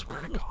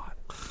 Swear to God.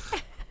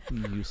 You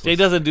useless. Jay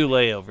doesn't do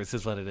layovers,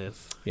 is what it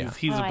is. Yeah.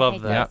 He's Oh, I above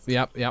hate that.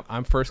 Yep.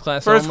 I'm first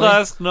class First only.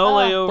 class, no Oh.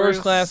 layovers.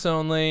 First class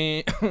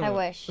only. I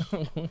wish.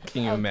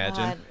 Can you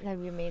imagine? God,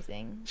 that'd be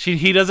amazing.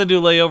 He doesn't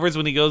do layovers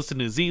when he goes to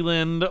New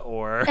Zealand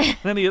or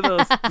any of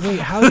those. Wait,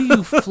 how do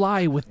you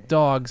fly with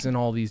dogs and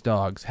all these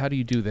dogs? How do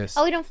you do this?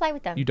 Oh, we don't fly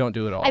with them. You don't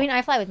do it all. I mean,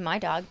 I fly with my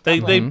dog. They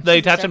Dublin. they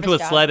She's attach him to a service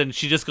dog. sled, and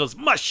she just goes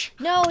mush,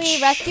 No,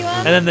 we rescue them.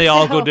 and then they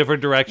all go So, different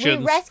We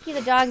directions. rescue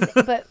the dogs,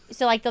 but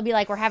so like they'll be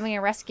like, we're having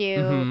a rescue,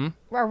 Mm-hmm.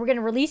 or we're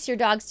gonna release your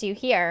dogs to you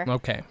here.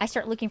 okay. I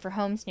start looking for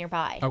homes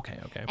nearby. Okay.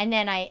 And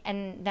then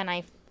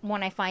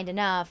when I find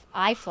enough,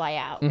 I fly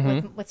out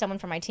with someone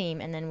from my team,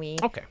 and then we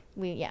Okay.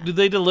 Do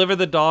they deliver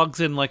the dogs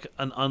in like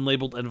an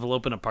unlabeled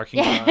envelope in a parking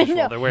Yeah, garage no.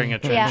 while they're wearing a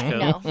trench Yeah,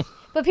 coat? no.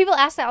 But people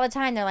ask that all the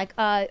time. They're like,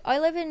 I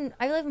live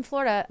in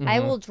Florida. I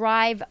Mm-hmm. will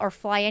drive or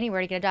fly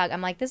anywhere to get a dog.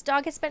 I'm like, this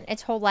dog has spent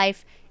its whole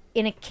life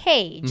in a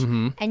cage,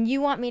 and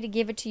you want me to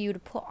give it to you to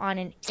put on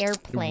an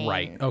airplane. Mm-hmm.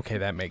 Right. Okay,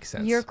 that makes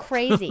sense. You're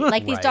crazy.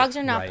 Like, these Right, dogs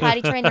are not right.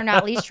 potty trained. They're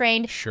not leash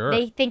trained. Sure.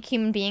 They think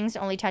human beings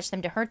only touch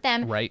them to hurt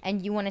them. Right.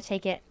 And you want to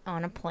take it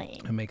on a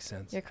plane. That makes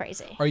sense. You're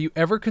crazy. Are you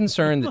ever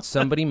concerned that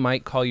somebody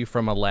might call you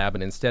from a lab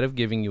and instead of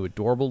giving you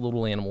adorable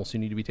little animals who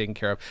need to be taken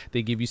care of,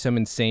 they give you some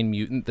insane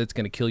mutant that's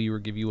going to kill you or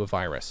give you a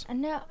virus?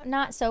 No,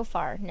 not so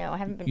far. No, I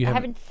haven't been. You I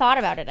haven't- haven't thought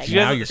about it. I She guess.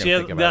 Now has- you're she going to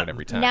has- think about now- it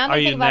every time. Now I'm Are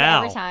gonna you think about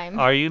now? it every time.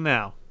 Are you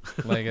now?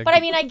 Like, But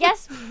I mean, I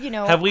guess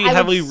Have we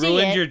I would see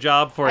ruined it. your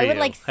job for you? I would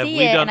like Have see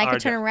we it, done and I our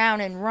could turn job?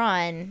 around and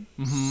run.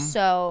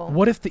 So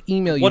what if the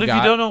email you What if got?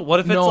 you don't know? What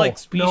if it's No, like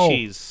no.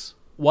 Species?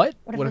 What?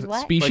 What if it was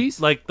what? Species?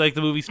 Like the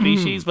movie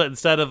Species, but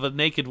instead of a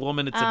naked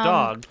woman, it's a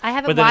dog. I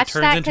haven't but then watched it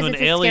turns that into 'cause an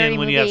it's a alien scary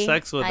when you have movie.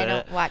 sex with I it,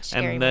 don't watch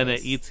scary and then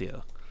movies. it eats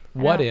you.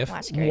 What don't if?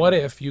 watch scary What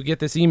movies. if you get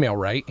this email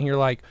right and you're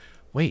like,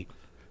 wait,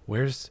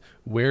 where's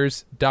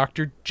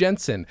Dr.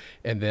 Jensen?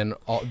 And then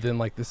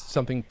like this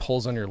something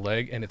pulls on your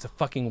leg and it's a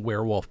fucking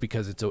werewolf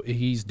because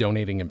he's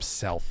donating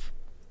himself.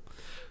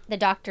 the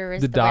doctor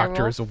is The doctor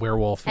werewolf. is a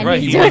werewolf. And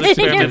Right, he's he was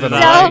donating experimented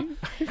himself. on.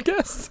 I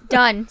guess.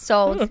 Done.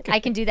 Sold. I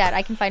can do that.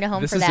 I can find a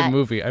home This for is that. a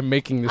movie. I'm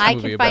making this I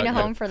movie can about find a you.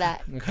 home for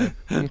that.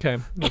 Okay,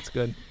 that's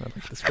good. I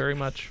like this very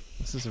much.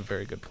 This is a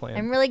very good plan.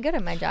 I'm really good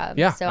at my job.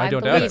 Yeah, so I I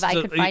don't doubt believe it. I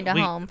So could find a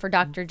we- home for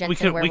Dr. Jensen We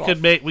could werewolf.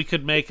 we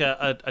could make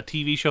a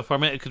TV show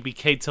from it. It could be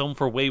Kate's Home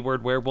for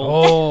Wayward Werewolf.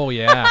 Oh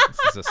yeah,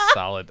 this is a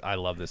solid. I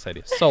love this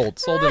idea. Sold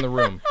in the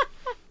room.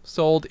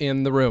 Sold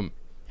in the room.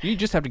 You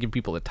just have to give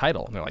people the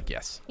title, and they're like,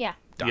 yes, Yeah.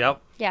 done.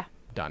 Yep. Yeah.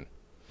 Done.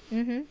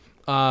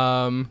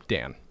 Mm-hmm.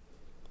 Dan.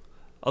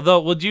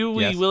 Although, would you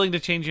Yes. be willing to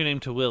change your name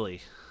to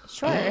Willie?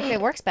 Sure. If it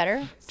works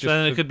better. So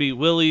then it could be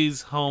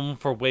Willie's Home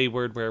for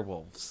Wayward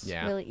Werewolves.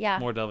 Yeah. Really. Yeah.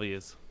 More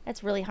W's.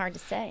 That's really hard to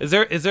say. Is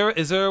there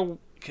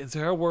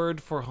a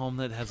word for home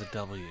that has a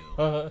W?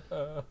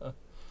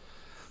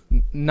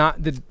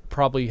 Not that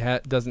probably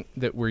doesn't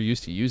that we're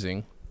used to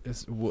using.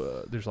 There's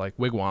like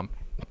wigwam.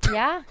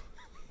 Yeah.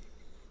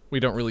 We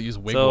don't really use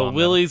wigwam. So though.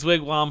 Willie's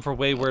Wigwam for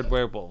Wayward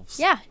Werewolves.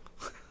 Yeah.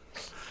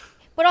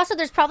 But also,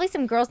 there's probably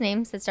some girls'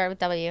 names that start with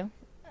W.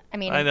 I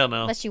mean, I don't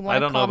know. Unless you I want to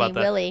don't know call me about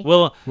that. Willie.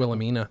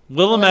 Wilhelmina.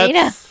 Wilhelmina.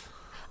 Willamette.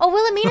 Oh,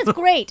 Wilhelmina's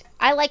great.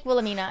 I like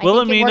Wilhelmina. I think it works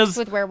Wilhelmina's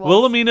with werewolves.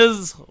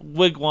 Wilhelmina's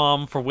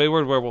Wigwam for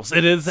Wayward Werewolves.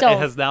 It Sold.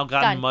 has now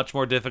gotten Done. much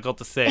more difficult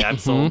to say. I'm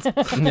sold.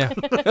 Yeah.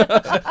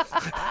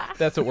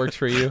 That's what works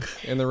for you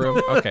in the room.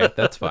 Okay,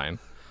 that's fine.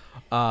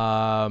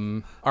 All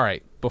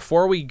right.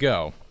 Before we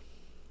go,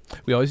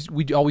 we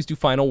always do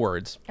final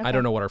words. I Okay.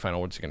 don't know what our final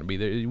words are going to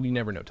be. We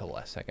never know till the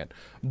last second.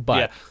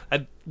 But Yeah,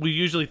 we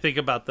usually think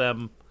about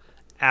them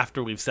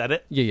after we've said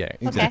it. yeah,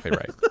 exactly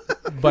right.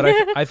 But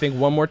I think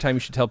one more time you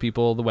should tell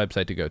people the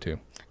website to go to.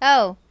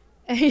 Oh.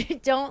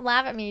 Don't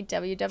laugh at me,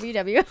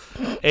 www.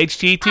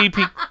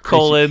 http://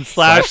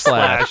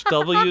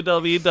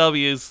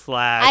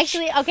 www/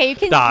 Actually, okay, you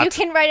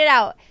can write it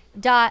out.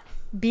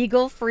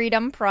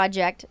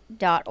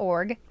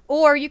 .beaglefreedomproject.org,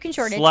 or you can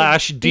shorten it to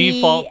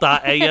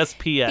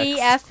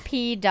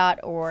 /default.aspx.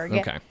 bfp.org.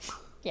 Okay.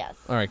 Yes.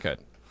 All right, good.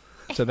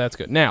 So that's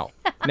good. Now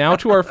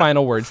to our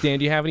final words. Dan,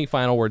 do you have any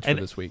final words for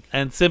this week?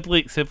 And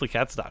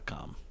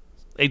simplycats.com.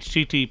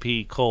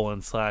 http://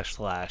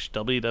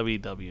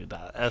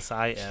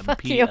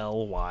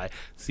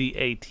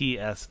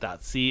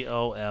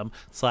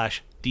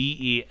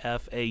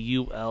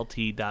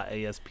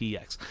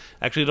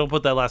 Actually, don't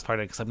put that last part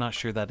in because I'm not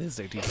sure that is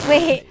their default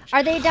Wait, page.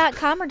 are they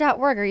 .com or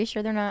 .org? Are you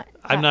sure they're not?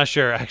 I'm not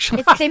sure,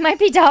 actually. They might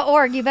be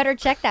 .org. You better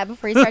check that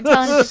before you start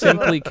telling people.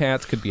 Simply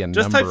Cats could be a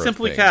Just number type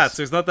Simply of Cats. things.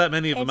 There's not that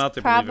many of them out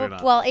there, believe it or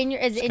not. Well, in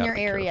your gotta be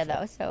area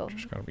careful. though, so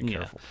Just gotta be Yeah.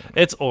 careful.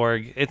 It's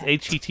org. It's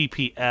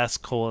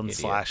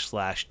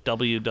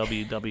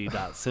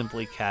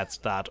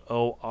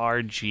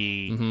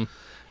https://www.simplycats.org.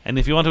 And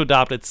if you want to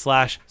adopt, it's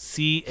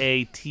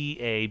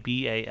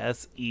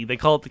 /CATABASE. They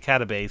call it the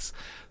catabase.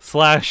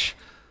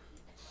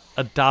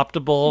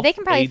 /adoptable. They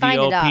can probably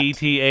find adopt.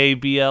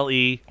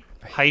 ADOPTABLE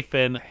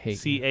hyphen hate-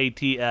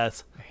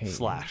 CATS I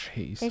hate / I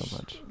hate you so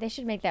much. they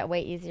should make that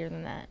way easier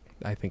than that.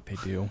 I think they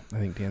do. I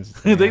think Dan's.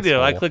 They do.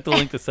 I asshole. clicked the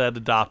link that said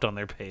adopt on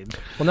their page.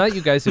 Well, now that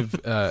you guys have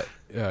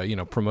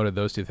promoted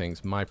those two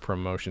things, my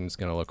promotion's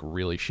going to look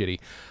really shitty.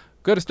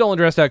 Go to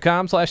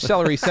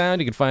stolendress.com/celery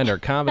sound. You can find our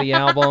comedy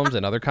albums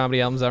and other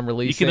comedy albums I'm You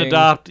releasing. can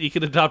adopt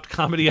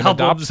comedy albums.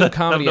 adopt some that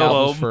have comedy no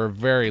albums home. for a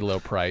very low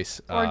price.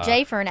 Or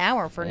Jay for an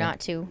hour for not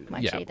too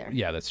much yeah, either.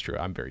 yeah, that's true.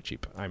 I'm very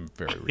cheap. I'm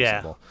very Yeah.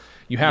 reasonable.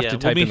 You have to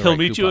type in the he'll right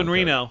meet you in coupon code.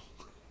 Reno.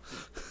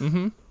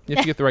 You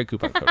have to get the right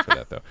coupon code for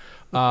that, though.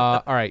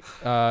 All right.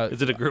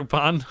 Is it a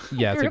Groupon?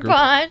 Yeah, it's a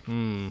Groupon.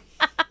 Groupon.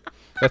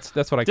 That's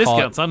what I call it.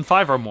 Discounts on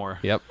 5 or more.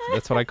 Yep,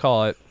 that's what I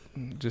call it.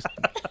 Just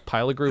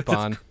pile a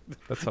Groupon.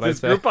 That's what I This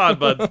say. Groupon,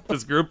 bud.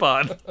 This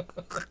Groupon.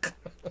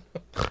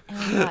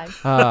 Oh,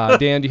 God.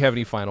 Dan, do you have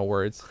any final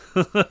words?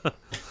 God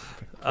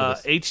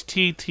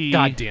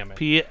damn it.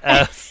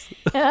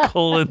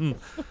 https://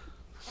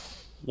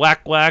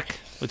 whack whack,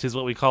 which is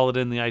what we call it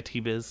in the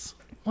IT biz.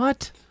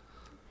 What?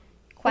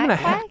 Quack,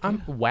 quack? I'm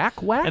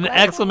whack whack. And the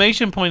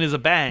exclamation point is a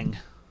bang.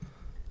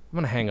 I'm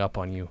gonna hang up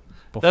on you.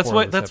 That's before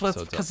what. this That's what.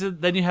 episode's Because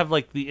up. then you have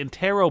like the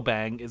interro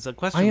bang is a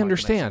question. I mark, an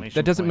understand. exclamation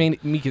That doesn't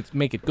point.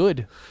 make it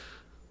good.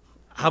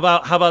 How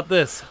about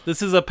this?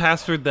 This is a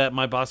password that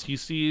my boss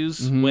used to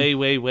use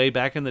Mm-hmm. way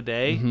back in the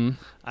day.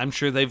 I'm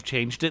sure they've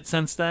changed it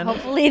since then.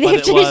 Hopefully but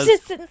they've changed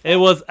it since It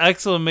was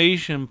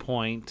exclamation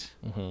point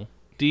Mm-hmm.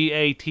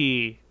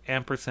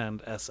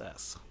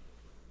 DAT&SS.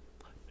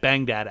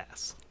 Bang that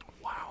ass.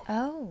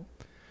 Oh.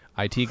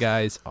 IT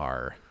guys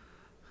are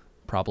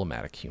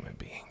problematic human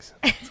beings.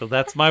 So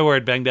that's my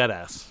word, bang that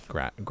ass.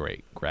 Grat,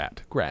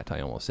 I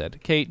almost said.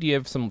 Kate, do you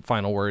have some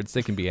final words?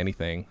 They can be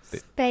anything.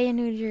 Spay and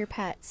neuter your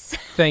pets.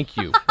 Thank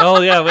you.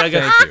 Oh, yeah, I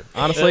guess. Thank you.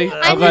 Honestly,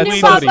 I'm I'm glad the new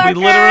somebody... Bob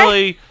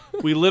Barker.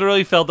 We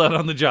literally fell down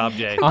on the job,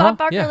 Jay. Bob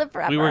Barker yeah. live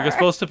forever. We were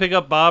supposed to pick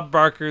up Bob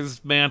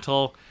Barker's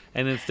mantle,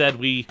 and instead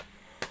we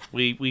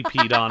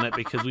peed on it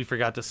because we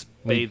forgot to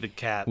spay the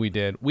cat. We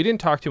did. We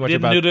didn't talk too much We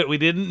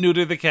didn't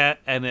neuter the cat,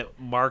 and it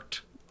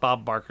marked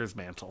Bob Barker's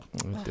mantle.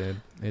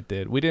 It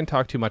did. We didn't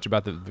talk too much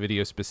about the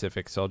video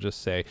specifics, so I'll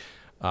just say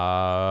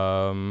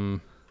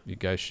you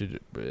guys should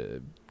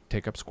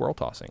take up squirrel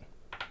tossing.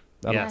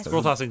 Yeah,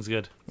 squirrel tossing's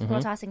good.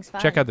 Squirrel tossing's fun.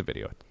 Check out the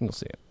video. You'll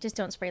see it. Just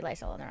don't spray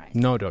Lysol on their eyes.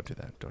 No, don't do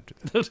that. Don't do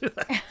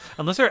that.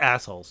 Unless they're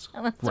assholes.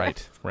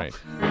 Right.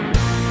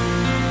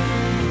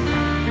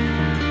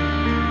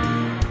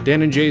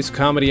 Dan and Jay's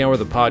Comedy Hour,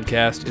 the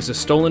podcast, is a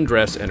Stolen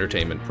Dress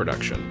Entertainment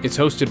production. It's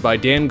hosted by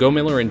Dan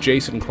Gomiller and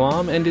Jason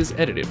Klom and is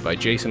edited by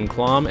Jason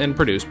Klom and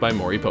produced by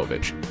Maury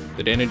Povich.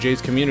 The Dan and Jay's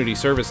Community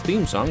Service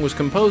theme song was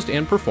composed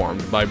and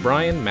performed by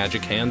Brian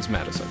Magic Hands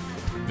Madison.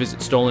 Visit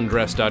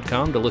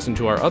stolendress.com to listen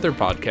to our other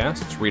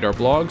podcasts, read our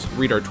blogs,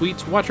 read our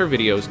tweets, watch our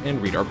videos,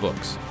 and read our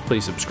books.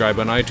 Please subscribe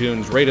on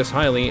iTunes, rate us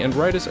highly, and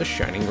write us a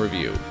shining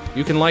review.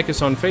 You can like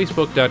us on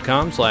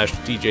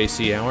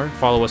facebook.com/DJCHour,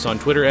 follow us on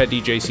Twitter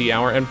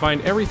 @DJCHour, and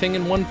find everything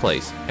in one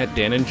place at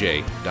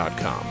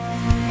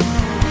danandjay.com.